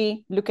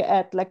literally look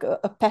at like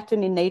a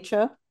pattern in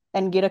nature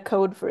and get a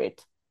code for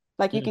it.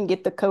 Like you Hmm. can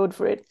get the code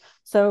for it.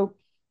 So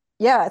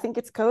yeah, I think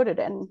it's coded.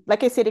 And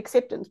like I said,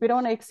 acceptance. We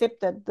don't want to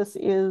accept that this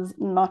is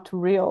not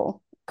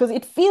real because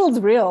it feels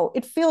real.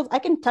 It feels, I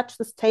can touch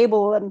this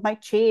table and my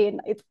chair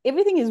and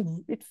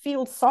everything it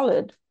feels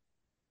solid,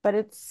 but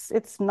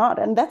it's not.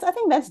 And I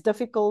think that's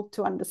difficult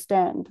to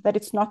understand that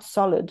it's not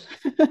solid.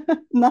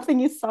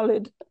 Nothing is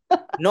solid.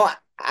 No,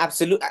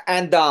 absolutely.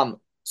 And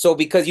so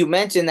because you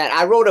mentioned that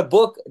I wrote a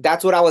book,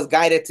 that's what I was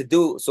guided to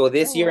do. So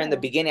this Oh, year in the wow.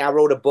 beginning, I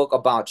wrote a book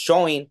about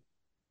showing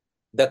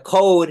the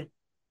code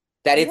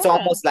that it's Yeah.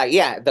 almost like,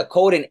 yeah, the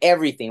code in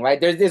everything,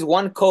 right? There's this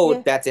one code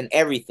Yeah. that's in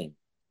everything.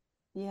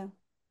 Yeah.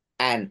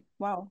 And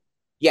Wow.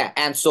 yeah,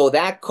 and so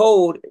that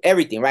code,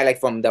 everything, right? Like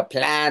from the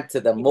plant to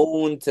the Yes.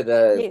 moon to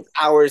the Yes.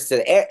 towers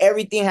to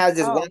everything has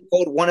this one Oh,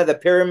 code. One of the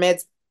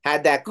pyramids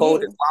had that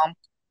code as yes.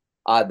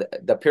 well.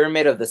 The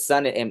pyramid of the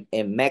sun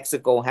in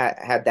Mexico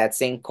had that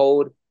same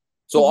code.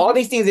 So all Mm-hmm.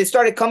 these things, they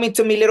started coming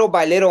to me little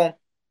by little.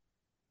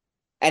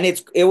 And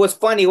it was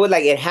funny. It was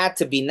like it had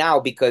to be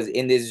now because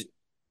in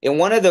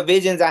one of the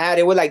visions I had,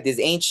 it was like this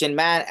ancient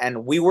man,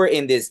 and we were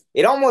in this,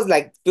 it almost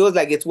like feels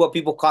like it's what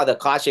people call the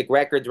Akashic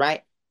records,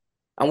 right?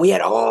 And we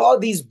had all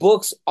these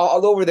books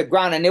all over the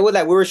ground, and it was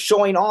like we were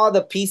showing all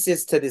the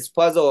pieces to this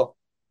puzzle.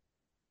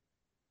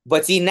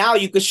 But see, now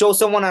you could show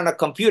someone on a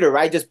computer,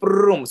 right? Just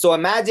boom. So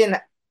imagine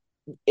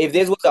if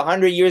this was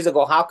 100 years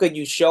ago, how could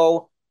you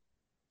show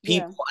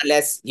Yeah. people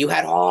unless you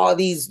had all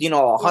these,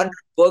 100 Yeah.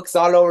 books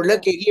all over? Yeah.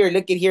 Look at here,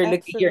 look at here,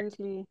 look at here.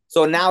 Absolutely.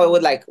 So now it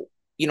was Absolutely. like,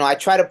 I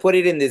try to put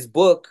it in this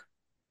book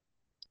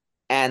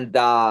and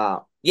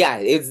yeah,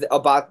 it's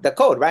about the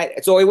code,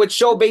 right? So it would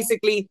show Okay.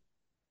 basically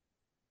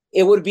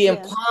it would be Yeah.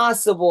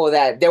 impossible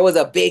that there was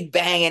a big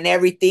bang and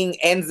everything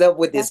ends up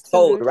with this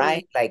code,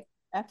 right? Absolutely. Like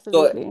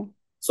so Absolutely.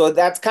 so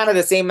that's kind of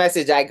the same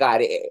message I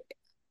got.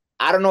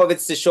 I don't know if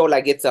it's to show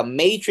like it's a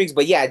matrix,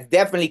 but yeah, it's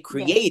definitely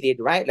Yeah. created,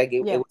 right? Like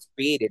it Yeah. was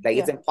created. Like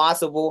it's Yeah.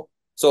 impossible.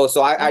 So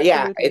I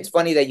yeah, it's Absolutely.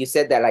 funny that you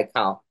said that like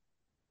how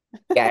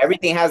yeah,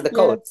 everything has the Yeah.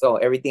 code. So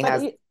everything But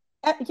has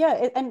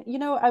yeah, and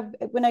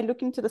when I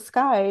look into the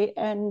sky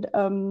and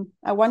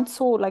I once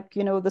saw like,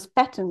 this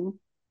pattern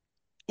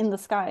in the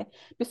sky.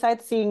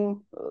 Besides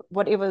seeing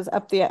whatever's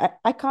up there,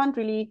 I can't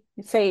really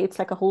say it's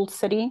like a whole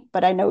city,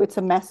 but I know it's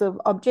a massive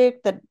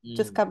object that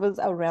just Mm. covers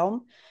our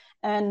realm.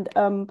 And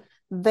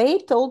they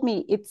told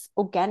me it's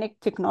organic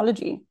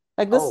technology.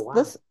 Like Oh, wow.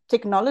 this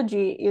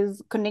technology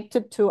is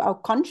connected to our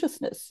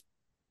consciousness,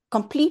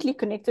 completely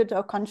connected to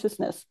our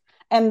consciousness.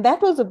 And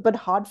that was a bit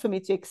hard for me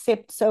to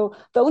accept. So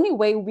the only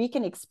way we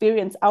can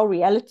experience our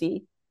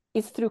reality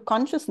is through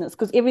consciousness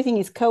because everything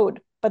is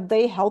code, but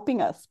they're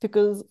helping us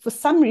because for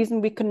some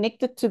reason we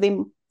connected to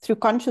them through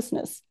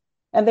consciousness.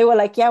 And they were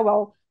like, yeah,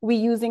 well, we're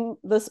using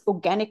this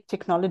organic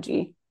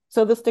technology.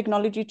 So this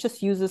technology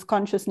just uses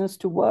consciousness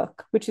to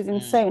work, which is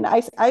Mm. insane.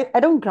 I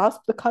don't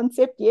grasp the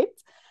concept yet,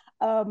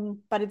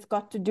 but it's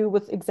got to do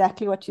with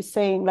exactly what you're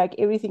saying. Like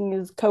everything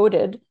is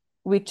coded.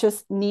 We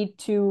just need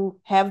to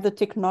have the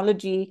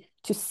technology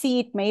to see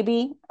it,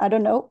 maybe, I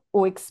don't know,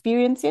 or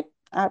experience it.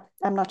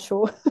 I'm not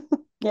sure.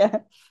 Yeah,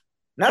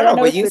 No, but I no,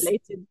 know but it's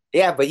related.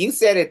 yeah, but you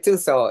said it too.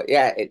 So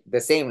yeah, the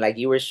same. Like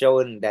you were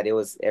showing that it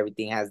was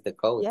everything has the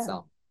code. Yeah,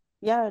 So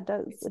yeah, it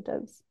does. it's, It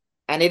does.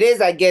 and it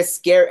is, I guess,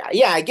 scary.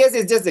 Yeah, I guess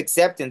it's just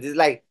acceptance. It's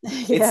like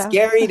it's Yeah,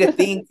 scary to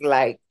think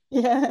like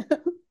yeah,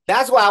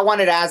 that's why I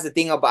wanted to ask the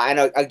thing about. I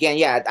know again,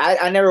 yeah,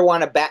 I never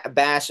want to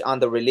bash on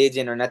the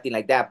religion or nothing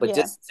like that, but yeah,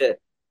 just to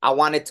I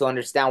wanted to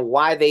understand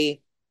why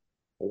they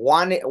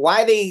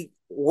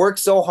work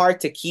so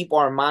hard to keep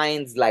our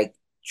minds like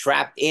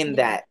trapped in yeah,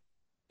 that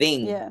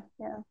thing. yeah,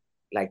 yeah.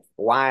 Like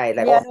why?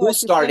 Like Yeah, I oh, know who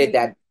what you're started saying.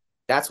 that?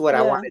 That's what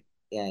I Yeah. wanted.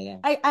 Yeah, yeah.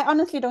 I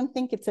honestly don't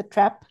think it's a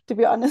trap, to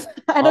be honest.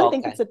 I don't Oh,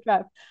 think it's okay. a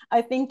trap.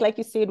 I think, like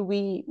you said,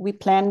 we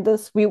planned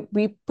this,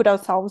 we put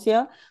ourselves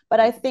here. But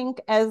I Mm,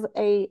 think as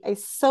a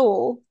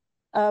soul,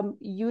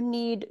 you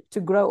need to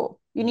grow.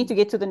 You need mm, to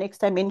get to the next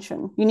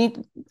dimension. You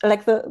need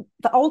like the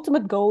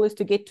ultimate goal is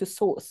to get to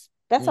source.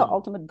 That's our mm,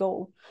 ultimate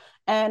goal.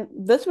 And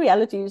this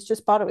reality is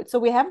just part of it. So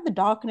we have the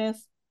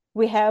darkness,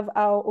 we have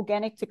our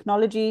organic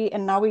technology,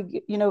 and now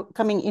we,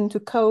 coming into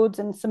codes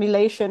and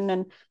simulation,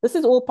 and this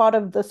is all part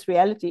of this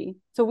reality.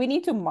 So we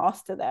need to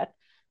master that.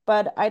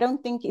 But I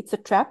don't think it's a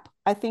trap.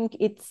 I think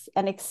it's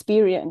an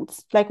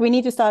experience. Like we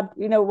need to start,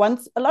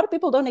 once a lot of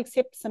people don't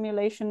accept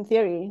simulation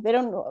theory. They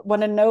don't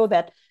want to know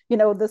that,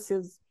 this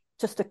is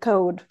just a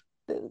code.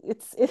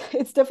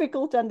 It's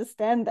difficult to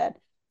understand that.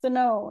 So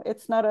no,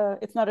 it's not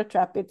a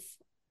trap.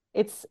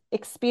 It's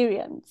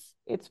experience.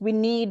 It's we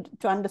need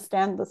to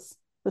understand this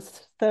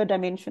third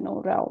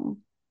dimensional realm.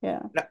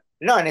 Yeah. no,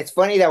 no, and it's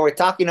funny that we're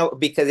talking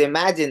because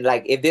imagine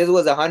like if this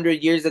was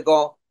 100 years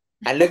ago,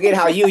 and look at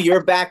how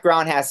your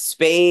background has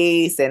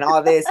space and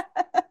all this.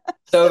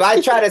 So if I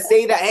try to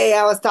say that, hey,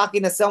 I was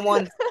talking to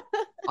someone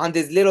on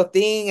this little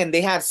thing and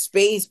they have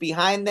space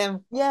behind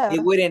them, they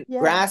Yeah. wouldn't Yeah.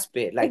 grasp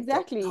it. Like,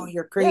 oh, Exactly.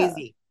 you're Yeah.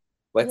 crazy.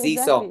 But Yeah, see,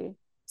 so exactly.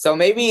 so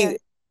Yeah. maybe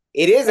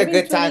it is a Maybe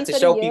in good time 20, to 30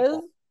 show years,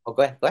 people. Oh,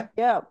 go ahead, go ahead.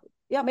 yeah.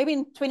 Yeah, maybe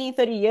in 20,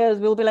 30 years,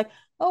 we'll be like,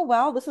 oh,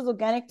 wow, this is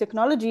organic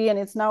technology and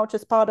it's now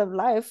just part of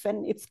life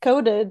and it's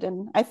coded.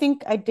 And I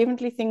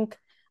definitely think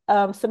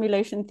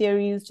simulation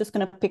theory is just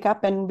going to pick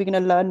up and we're going to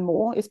learn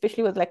more,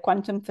 especially with like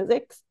quantum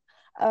physics.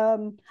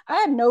 I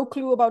had no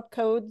clue about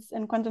codes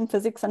and quantum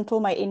physics until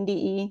my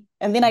NDE.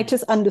 And then I Mm.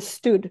 just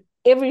understood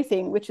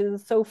everything, which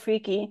is so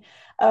freaky.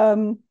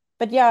 Um,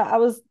 but yeah, I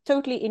was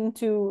totally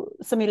into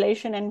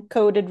simulation and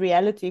coded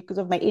reality because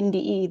of my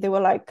NDE. They were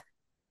like,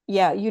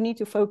 yeah, you need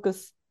to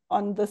focus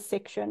on this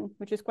section,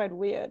 which is quite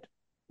weird.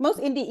 Most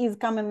NDEs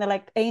come and they're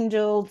like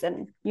angels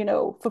and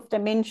fifth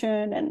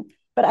dimension, and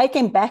but I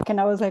came back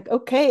and I was like,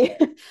 okay,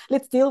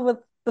 let's deal with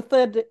the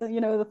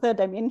third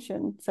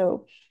dimension.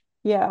 So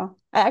yeah,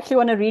 I actually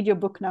want to read your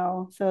book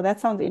now. So that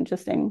sounds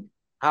interesting.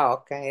 Oh,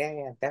 okay, yeah,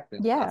 yeah,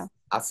 definitely. Yeah,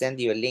 I'll send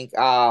you a link.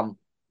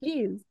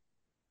 please.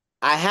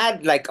 I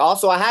had like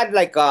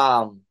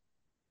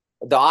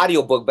the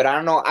audiobook, but I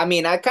don't know. I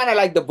mean, I kind of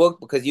like the book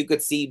because you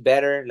could see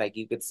better. Like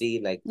you could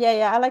see like Yeah,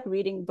 yeah, I like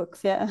reading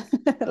books. Yeah,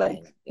 yeah,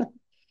 like yeah.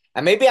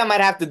 And maybe I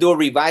might have to do a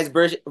revised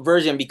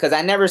version because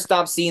I never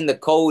stopped seeing the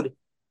code.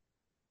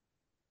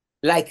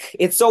 Like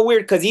it's so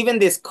weird because even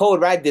this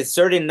code, right? This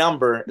certain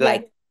number, yeah,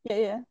 like yeah,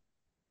 yeah.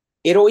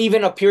 it'll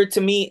even appear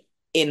to me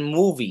in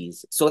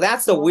movies. So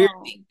that's the weird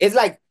Wow. thing. It's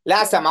like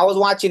last Yeah, time I was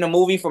watching a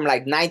movie from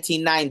like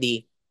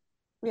 1990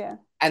 yeah.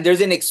 and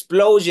there's an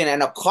explosion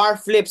and a car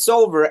flips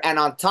over and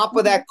on top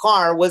of Mhm. that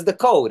car was the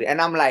code.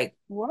 And I'm like,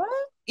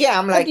 What? yeah,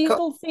 I'm But do like, you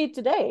still see it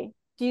today?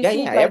 Do you yeah,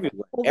 see yeah, it like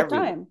everywhere, all the everywhere,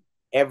 time?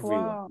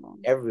 everywhere, Wow.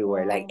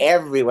 everywhere, like Wow.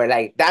 everywhere.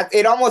 Like that,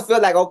 it almost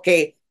feels like,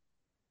 okay,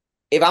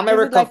 if I'm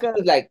Is ever it like a,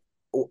 confused, like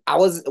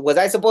was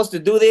I supposed to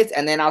do this?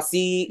 And then I'll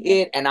see yeah,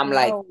 it and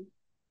wow.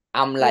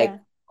 I'm like, Yeah.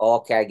 oh,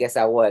 okay, I guess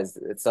I was.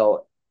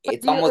 So But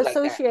it's do you almost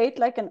like that. associate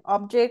like an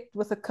object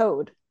with a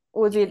code?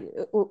 Or is Yeah. it,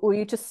 or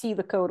you just see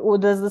the code? Or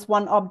does this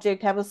one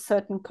object have a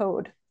certain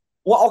code?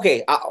 Well,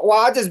 okay.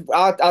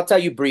 I'll tell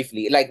you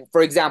briefly. Like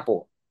for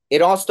example,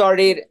 it all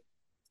started.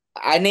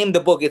 I named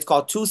the book. It's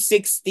called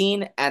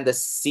 216 and the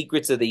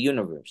Secrets of the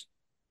Universe.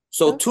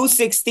 So Okay.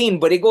 216,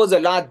 but it goes a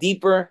lot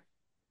deeper.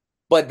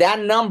 But that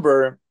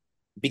number,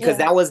 because Yeah.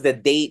 that was the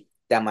date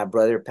that my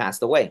brother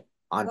passed away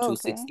on Okay.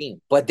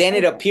 216. But then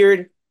it Okay.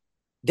 appeared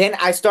then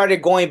I started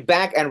going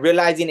back and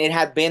realizing it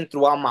had been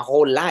throughout my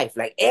whole life,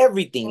 like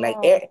everything, like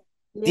Wow.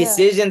 Yeah.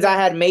 decisions I Yeah.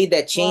 had made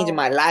that changed Wow.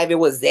 my life. It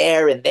was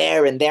there and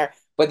there and there.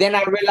 But then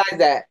I realized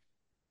that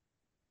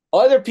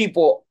other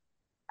people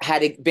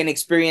had been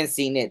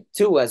experiencing it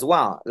too as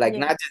well, like Yeah.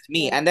 not just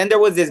me. Yeah. And then there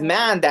was this Wow.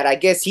 man that I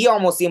guess he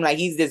almost seemed like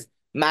he's this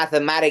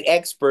mathematic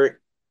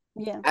expert.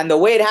 Yeah. And the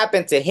way it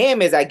happened to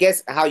him is, I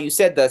guess, how you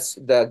said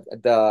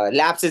the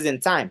lapses in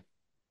time.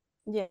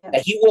 Yeah.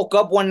 That he woke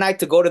up one night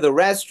to go to the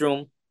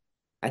restroom,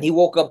 and he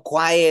woke up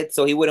quiet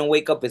so he wouldn't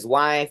wake up his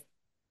wife,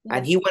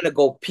 and Yeah. he went to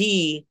go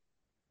pee,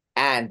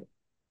 and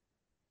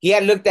he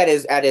had looked at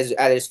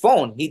his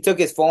phone. He took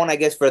his phone, I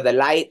guess, for the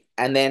light,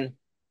 and then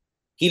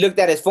he looked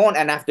at his phone,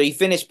 and after he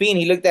finished peeing,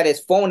 he looked at his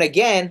phone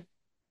again,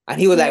 and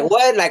he was like, Yeah.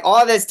 "What?" Like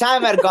all this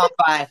time had gone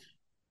by,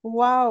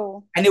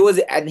 Wow.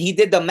 and he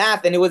did the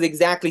math, and it was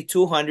exactly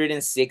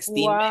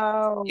 216 minutes.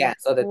 Yeah, Wow.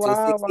 so the Wow.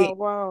 216. Wow.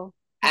 Wow.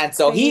 That's And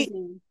so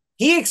crazy.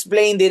 he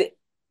explained it.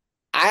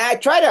 I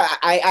try to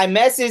I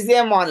messaged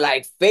him on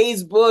like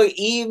Facebook,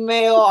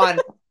 email,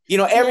 on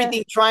Yeah.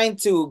 everything, trying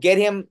to get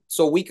him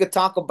so we could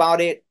talk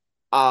about it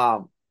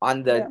on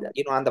the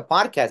Yeah. on the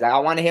podcast. I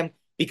wanted him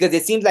because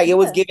it seems like it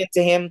was Yeah. given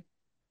to him.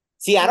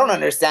 See, I don't Yeah.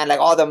 understand like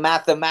all the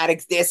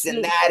mathematics, this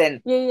and Yeah. that,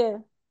 and Yeah. Yeah.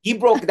 he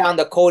broke down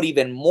the code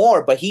even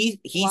more, but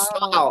he Wow.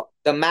 saw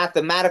the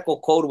mathematical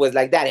code was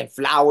like that in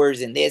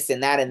flowers and this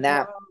and that and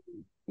that. Wow.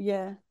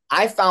 Yeah.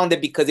 I found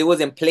it because it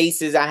was in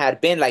places I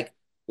had been, like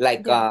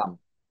Yeah. um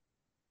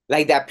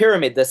like that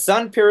pyramid, the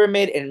Sun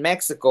Pyramid in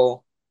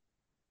Mexico,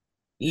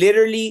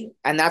 literally,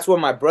 and that's where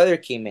my brother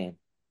came in.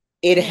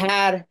 It Yeah.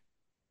 had,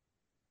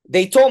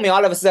 they told me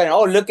all of a sudden,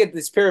 oh, look at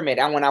this pyramid.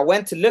 And when I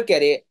went to look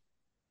at it,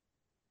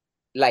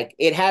 like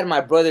it had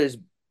my brother's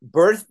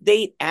birth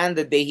date and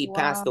the day he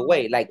passed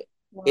away. Wow. Like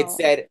it Wow.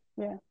 said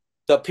Yeah.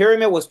 the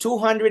pyramid was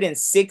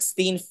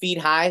 216 feet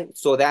high.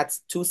 So that's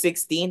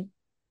 216.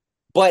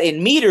 But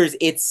in meters,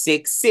 it's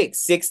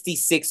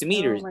 66 Oh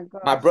meters. my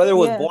My gosh. brother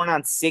was Yeah. born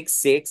on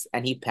 6'6"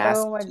 and he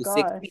passed Oh my gosh.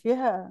 260.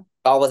 Yeah.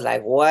 I was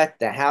like, what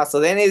the hell? So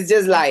then it's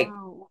just like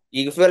Wow.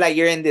 you feel like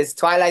you're in this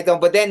twilight zone.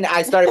 But then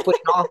I started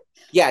putting all,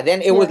 yeah,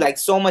 then it was Yeah. like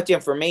so much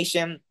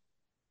information.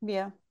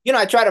 Yeah.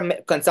 I try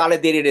to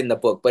consolidate it in the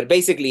book, but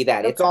basically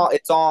that Okay.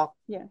 it's all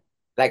Yeah.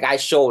 like I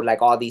showed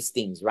like all these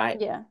things, right?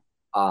 Yeah.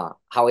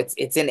 How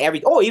it's in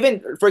every, oh,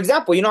 even for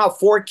example, you know how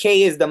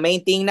 4K is the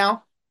main thing now?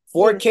 Yes.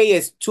 4K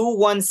is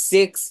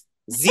 2160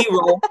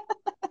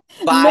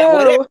 by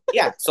whatever. No.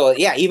 Yeah. So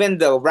yeah, even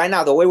the right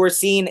now, the way we're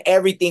seeing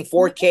everything Yeah.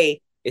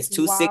 4K is Wow.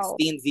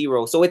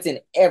 2160. So it's in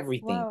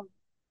everything. Wow.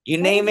 You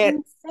That name is it.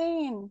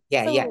 insane.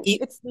 Yeah, yeah. So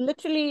it's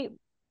literally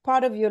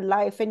part of your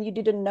life and you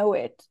didn't know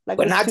it, like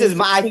But this not just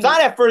my, I 216.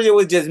 thought at first it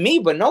was just me,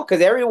 but no,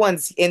 because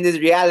everyone's in this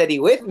reality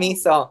with me. Oh,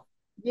 So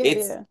yeah,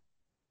 it's, yeah.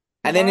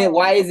 and then Wow.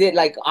 why is it Okay.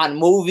 like on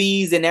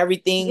movies and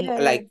everything? Yeah,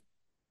 yeah.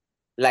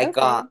 Like,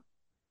 Okay.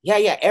 yeah,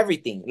 yeah,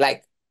 everything.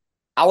 Like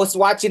I was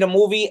watching a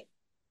movie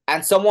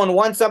and someone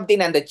won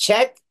something and the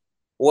check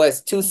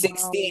was Wow.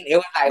 216. It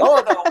was like,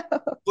 oh,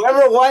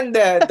 whoever won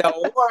the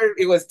award,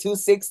 it was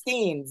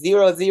 216,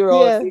 000.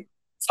 Yeah.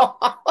 So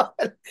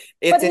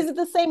But it's is it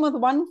the same with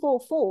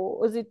 144?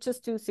 Or is it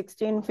just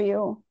 216 for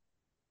you?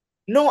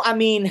 no, I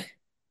mean,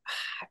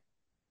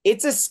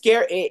 it's a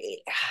scare.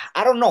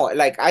 I don't know.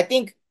 Like, I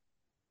think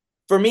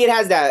for me, it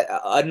has that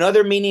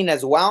another meaning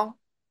as well.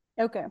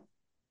 Okay.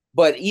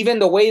 But even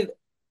the way,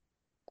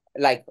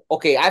 like,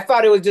 okay, I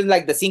thought it was just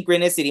like the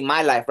synchronicity in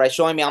my life, right?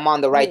 Showing me I'm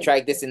on the right Yeah.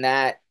 track, this and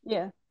that.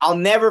 Yeah. I'll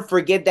never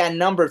forget that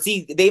number.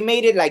 See, they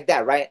made it like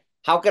that, right?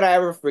 How could I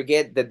ever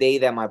forget the day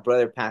that my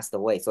brother passed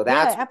away? So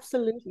Yeah,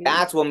 absolutely.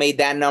 that's what made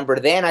that number.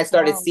 Then I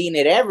started Wow. seeing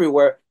it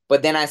everywhere,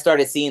 but then I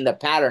started seeing the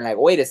pattern. Like,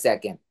 wait a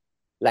second,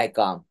 like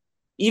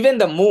even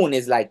the moon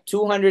is like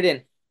 200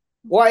 and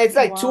well, it's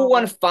like Wow.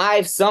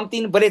 215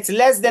 something, but it's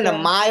less than a Yeah.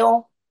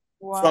 mile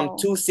from Wow.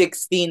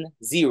 216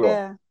 0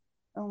 Yeah.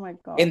 Oh my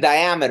in gosh.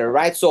 diameter,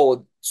 right?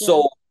 So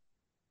Yeah.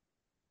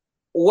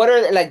 what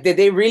are like did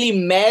they really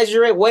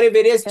measure it? What if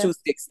it is Yeah.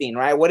 216,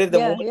 right? What if the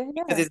moon, Yeah.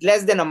 Yeah. because Yeah. it's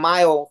less than a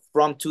mile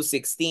from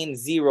 216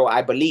 0,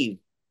 I believe,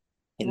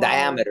 in Wow.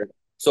 diameter.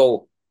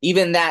 So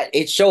even that,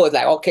 it shows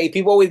like, okay,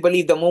 people always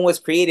believe the moon was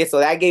created. So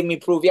that gave me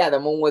proof, yeah, the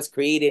moon was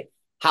created.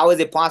 How is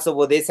it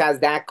possible this has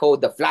that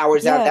code? The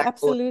flowers have Yeah, that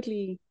code.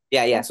 absolutely.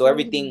 Yeah, yeah. So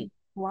Absolutely. everything,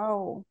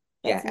 Wow.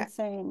 That's yeah,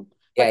 insane.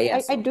 yeah, But yeah.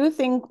 I So do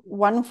think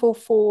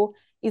 144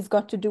 is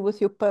got to do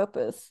with your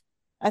purpose.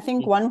 I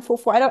think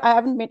 144, I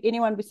haven't met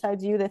anyone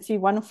besides you that see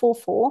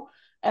 144.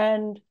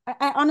 And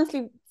I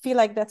honestly feel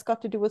like that's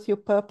got to do with your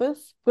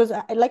purpose. Because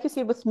like you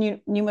said with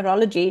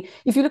numerology,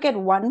 if you look at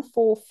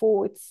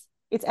 144,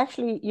 it's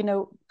actually,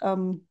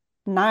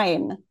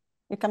 nine.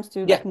 It comes to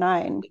yeah, like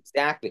nine.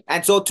 exactly.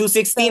 And so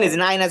 216 is So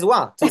nine as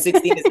well.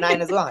 216 is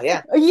nine as well.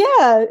 Yeah.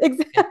 yeah, Yeah.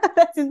 exactly.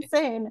 That's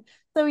insane.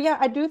 So yeah,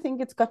 I do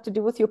think it's got to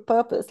do with your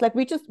purpose. Like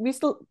we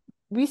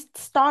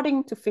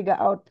starting to figure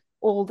out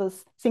all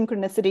this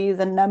synchronicities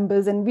and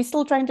numbers, and we're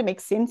still trying to make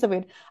sense of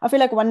it. I feel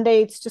like one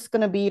day it's just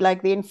gonna be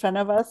like there in front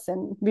of us,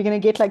 and we're gonna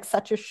get like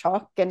such a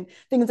shock, and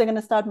things are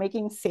gonna start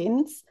making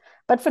sense.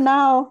 But for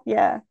now,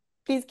 yeah.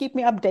 please keep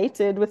me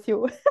updated with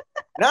your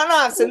No,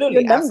 no, with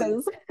your absolutely,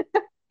 absolutely, numbers.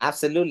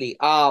 absolutely.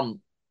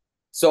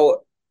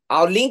 So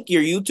I'll link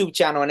your YouTube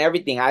channel and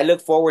everything. I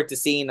look forward to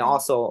seeing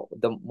also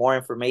the more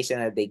information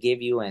that they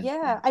give you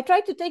Yeah, and I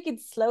try to take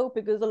it slow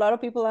because a lot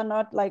of people are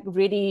not like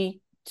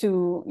ready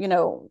to,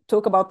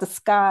 talk about the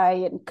sky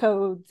and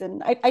codes.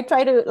 And I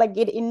try to like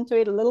get into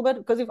it a little bit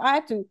because if I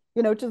had to,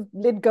 just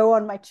let go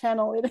on my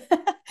channel,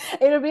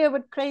 it'll be a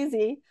bit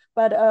crazy.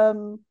 But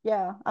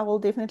yeah,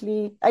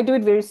 I do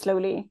it very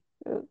slowly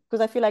because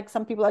I feel like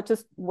some people are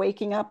just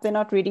waking up, they're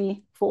not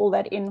ready for all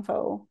that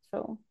info.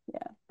 So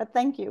yeah, but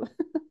thank you.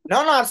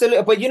 no, no,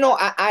 absolutely. But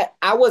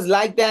I was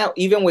like that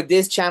even with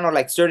this channel,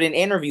 like certain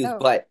interviews. Oh,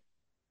 But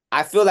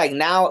I feel like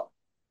now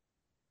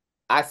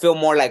I feel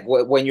more like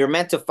when you're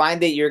meant to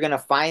find it, you're gonna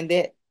find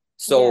it.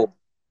 yeah, So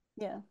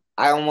yeah,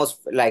 I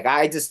almost like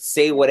I just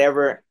say yeah,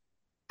 whatever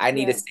I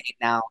need to yeah. say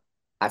now.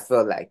 I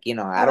feel like, I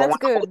Oh, don't that's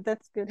want to hold, good.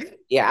 That's good.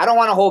 yeah, I don't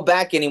want to hold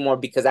back anymore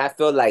because I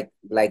feel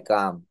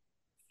Yeah.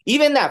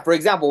 even that, for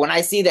example, when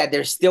I see that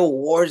there's still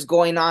wars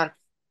going on,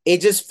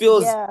 it just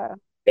feels Yeah.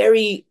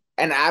 very,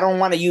 and I don't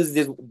want to use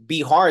this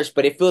be harsh,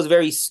 but it feels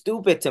very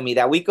stupid to me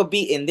that we could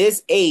be in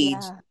this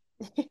age Yeah.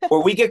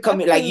 where we could come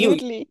like you.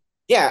 Absolutely.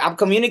 Yeah, I'm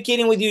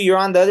communicating with you. You're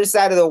on the other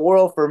side of the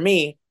world for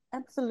me.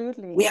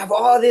 We Absolutely. have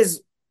all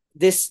this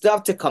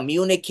stuff to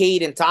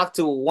communicate and talk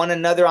to one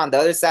another on the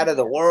other side of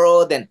the Yeah.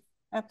 world, and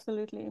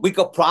Absolutely. we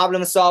could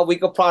problem solve. We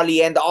could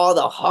probably end all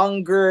the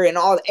hunger and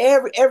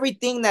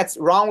everything that's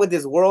wrong with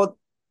this world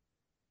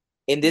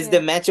in this Yeah.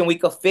 dimension. We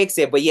could fix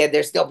it, but yeah,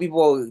 there's still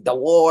people, the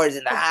wars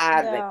and the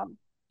But like, yeah.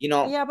 you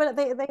know. Yeah, but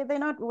they're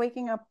not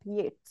waking up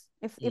yet.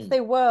 If Mm, they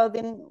were,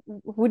 then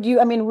would you,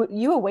 I mean, would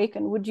you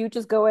awaken? Would you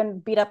just go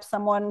and beat up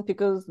someone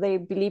because they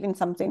believe in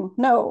something?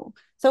 No.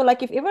 So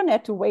like if everyone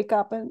had to wake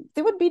up and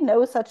there would be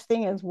no such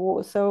thing as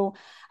war. So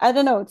I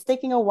don't know, it's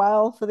taking a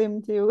while for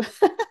them to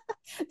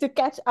to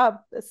catch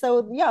up.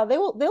 So yeah,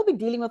 they'll be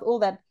dealing with all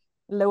that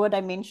lower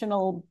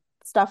dimensional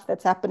stuff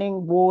that's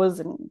happening, wars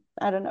and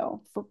I don't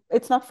know.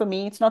 It's not for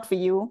me, it's not for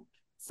you.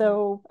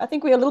 mm, So I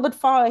think we're a little bit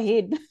far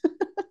ahead,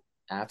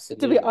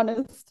 to be absolutely.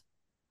 honest.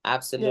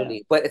 Yeah.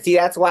 Absolutely. But see,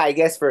 that's why I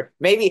guess for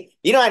maybe,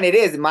 and it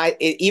is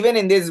even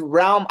in this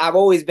realm, I've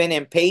always been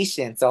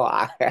impatient. So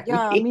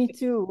Yeah, me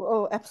too.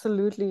 Oh,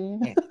 absolutely.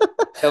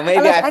 so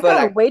And maybe like I I feel can't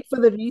like, wait for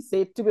the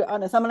reset, to be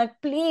honest. I'm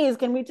like, please,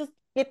 can we just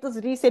get this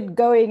reset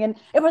going? And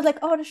it was like,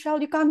 oh,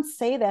 Rochelle, you can't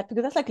say that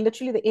because that's like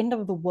literally the end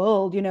of the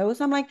world, you know?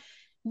 So I'm like,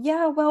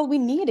 yeah, well, we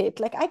need it.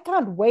 Like, I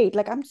can't wait.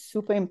 Like, I'm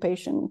super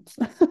impatient.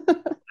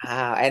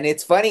 and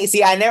it's funny.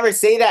 See, I never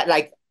say that.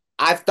 Like,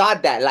 I've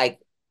thought that, like,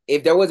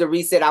 if there was a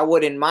reset, I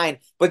wouldn't mind.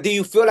 But do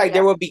you feel like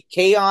there Yeah. will be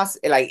chaos,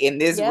 like in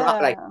this realm?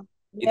 Like, Yeah.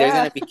 there's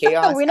Yeah. gonna be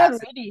chaos? We're not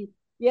ready.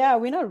 Yeah,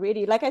 we're not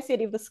ready. Like I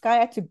said, if the sky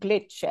had to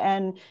glitch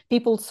and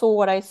people saw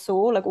what I saw,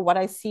 like what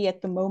I see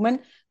at the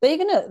moment, they're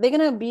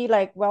gonna be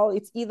like, well,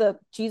 it's either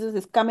Jesus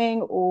is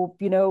coming or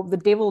the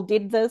devil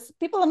did this.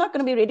 People are not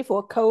gonna be ready for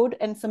a code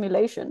and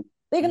simulation.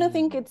 They're gonna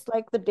think Mm. it's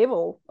like the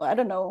devil. I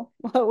don't know,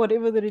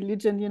 whatever the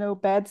religion,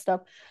 bad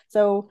stuff.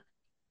 So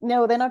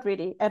no, they're not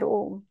ready at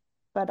all.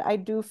 But I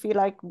do feel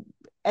like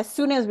as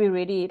soon as we're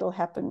ready, it'll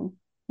happen.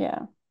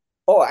 Yeah.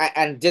 Oh,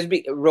 and just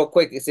be real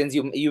quick, since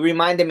you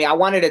reminded me, I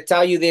wanted to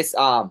tell you this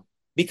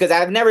because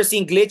I've never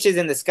seen glitches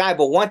in the sky,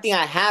 but one thing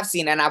I have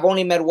seen, and I've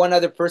only met one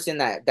other person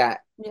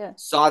that Yeah.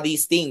 saw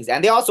these things,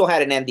 and they also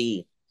had an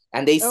NDE,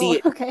 and they see Oh,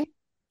 it. okay.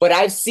 But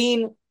I've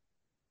seen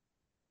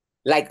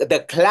like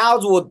the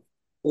clouds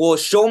will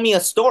show me a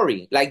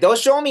story, like they'll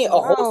show me a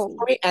whole Wow.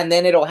 story, and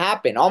then it'll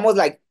happen, almost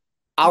like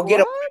I'll get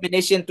a What?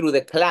 premonition through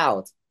the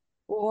clouds.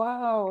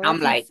 Wow, I'm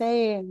that's like,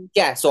 insane.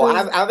 yeah, so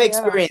I've Because, I've yeah,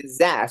 experienced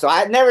that. So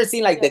I've never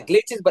seen like the yeah,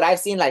 glitches, but I've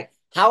seen like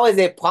how is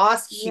it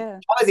possible? yeah.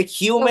 How is it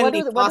So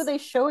humanly what do possible? they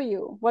show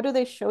you? What do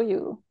they show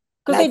you?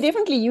 Because they Like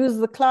definitely use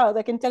the cloud.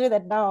 I can tell you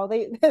that now.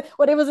 They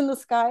whatever's in the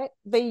sky,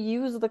 they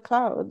use the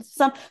clouds.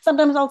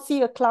 Sometimes I'll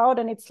see a cloud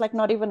and it's like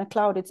not even a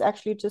cloud. It's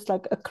actually just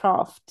like a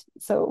craft.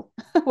 So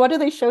what do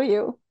they show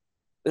you?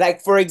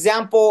 like for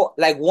example,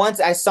 like once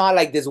I saw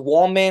like this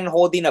woman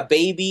holding a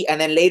baby,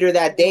 and then later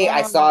that day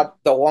I saw Wow.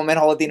 the woman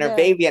holding her Yeah.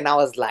 baby, and I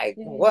was like,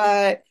 Yeah.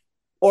 what?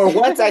 Or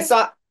once I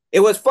saw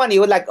it was funny, it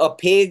was like a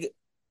pig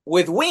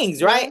with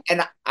wings, right? Yeah.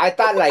 And I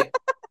thought like,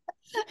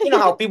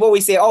 how people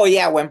always say, oh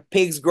yeah, when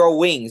pigs grow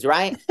wings,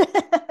 right?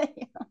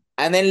 Yeah.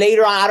 And then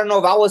later on, I don't know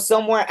if I was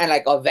somewhere and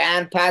like a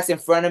van passed in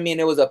front of me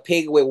and it was a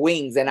pig with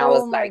wings, and I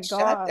was Oh my like,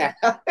 shut God. the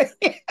hell.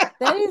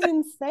 That is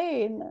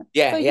insane.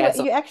 Yeah, So yeah.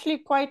 So you're actually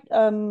quite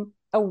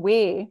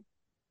aware.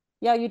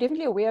 Yeah, you're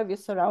definitely aware of your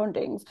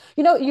surroundings.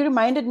 You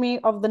reminded me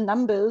of the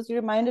numbers. You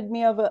reminded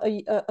me of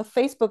a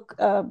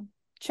Facebook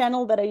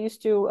channel that I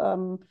used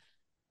to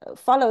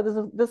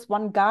follow. This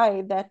one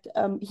guy that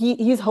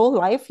his whole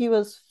life he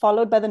was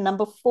followed by the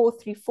number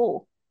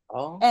 434,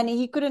 oh. and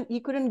he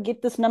couldn't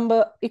get this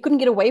number, he couldn't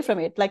get away from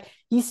it. Like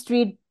his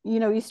street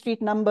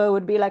number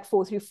would be like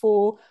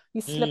 434,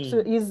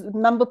 Mm. his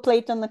number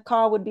plate on the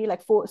car would be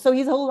like four. So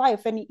his whole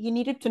life, and he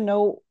needed to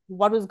know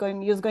what was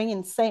going, he was going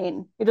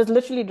insane, it was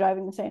literally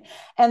driving insane.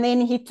 And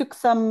then he took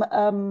some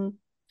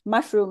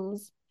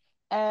mushrooms,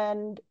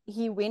 and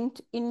he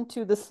went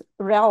into this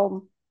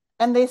realm,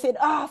 and they said,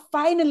 "Ah,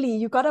 finally,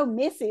 you got a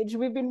message.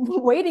 We've been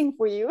waiting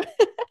for you."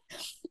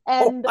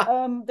 Oh, And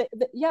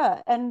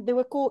yeah, and they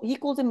were called. He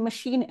calls them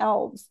machine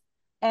elves,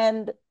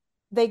 and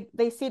they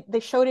said they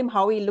showed him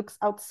how he looks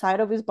outside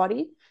of his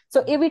body.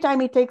 So every time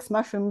he takes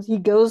mushrooms, he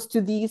goes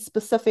to these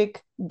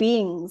specific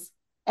beings,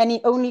 and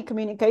he only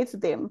communicates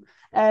with them,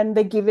 and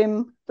they give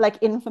him like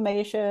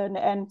information,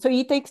 and so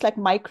he takes like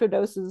micro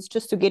doses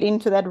just to get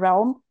into that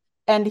realm.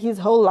 And his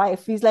whole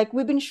life, he's like,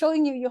 "We've been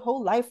showing you your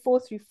whole life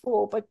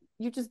 434, but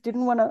you just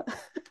didn't want to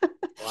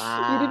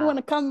you didn't want wow.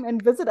 to come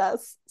and visit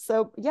us."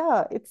 So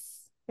yeah,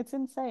 it's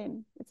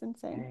insane. It's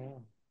insane. Yeah.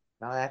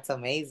 No, that's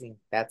amazing.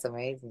 That's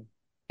amazing.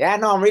 Yeah,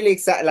 no, I'm really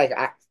excited. Like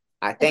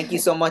I thank you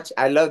so much.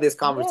 I love this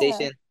Yeah,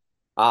 conversation.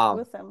 Um,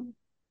 awesome.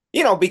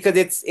 because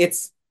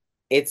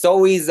it's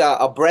always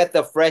a breath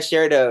of fresh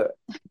air to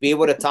be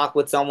able to talk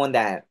with someone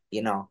that,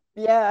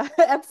 Yeah,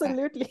 that,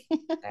 absolutely.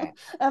 that,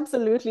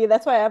 Absolutely.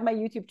 That's why I have my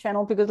YouTube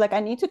channel, because like I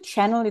need to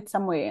channel it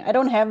somewhere. I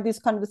don't have these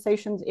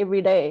conversations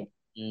every day.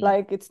 mm,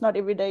 Like it's not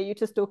every day you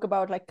just talk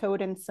about like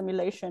code and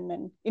simulation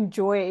and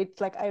enjoy it.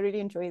 Like I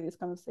really enjoy these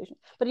conversations.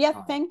 But yeah,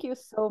 uh, thank you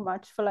so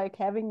much for like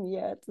having me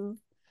here.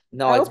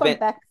 no, I it's hope I'm been.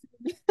 back.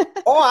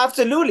 Oh,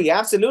 absolutely,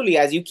 absolutely.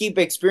 As you keep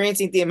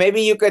experiencing things,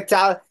 maybe you could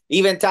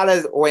even tell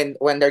us when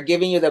they're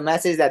giving you the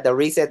message that the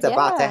reset's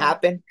about to Yeah,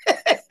 happen,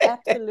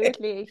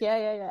 absolutely. Yeah,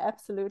 yeah, yeah,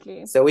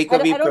 absolutely. so we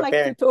could be I don't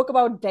like to prepared. talk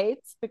about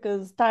dates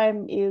because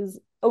time is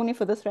only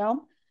for this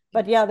realm.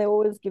 But yeah, they're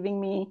always giving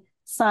me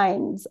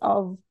signs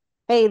of,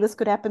 hey, this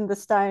could happen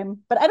this time.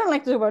 But I don't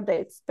like to talk about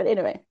dates. But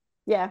anyway,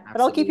 yeah,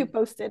 but I'll keep you Absolutely.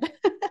 posted.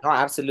 No,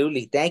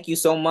 absolutely. Thank you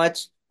so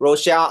much,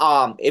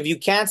 Rochelle. If you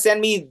can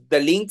send me the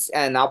links,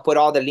 and I'll put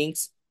all the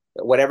links,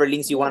 whatever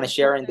links you want to Yes,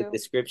 share will in the do.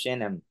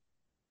 description,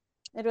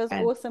 It was and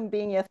awesome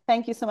being here.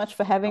 Thank you so much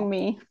for having no,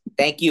 me.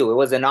 thank you. It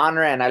was an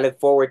honor, and I look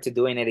forward to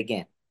doing it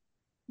again.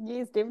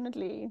 Yes,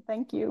 definitely.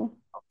 Thank you.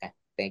 Okay.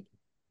 Thank you.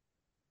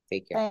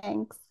 Take care.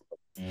 Thanks.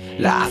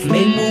 Life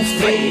may move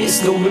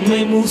fast, or it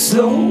may move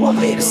slow. I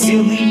met a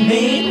silly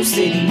man who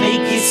said he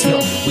make it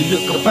slow. We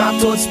look up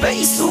out towards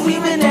space, or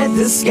even at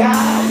the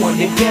sky. One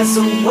day pass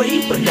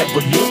away, but never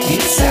look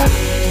inside.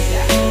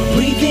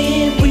 Breathe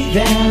in, breathe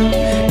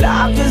out.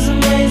 Life is a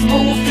maze,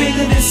 but we'll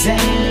figure this out.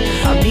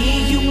 I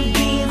mean, human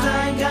beings,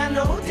 I ain't got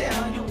no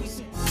doubt.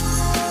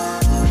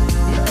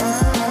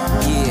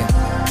 Yeah,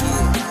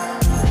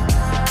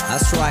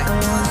 that's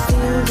right.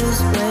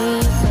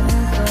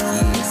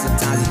 Yeah,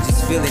 sometimes you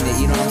just feeling it,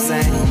 you know what I'm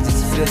saying? You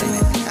just feeling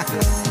it.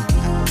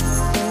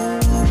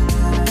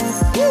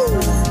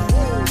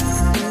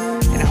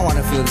 And I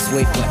wanna feel this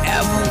way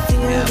forever.